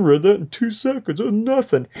 man, I read that in 2 seconds, or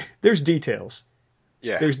nothing. There's details.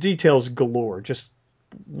 Yeah. There's details galore. Just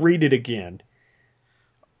read it again.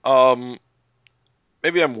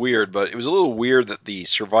 Maybe I'm weird, but it was a little weird that the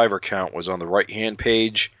survivor count was on the right-hand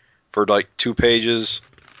page for like 2 pages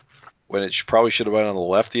when it probably should have been on the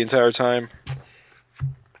left the entire time.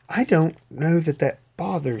 I don't know that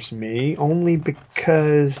bothers me, only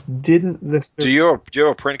because didn't the... Do you have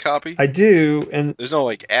a print copy? I do, and... There's no,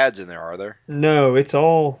 like, ads in there, are there? No, it's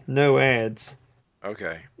all no ads.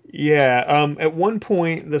 Okay. Yeah, at one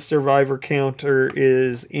point, the survivor counter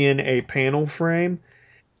is in a panel frame.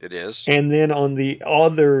 It is. And then on the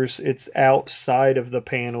others, it's outside of the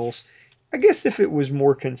panels. I guess if it was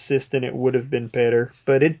more consistent, it would have been better,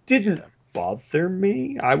 but it didn't bother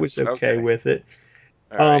me. I was okay with it.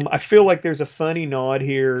 Right. I feel like there's a funny nod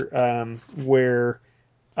here where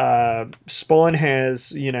Spawn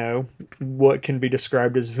has, what can be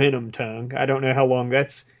described as venom tongue. I don't know how long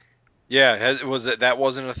that's... Yeah, that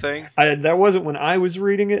wasn't a thing? That wasn't when I was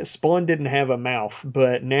reading it. Spawn didn't have a mouth,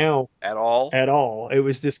 but now... At all? At all. It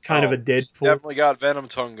was just kind of a Deadpool. He's definitely got venom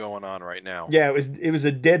tongue going on right now. Yeah, it was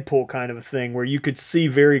a Deadpool kind of a thing where you could see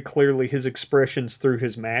very clearly his expressions through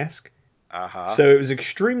his mask. Uh-huh. So it was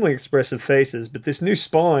extremely expressive faces, but this new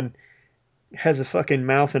Spawn has a fucking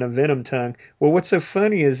mouth and a venom tongue. Well, what's so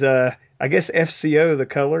funny is, I guess FCO, the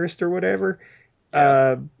colorist or whatever,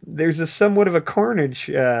 there's a somewhat of a Carnage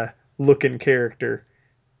looking character.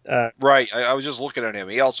 Right, I was just looking at him.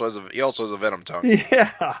 He also has a venom tongue.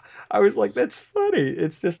 Yeah, I was like, that's funny.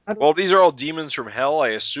 It's just... Well, these are all demons from hell.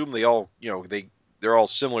 I assume they all, they're all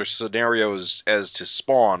similar scenarios as to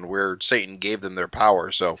Spawn, where Satan gave them their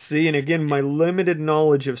power. So see, and again, my limited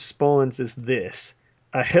knowledge of spawns is this: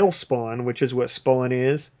 a hell spawn, which is what Spawn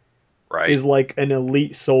is, right, is like an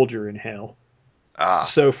elite soldier in hell.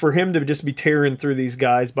 So for him to just be tearing through these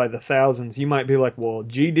guys by the thousands, you might be like, well,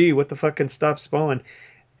 GD, what the fuck can stop Spawn?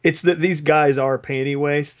 It's that these guys are panty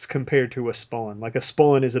wastes compared to a Spawn. Like, a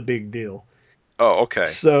Spawn is a big deal. Oh, okay.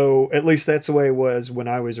 So at least that's the way it was when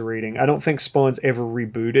I was reading. I don't think Spawn's ever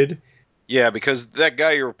rebooted. Yeah, because that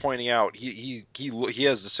guy you were pointing out, he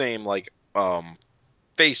has the same like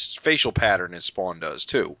facial pattern as Spawn does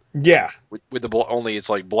too. Yeah. With the only it's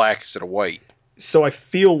like black instead of white. So I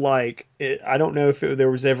feel like I don't know if there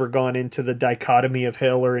was ever gone into the dichotomy of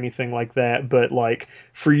hell or anything like that, but like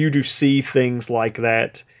for you to see things like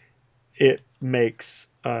that, it makes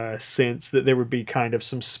sense that there would be kind of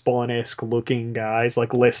some Spawn-esque looking guys,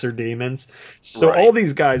 like lesser demons. So right. All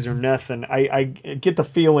these guys are nothing. I get the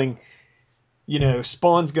feeling,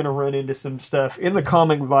 Spawn's going to run into some stuff. In the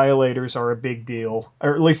comic, Violators are a big deal,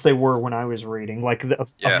 or at least they were when I was reading. Like a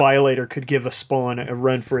Violator could give a Spawn a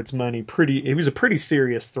run for its money. It was a pretty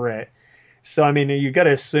serious threat. So I mean, you got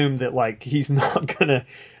to assume that like he's not going to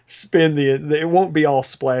spend it won't be all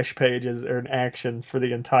splash pages or an action for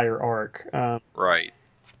the entire arc. Right.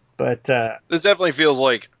 But this definitely feels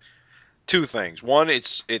like two things. One,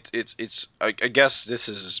 it's I guess this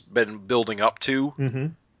has been building up to. Mm-hmm.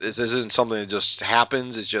 This isn't something that just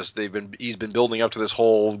happens. It's just he's been building up to this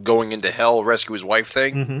whole going into hell, rescue his wife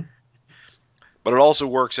thing. Mm-hmm. But it also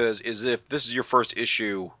works as if this is your first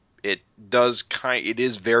issue, it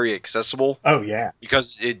is very accessible. Oh yeah,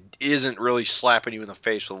 because it isn't really slapping you in the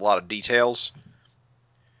face with a lot of details.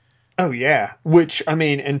 Oh yeah, which I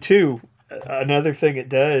mean, and two, another thing it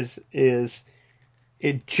does is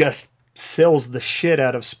it just sells the shit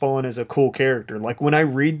out of Spawn as a cool character. Like when I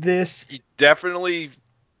read this, he definitely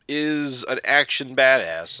is an action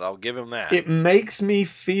badass. I'll give him that. It makes me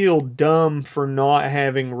feel dumb for not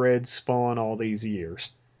having read Spawn all these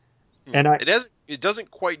years. And it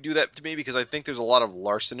doesn't quite do that to me because I think there's a lot of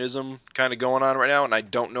Larsonism kind of going on right now, and I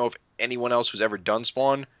don't know if anyone else who's ever done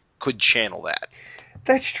Spawn could channel that.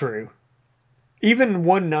 That's true. Even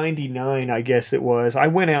 199, I guess it was. I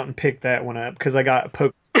went out and picked that one up because I got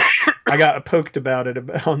poked. I got poked about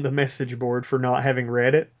it on the message board for not having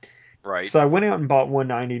read it. Right. So I went out and bought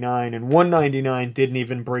 199, and 199 didn't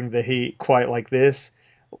even bring the heat quite like this.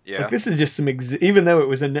 Yeah. Like this is just some even though it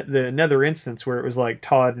was another instance where it was like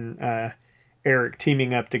Todd and Eric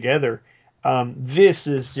teaming up together. This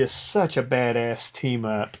is just such a badass team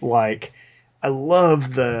up. Like I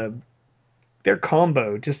love their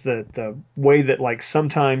combo, just the way that like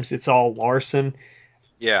sometimes it's all Larson.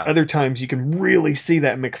 Yeah. Other times you can really see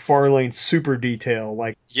that McFarlane super detail.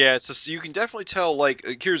 Like yeah, you can definitely tell.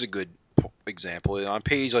 Like here's a good example on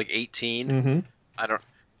page like 18. Mm-hmm.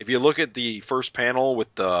 If you look at the first panel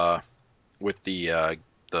with the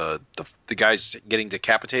guys getting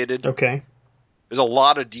decapitated. Okay. There's a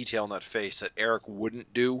lot of detail in that face that Eric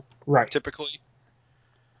wouldn't do. Right. Typically.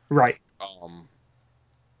 Right.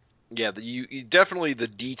 Yeah, definitely the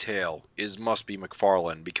detail must be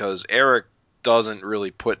McFarlane because Eric doesn't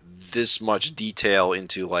really put this much detail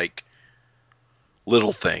into like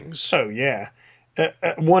little things. Oh yeah,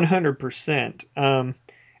 100%. And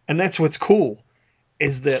that's what's cool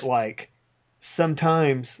is that like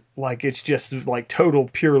sometimes like it's just like total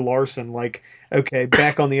pure Larson. Like okay,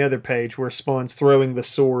 back on the other page where Spawn's throwing the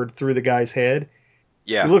sword through the guy's head.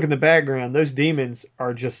 Yeah. You look in the background; those demons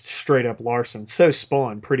are just straight up Larson. So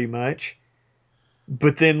Spawn, pretty much.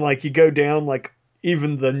 But then like you go down like.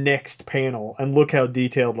 Even the next panel and look how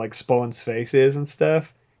detailed like Spawn's face is and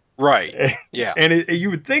stuff. Right. Yeah. And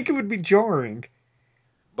you would think it would be jarring.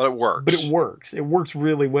 But it works. But it works. It works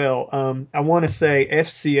really well. I want to say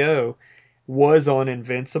FCO was on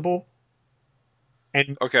Invincible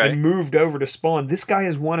and moved over to Spawn. This guy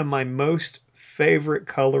is one of my most favorite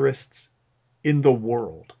colorists in the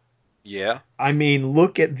world. Yeah. I mean,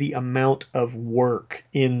 look at the amount of work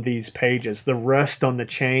in these pages. The rust on the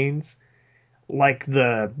chains. Like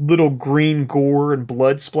the little green gore and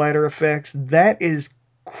blood splatter effects, that is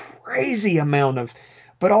crazy amount of,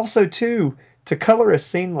 but also too, to color a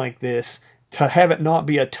scene like this, to have it not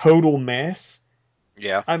be a total mess.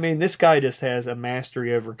 Yeah. I mean, this guy just has a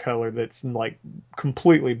mastery over color that's like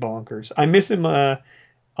completely bonkers. I miss him on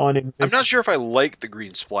Invincible. I'm not sure if I like the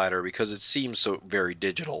green splatter because it seems so very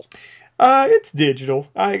digital. It's digital.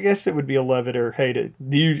 I guess it would be a love it or hate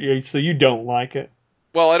it. So you don't like it?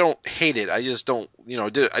 Well, I don't hate it. I just don't, I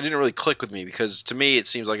didn't really click with me because to me it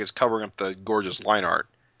seems like it's covering up the gorgeous line art.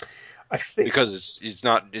 I think because it's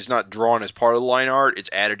not drawn as part of the line art. It's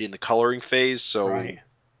added in the coloring phase, so right.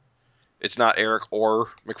 It's not Eric or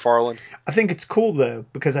McFarlane. I think it's cool though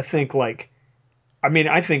because I think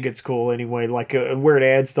I think it's cool anyway. Like where it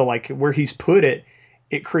adds to like where he's put it,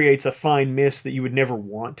 it creates a fine mist that you would never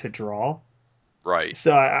want to draw. Right.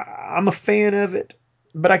 So I'm a fan of it.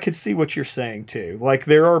 But I could see what you're saying too. Like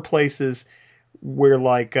there are places where,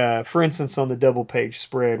 like for instance, on the double page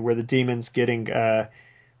spread where the demon's getting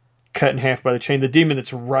cut in half by the chain. The demon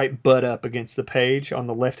that's right butt up against the page on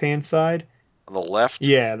the left-hand side. On the left?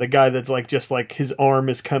 Yeah, the guy that's like just like his arm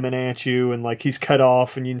is coming at you and like he's cut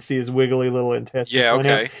off and you can see his wiggly little intestines. Yeah,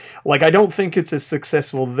 okay. Out. Like, I don't think it's as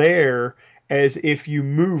successful there as if you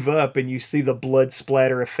move up and you see the blood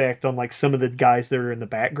splatter effect on like some of the guys that are in the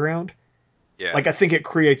background. Yeah. Like, I think it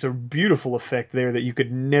creates a beautiful effect there that you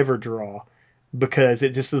could never draw because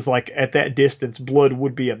it just is like at that distance, blood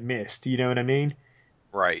would be a mist. You know what I mean?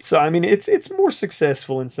 Right. So, I mean, it's more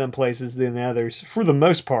successful in some places than others. For the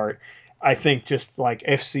most part, I think just like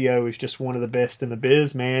FCO is just one of the best in the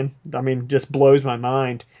biz, man. I mean, just blows my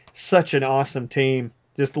mind. Such an awesome team.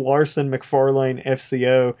 Just Larson, McFarlane,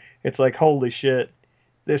 FCO. It's like, holy shit.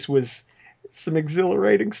 This was some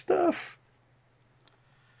exhilarating stuff.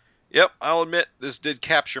 Yep, I'll admit this did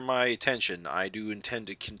capture my attention. I do intend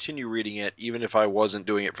to continue reading it, even if I wasn't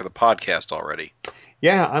doing it for the podcast already.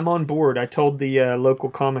 Yeah, I'm on board. I told the local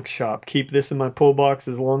comic shop, keep this in my pull box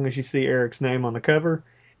as long as you see Eric's name on the cover.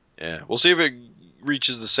 Yeah, we'll see if it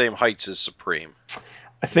reaches the same heights as Supreme.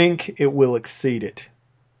 I think it will exceed it.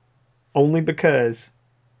 Only because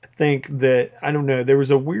I think that, I don't know, there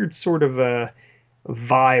was a weird sort of a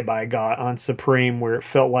vibe I got on Supreme where it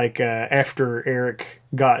felt like after Eric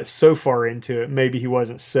got so far into it, maybe he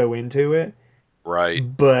wasn't so into it. Right.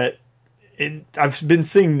 But I've been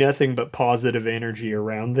seeing nothing but positive energy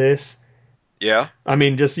around this. Yeah. I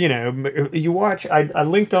mean, just, you know, you watch, I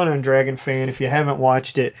linked on Dragon Fan. If you haven't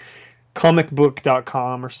watched it,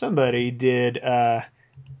 comicbook.com or somebody did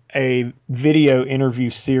a video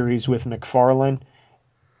interview series with McFarlane.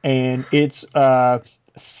 And it's a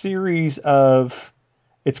series of,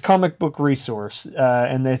 it's Comic Book Resource.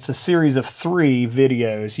 And it's a series of 3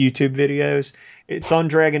 videos, YouTube videos. It's on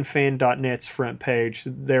dragonfan.net's front page.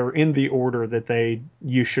 They're in the order that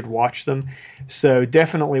you should watch them. So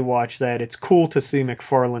definitely watch that. It's cool to see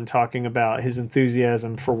McFarlane talking about his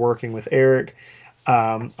enthusiasm for working with Eric.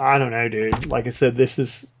 I don't know, dude. Like I said, this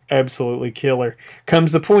is absolutely killer.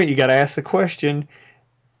 Comes the point you got to ask the question,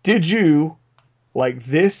 did you like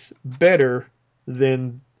this better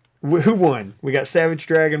than... Who won? We got Savage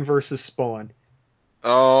Dragon versus Spawn.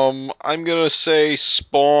 I'm going to say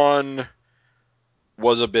Spawn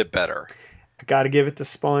was a bit better. I got to give it to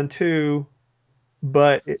Spawn too,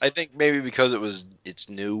 but I think maybe because it's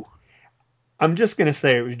new. I'm just going to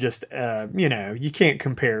say it was just, you can't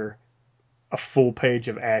compare a full page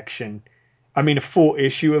of action. I mean, a full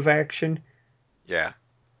issue of action. Yeah.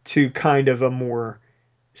 To kind of a more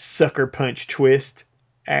sucker punch twist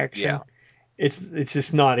action. Yeah. It's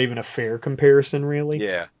just not even a fair comparison, really.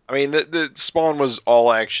 Yeah. I mean, the Spawn was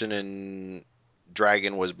all action and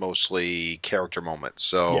Dragon was mostly character moments.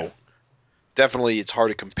 So definitely it's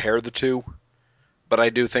hard to compare the two. But I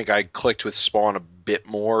do think I clicked with Spawn a bit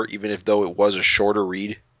more, even if though it was a shorter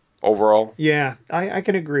read overall. Yeah, I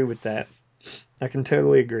can agree with that. I can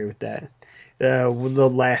totally agree with that. The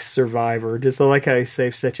last survivor. Just like how he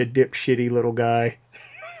saved such a dipshitty little guy.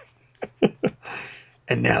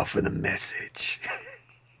 And now for the message.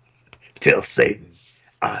 Tell Satan,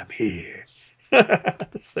 I'm here.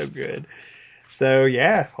 So good. So,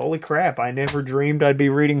 yeah, holy crap. I never dreamed I'd be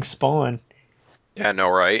reading Spawn. Yeah, I know,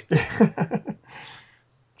 right?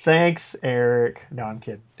 Thanks, Eric. No, I'm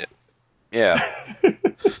kidding. Yeah.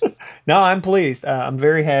 No, I'm pleased. I'm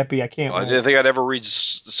very happy. I can't wait. I didn't think I'd ever read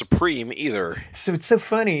Supreme either. So it's so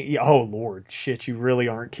funny. Oh, Lord. Shit, you really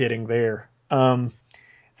aren't kidding there.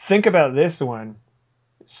 Think about this one.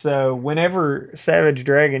 So whenever Savage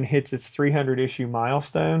Dragon hits its 300 issue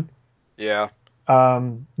milestone, yeah,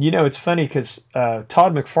 it's funny because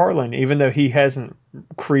Todd McFarlane, even though he hasn't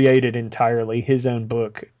created entirely his own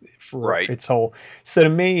book for its whole, so to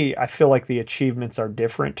me, I feel like the achievements are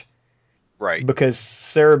different, right? Because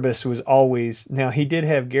Cerebus was always, now he did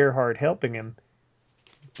have Gerhard helping him,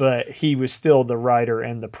 but he was still the writer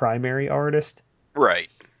and the primary artist, right?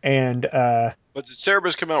 And but did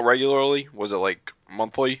Cerebus come out regularly? Was it like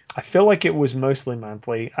monthly? I feel like it was mostly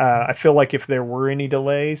monthly. I feel like if there were any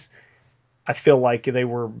delays, I feel like they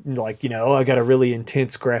were like, I got a really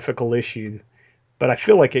intense graphical issue. But I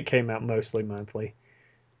feel like it came out mostly monthly.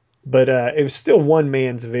 But it was still one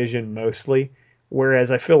man's vision mostly. Whereas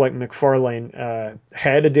I feel like McFarlane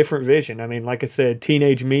had a different vision. I mean, like I said,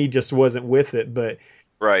 Teenage Me just wasn't with it, but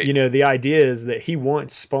right. The idea is that he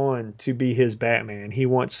wants Spawn to be his Batman. He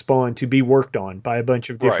wants Spawn to be worked on by a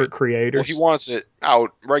bunch of different creators. Well, he wants it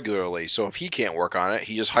out regularly, so if he can't work on it,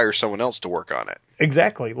 he just hires someone else to work on it.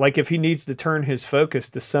 Exactly. Like if he needs to turn his focus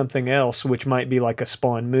to something else, which might be like a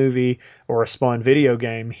Spawn movie or a Spawn video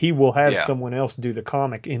game, he will have someone else do the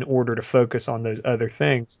comic in order to focus on those other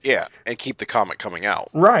things. Yeah, and keep the comic coming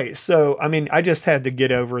out. Right. So, I mean, I just had to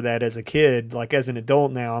get over that as a kid. Like, as an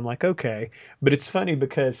adult now, I'm like, okay. But it's funny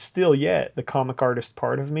because still yet, the comic artist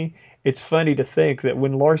part of me, it's funny to think that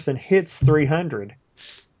when Larson hits 300,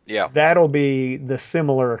 that'll be the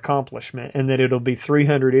similar accomplishment, and that it'll be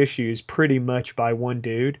 300 issues pretty much by one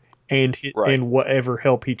dude and whatever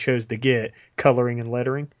help he chose to get, coloring and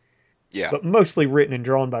lettering. Yeah. But mostly written and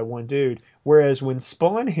drawn by one dude. Whereas when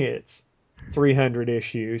Spawn hits 300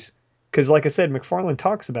 issues, because like I said, McFarlane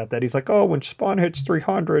talks about that. He's like, oh, when Spawn hits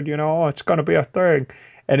 300, it's going to be a thing.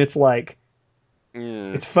 And it's like,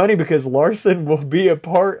 it's funny because Larson will be a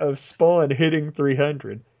part of Spawn hitting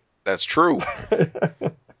 300. That's true.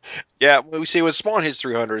 Yeah, we see when Spawn hits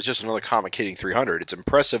 300, it's just another comic hitting 300. It's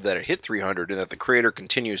impressive that it hit 300 and that the creator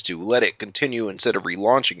continues to let it continue instead of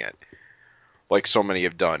relaunching it, like so many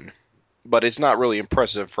have done. But it's not really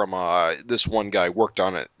impressive from this one guy worked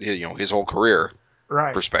on it, his whole career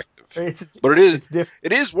perspective. But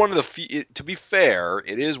it is one of the few, to be fair,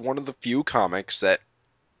 it is one of the few comics that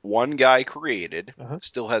one guy created,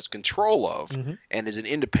 still has control of, and is an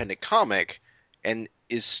independent comic, and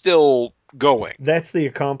is still going. That's the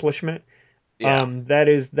accomplishment. Yeah.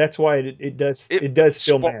 That's why it does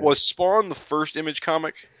still matter. Was Spawn the first Image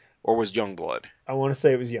comic, or was Youngblood? I want to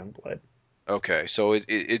say it was Youngblood. Okay, so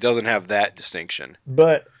it doesn't have that distinction.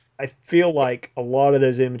 But I feel like a lot of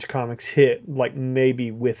those Image comics hit like maybe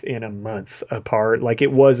within a month apart. Like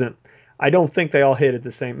it wasn't. I don't think they all hit at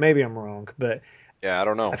the same. Maybe I'm wrong, but yeah, I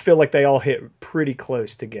don't know. I feel like they all hit pretty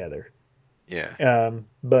close together. Yeah.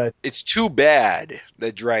 But it's too bad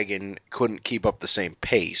that Dragon couldn't keep up the same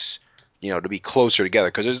pace, to be closer together,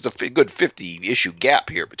 because there's a good 50 issue gap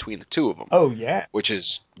here between the two of them. Oh yeah. Which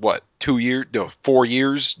is what, 4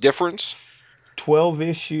 years difference? 12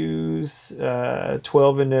 issues,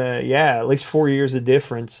 12 and at least 4 years of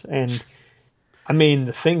difference. And I mean,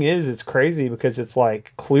 the thing is, it's crazy because it's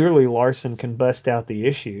like clearly Larson can bust out the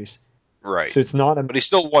issues. Right. So it's not but he's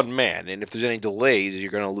still one man, and if there's any delays,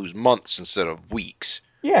 you're going to lose months instead of weeks.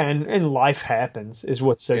 Yeah, and life happens is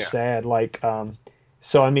what's so sad. Like,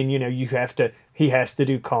 so I mean, he has to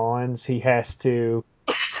do cons, he has to,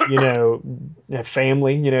 have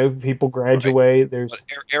family, people graduate. Right. But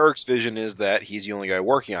Eric's vision is that he's the only guy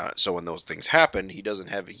working on it, so when those things happen, he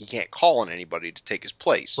can't call on anybody to take his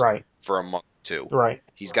place. Right. For a month or two. Right.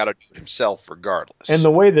 He's got to do it himself regardless. And the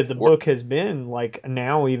way that the book has been, like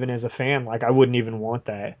now, even as a fan, like I wouldn't even want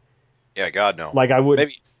that. Yeah, God no. Like I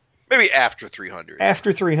would maybe after 300.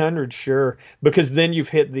 After 300, sure, because then you've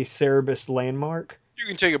hit the Cerebus landmark. You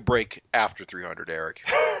can take a break after 300, Eric.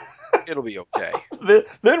 It'll be okay.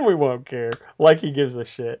 Then we won't care. Like he gives a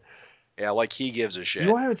shit. Yeah, like he gives a shit. You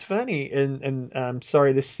know what's funny? And I'm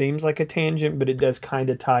sorry, this seems like a tangent, but it does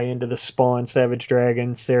kind of tie into the Spawn, Savage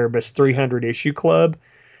Dragon, Cerebus 300 issue club.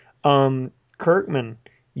 Kirkman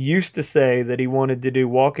used to say that he wanted to do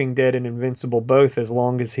Walking Dead and Invincible both as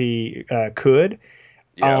long as he could.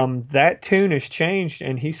 Yeah. That tune has changed,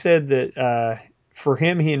 and he said that for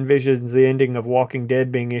him, he envisions the ending of Walking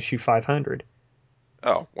Dead being issue 500.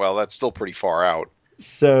 Oh, well, that's still pretty far out.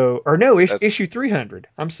 So, or no, issue 300.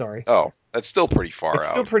 I'm sorry. Oh, that's still pretty far out. It's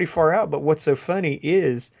still pretty far out, but what's so funny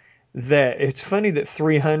is that it's funny that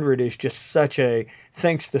 300 is just such a,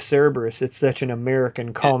 thanks to Cerberus, it's such an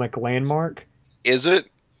American comic landmark. Is it?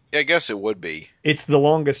 I guess it would be. It's the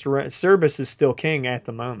longest run. Cerberus is still king at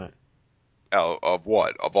the moment. Of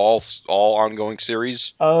what? Of all ongoing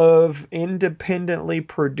series? Of independently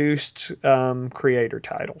produced creator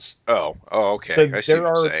titles. Oh, okay. So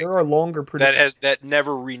there are longer produced. That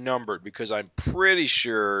never renumbered, because I'm pretty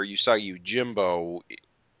sure Usagi Yojimbo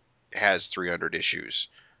has 300 issues.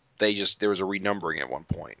 There was a renumbering at one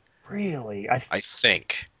point. Really? I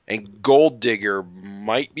think. And Gold Digger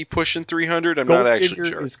might be pushing 300. I'm not actually sure.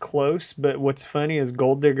 Gold Digger is close, but what's funny is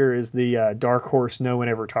Gold Digger is the dark horse no one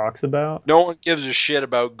ever talks about. No one gives a shit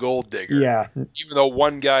about Gold Digger. Yeah. Even though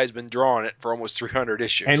one guy's been drawing it for almost 300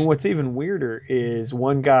 issues. And what's even weirder is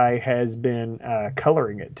one guy has been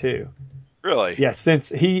coloring it too. Really? Yeah,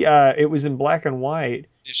 since it was in black and white.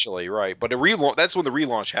 Initially, right. But that's when the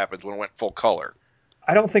relaunch happens, when it went full color.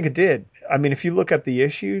 I don't think it did. I mean, if you look up the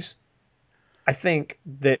issues, I think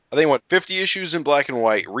it went 50 issues in black and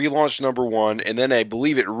white, relaunched number 1, and then I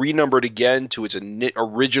believe it renumbered again to its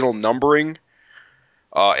original numbering,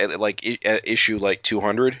 issue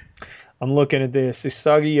 200. I'm looking at this.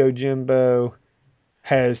 Usagi Yojimbo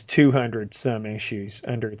has 200 some issues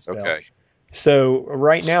under its belt. Okay. So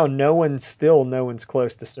right now, no one's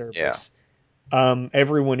close to Cerberus. Yeah.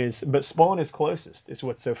 Everyone is, but Spawn is closest. Is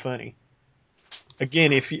what's so funny.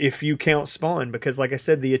 Again, if you count Spawn, because like I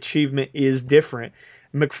said, the achievement is different.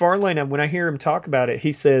 McFarlane, when I hear him talk about it,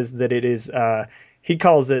 he says that it is, he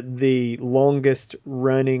calls it the longest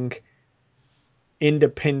running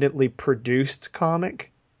independently produced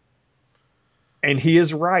comic. And he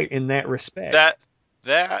is right in that respect.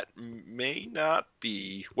 That may not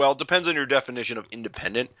be, well, it depends on your definition of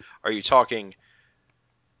independent. Are you talking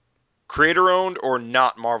creator owned or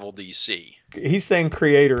not Marvel DC? He's saying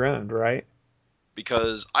creator owned, right?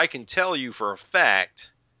 Because I can tell you for a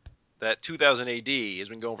fact that 2000 AD has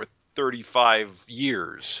been going for 35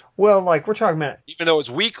 years. Well, like we're talking about, even though it's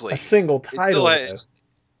weekly, a single title.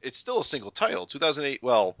 It's still a single title. 2008.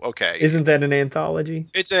 Well, okay. Isn't that an anthology?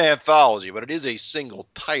 It's an anthology, but it is a single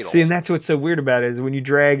title. See, and that's what's so weird about it is when you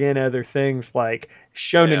drag in other things like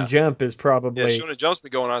Shonen Jump is probably. Yeah, Shonen Jump's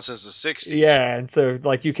been going on since the 60s. Yeah, and so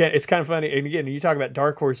like you can't. It's kind of funny. And again, you talk about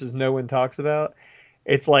dark horses no one talks about.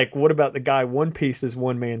 It's like, what about the guy? One Piece is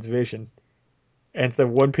one man's vision. And so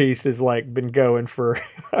One Piece has like been going for.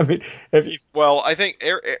 I mean, well, I think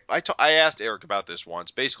I asked Eric about this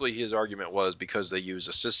once. Basically, his argument was because they use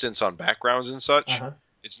assistants on backgrounds and such. Uh-huh.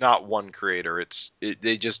 It's not one creator.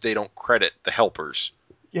 They don't credit the helpers.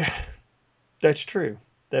 Yeah, that's true.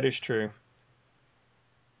 That is true.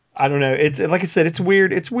 I don't know. It's like I said. It's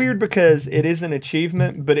weird. It's weird because it is an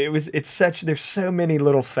achievement, but it's such. There's so many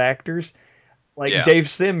little factors. Like Dave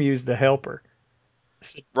Sim used the helper.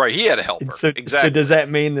 Right, he had a helper. So, exactly. So does that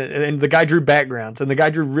mean that? And the guy drew backgrounds, and the guy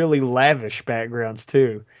drew really lavish backgrounds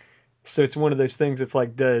too. So it's one of those things. It's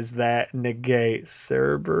like, does that negate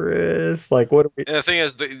Cerberus? Like, what? And the thing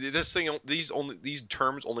is, these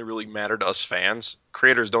terms only really matter to us fans.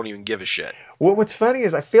 Creators don't even give a shit. Well, what's funny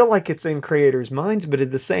is I feel like it's in creators' minds, but at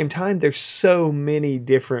the same time, there's so many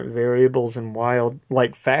different variables and wild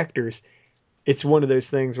like factors. It's one of those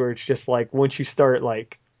things where it's just like once you start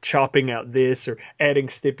like chopping out this or adding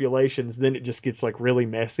stipulations, then it just gets like really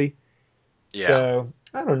messy. Yeah. So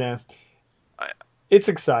I don't know. It's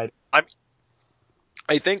exciting.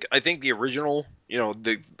 I think the original,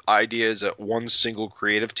 the idea is that one single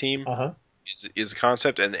creative team is a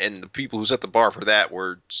concept, and the people who set the bar for that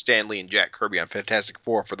were Stan Lee and Jack Kirby on Fantastic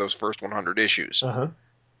Four for those first 100 issues.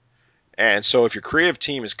 And so if your creative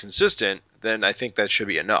team is consistent, then I think that should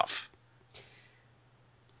be enough.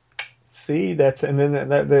 See, and then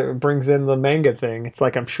that brings in the manga thing. It's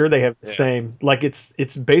like I'm sure they have the same. Like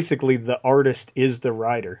it's basically the artist is the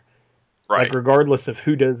writer, right? Like regardless of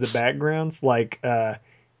who does the backgrounds, like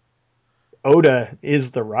Oda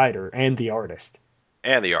is the writer and the artist.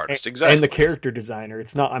 And the artist, exactly. And the character designer.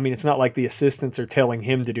 It's not. I mean, it's not like the assistants are telling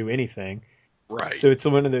him to do anything. Right. So it's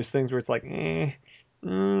one of those things where it's like,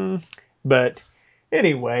 but.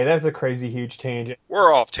 Anyway, that's a crazy huge tangent.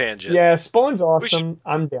 We're off tangent. Yeah, Spawn's awesome.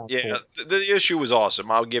 I'm down for it. Yeah, the issue was awesome.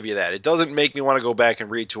 I'll give you that. It doesn't make me want to go back and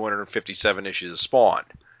read 257 issues of Spawn.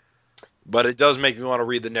 But it does make me want to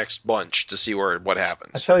read the next bunch to see what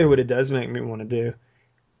happens. I tell you what it does make me want to do.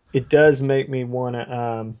 It does make me want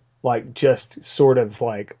to just sort of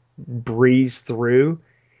like breeze through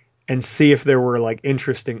and see if there were like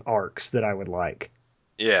interesting arcs that I would like.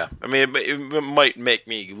 Yeah. I mean, it might make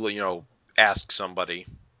me, ask somebody.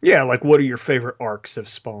 Yeah, like what are your favorite arcs of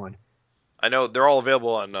Spawn? I know they're all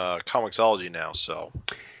available on Comixology now, so.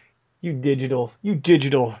 You digital.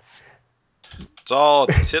 It's all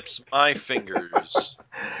tips of my fingers.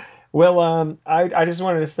 Well, I just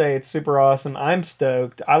wanted to say it's super awesome. I'm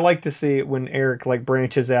stoked. I like to see it when Eric like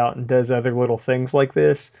branches out and does other little things like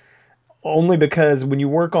this. Only because when you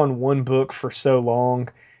work on one book for so long,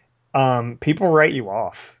 people write you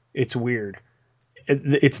off. It's weird.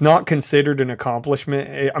 It's not considered an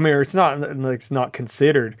accomplishment. I mean, it's not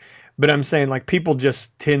considered, but I'm saying like people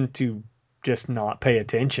just tend to just not pay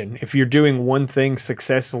attention. If you're doing one thing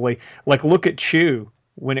successfully, like look at Chew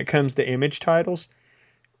when it comes to Image titles.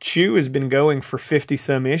 Chew has been going for 50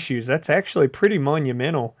 some issues. That's actually pretty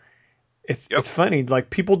monumental. It's funny.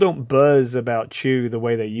 Like people don't buzz about Chew the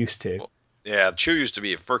way they used to. Yeah, Chew used to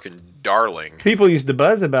be a freaking darling. People used to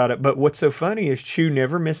buzz about it, but what's so funny is Chew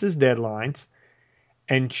never misses deadlines.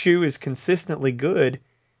 And Chew is consistently good.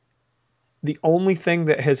 The only thing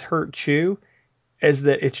that has hurt Chew is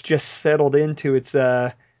that it's just settled into its,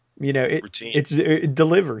 routine. It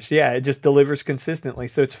delivers. Yeah, it just delivers consistently.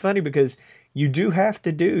 So it's funny because you do have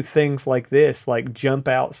to do things like this, like jump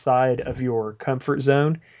outside of your comfort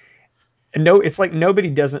zone. And it's like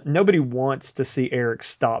nobody wants to see Eric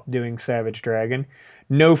stop doing Savage Dragon.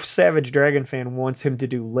 No Savage Dragon fan wants him to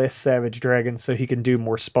do less Savage Dragon so he can do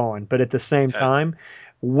more Spawn. But at the same time,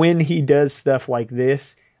 when he does stuff like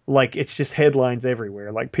this, like it's just headlines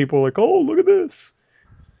everywhere. Like people are like, oh, look at this.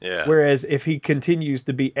 Yeah. Whereas if he continues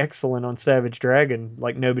to be excellent on Savage Dragon,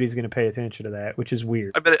 like nobody's going to pay attention to that, which is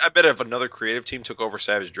weird. I bet if another creative team took over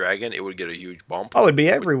Savage Dragon, it would get a huge bump. Oh, it'd be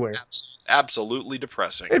everywhere. Absolutely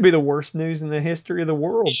depressing. It'd be the worst news in the history of the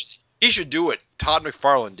world. He should do what Todd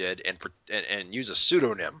McFarlane did and use a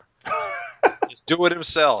pseudonym. Just do it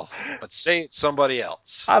himself, but say it's somebody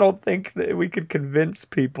else. I don't think that we could convince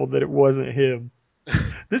people that it wasn't him.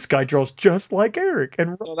 This guy draws just like Eric.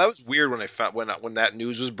 And well, that was weird when I found when that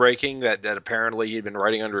news was breaking that apparently he'd been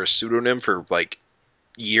writing under a pseudonym for like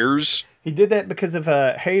years. He did that because of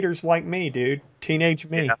haters like me, dude. Teenage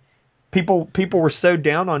me. Yeah. People were so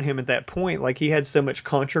down on him at that point, like he had so much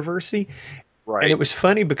controversy. Right. And it was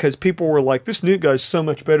funny because people were like, this new guy's so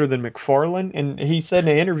much better than McFarlane. And he said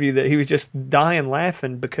in an interview that he was just dying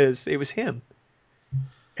laughing because it was him.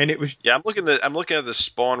 And it was... Yeah, I'm looking at the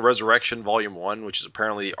Spawn Resurrection Volume 1, which is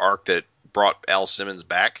apparently the arc that brought Al Simmons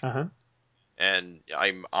back. Uh-huh. And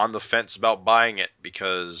I'm on the fence about buying it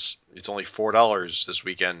because it's only $4 this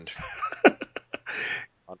weekend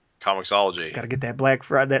on Comixology. Got to get that Black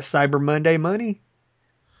Friday, that Cyber Monday money.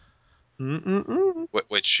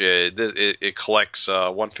 Which it collects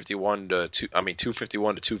 251 to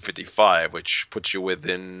 255, which puts you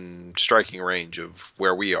within striking range of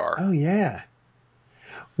where we are. Oh yeah.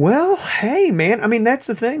 Well, hey man, I mean that's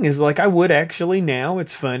the thing is like I would actually now.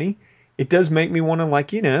 It's funny. It does make me want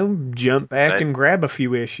to jump back and grab a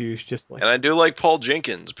few issues just like. And I do like Paul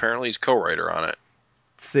Jenkins. Apparently he's co-writer on it.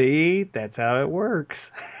 See, that's how it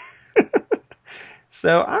works.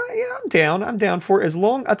 So I'm down. I'm down for it as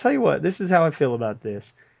long. I'll tell you what. This is how I feel about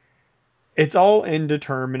this. It's all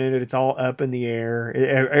indeterminate. It's all up in the air.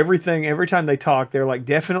 Everything. Every time they talk, they're like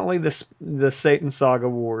definitely the Satan Saga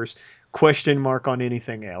Wars. Question mark on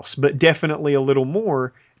anything else, but definitely a little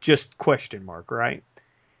more. Just question mark, right?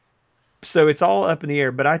 So it's all up in the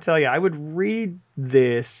air. But I tell you, I would read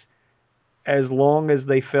this as long as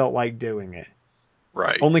they felt like doing it.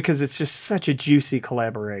 Right. Only because it's just such a juicy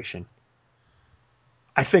collaboration.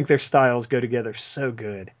 I think their styles go together so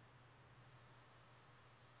good.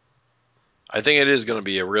 I think it is going to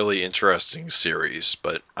be a really interesting series,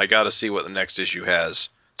 but I got to see what the next issue has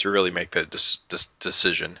to really make that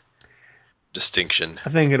distinction. I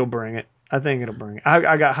think it'll bring it. I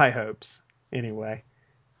got high hopes anyway.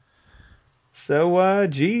 So,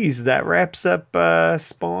 geez, that wraps up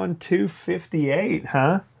Spawn 258,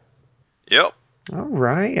 huh? Yep. All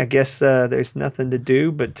right. I guess there's nothing to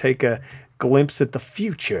do but take a glimpse at the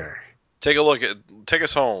future. Take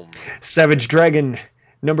us home. Savage Dragon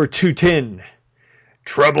number 210.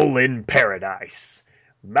 Trouble in Paradise.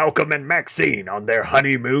 Malcolm and Maxine on their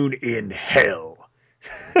honeymoon in hell.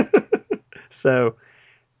 So,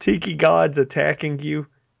 tiki gods attacking you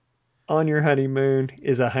on your honeymoon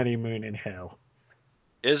is a honeymoon in hell.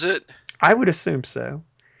 Is it? I would assume so.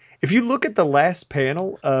 If you look at the last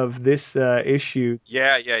panel of this issue...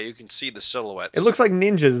 Yeah, you can see the silhouettes. It looks like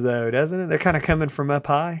ninjas, though, doesn't it? They're kind of coming from up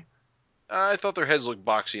high. I thought their heads looked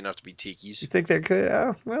boxy enough to be tikis. You think they could?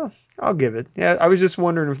 Oh, well, I'll give it. Yeah, I was just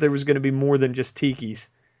wondering if there was going to be more than just tikis.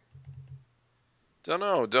 Don't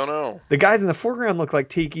know. The guys in the foreground look like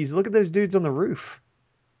tikis. Look at those dudes on the roof.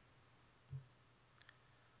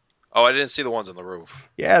 Oh, I didn't see the ones on the roof.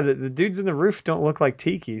 Yeah, the dudes in the roof don't look like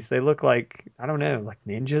tikis. They look like, I don't know, like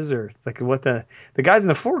ninjas or like what the guys in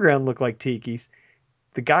the foreground look like tikis.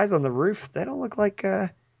 The guys on the roof, they don't look like,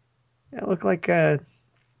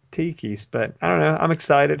 tikis, but I don't know. I'm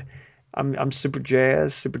excited. I'm super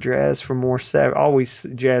jazzed for more always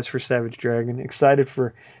jazzed for Savage Dragon. Excited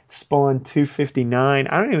for Spawn 259.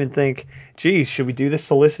 I don't even think, geez, should we do the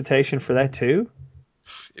solicitation for that too?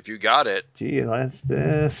 If you got it. Gee, let's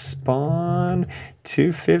Spawn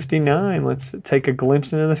 259. Let's take a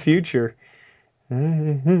glimpse into the future. You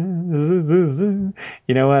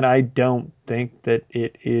know what? I don't think that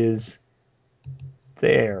it is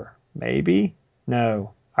there. Maybe?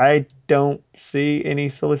 No. I don't see any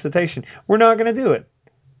solicitation. We're not going to do it.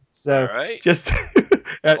 So, all right. Just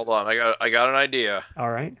hold on. I got an idea. All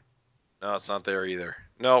right. No, it's not there either.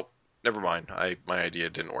 Nope. Never mind. My idea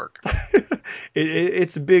didn't work.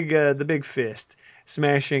 It's big. The big fist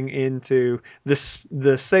smashing into this.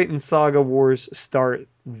 The Satan Saga Wars start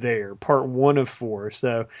there. Part 1 of 4.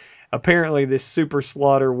 So apparently this super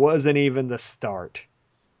slaughter wasn't even the start.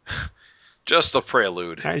 Just the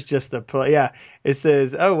prelude. That's just the play. Yeah. It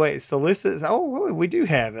says, oh wait, solicits. Oh, we do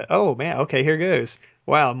have it. Oh man. Okay, here goes.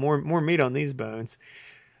 Wow, more meat on these bones.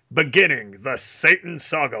 Beginning the Satan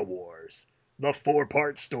Saga Wars. The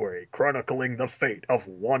 4-part story chronicling the fate of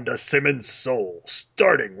Wanda Simmons' soul.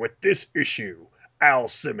 Starting with this issue, Al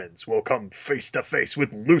Simmons will come face to face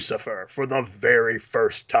with Lucifer for the very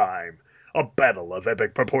first time. A battle of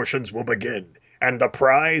epic proportions will begin, and the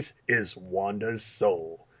prize is Wanda's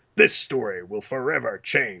soul. This story will forever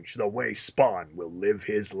change the way Spawn will live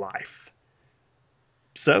his life.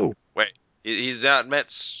 So, wait, he's not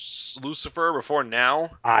met Lucifer before now?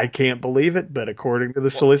 I can't believe it, but according to the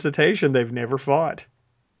solicitation, they've never fought.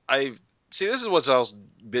 See, this is what's else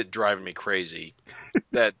bit driving me crazy.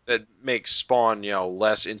 that makes Spawn,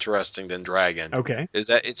 less interesting than Dragon. Okay. Is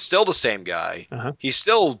that it's still the same guy. Uh-huh. He's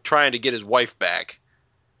still trying to get his wife back.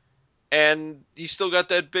 And he's still got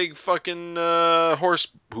that big fucking horse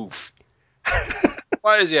hoof.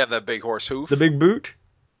 Why does he have that big horse hoof? The big boot?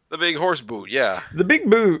 The big horse boot, yeah. The big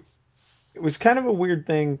boot, it was kind of a weird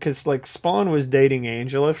thing, because, like, Spawn was dating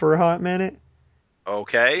Angela for a hot minute.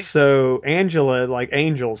 Okay. So Angela, like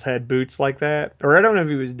Angels, had boots like that. Or I don't know if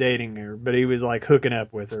he was dating her, but he was, like, hooking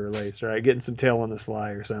up with her at least, right? Getting some tail on the sly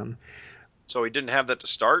or something. So he didn't have that to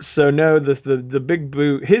start? So no, the big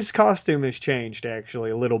boot, his costume has changed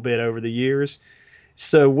actually a little bit over the years.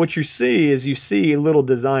 So what you see little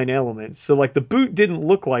design elements. So like the boot didn't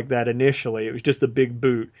look like that initially. It was just a big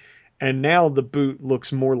boot. And now the boot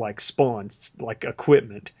looks more like Spawn's, like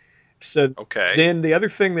equipment. So okay. Then the other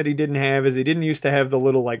thing that he didn't have is he didn't used to have the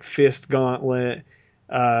little like fist gauntlet.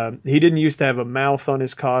 He didn't used to have a mouth on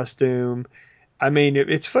his costume. I mean,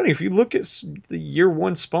 it's funny. If you look at the year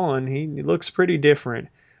one Spawn, he looks pretty different.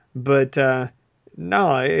 But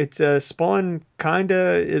it's Spawn kind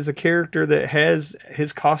of is a character that has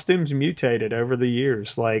his costumes mutated over the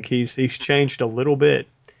years. Like he's changed a little bit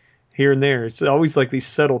here and there. It's always like these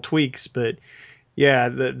subtle tweaks. But yeah,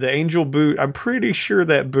 the Angel boot, I'm pretty sure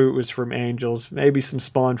that boot was from Angels. Maybe some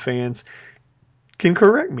Spawn fans can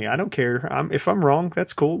correct me. I don't care. If I'm wrong,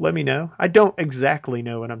 that's cool. Let me know. I don't exactly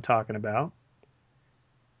know what I'm talking about.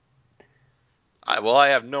 I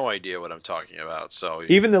have no idea what I'm talking about. So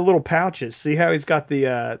even the little pouches, see how he's got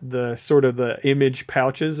the sort of the image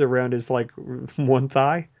pouches around his like one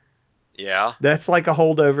thigh? Yeah. That's like a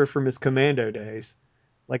holdover from his Commando days.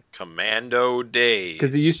 Like Commando days.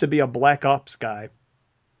 Because he used to be a Black Ops guy.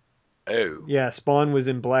 Oh. Yeah, Spawn was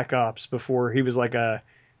in Black Ops before he was like a,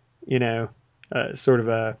 sort of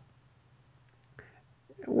a,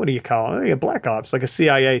 what do you call it? A Black Ops, like a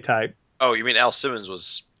CIA type. Oh, you mean Al Simmons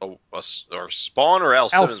was or Spawn or Al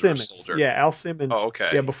Simmons? Al Simmons. Yeah, Al Simmons. Oh,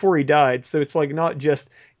 okay. Yeah, before he died. So it's like not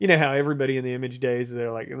just, how everybody in the Image days,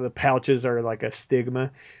 they're like, the pouches are like a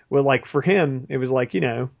stigma. Well, like for him, it was like,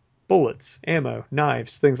 bullets, ammo,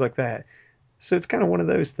 knives, things like that. So it's kind of one of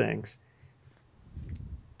those things.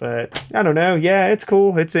 But I don't know. Yeah, it's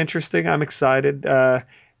cool. It's interesting. I'm excited.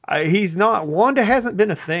 Wanda hasn't been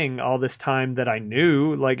a thing all this time that I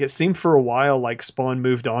knew. Like, it seemed for a while like Spawn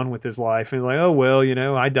moved on with his life. And like, oh, well,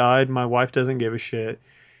 I died. My wife doesn't give a shit.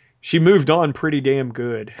 She moved on pretty damn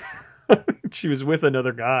good. She was with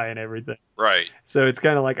another guy and everything. Right. So it's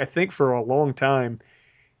kind of like, I think for a long time,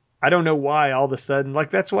 I don't know why all of a sudden, like,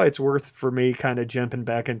 that's why it's worth for me kind of jumping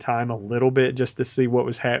back in time a little bit just to see what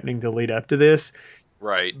was happening to lead up to this.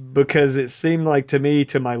 Right. Because it seemed like to me,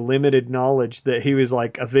 to my limited knowledge, that he was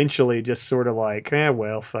like eventually just sort of like,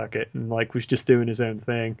 well, fuck it. And like was just doing his own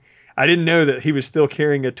thing. I didn't know that he was still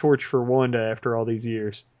carrying a torch for Wanda after all these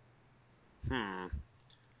years.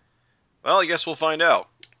 Well, I guess we'll find out.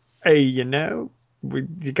 Hey, you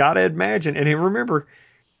got to imagine. And remember,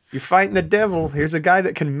 you're fighting the devil. Here's a guy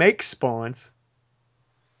that can make spawns.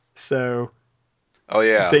 So. Oh,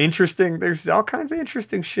 yeah. There's all kinds of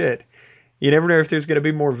interesting shit. You never know if there's going to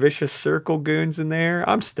be more vicious circle goons in there.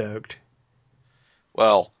 I'm stoked.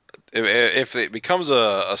 Well, if it becomes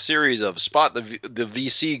a series of Spot the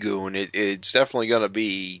VC goon, it's definitely going to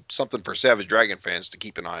be something for Savage Dragon fans to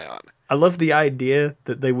keep an eye on. I love the idea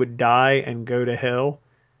that they would die and go to hell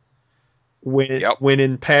when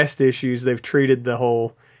in past issues they've treated the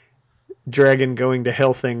whole dragon going to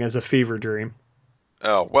hell thing as a fever dream.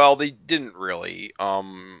 Oh, well, they didn't really.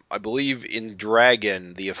 I believe in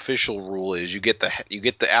Dragon, the official rule is you get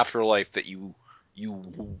the afterlife that you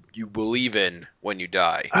believe in when you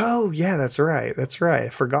die. Oh, yeah, that's right. I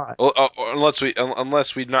forgot.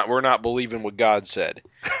 Unless we're not believing what God said.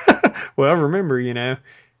 Well, remember, And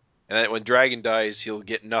that when Dragon dies, he'll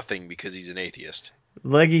get nothing because he's an atheist.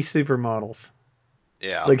 Leggy supermodels.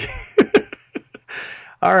 Yeah.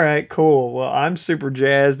 All right, cool. Well, I'm super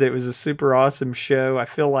jazzed. It was a super awesome show. I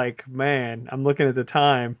feel like, man, I'm looking at the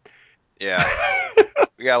time. Yeah.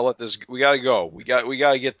 We gotta let this. We gotta go. We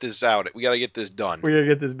gotta get this out. We gotta get this done. We gotta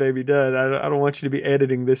get this baby done. I don't want you to be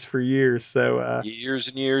editing this for years. So years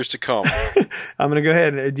and years to come. I'm gonna go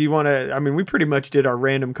ahead. Do you want to? I mean, we pretty much did our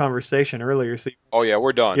random conversation earlier. So oh yeah,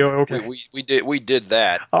 we're done. Okay. We did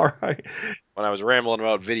that. All right. When I was rambling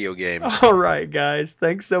about video games. All right, guys.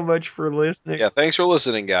 Thanks so much for listening. Yeah, thanks for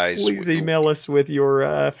listening, guys. Please email us with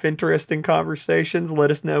your interesting conversations.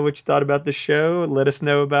 Let us know what you thought about the show. Let us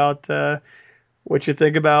know about what you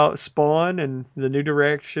think about Spawn and the new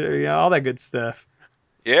direction, all that good stuff.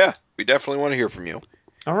 Yeah, we definitely want to hear from you.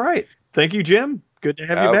 All right. Thank you, Jim. Good to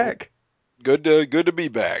have you back. Good to be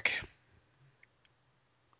back.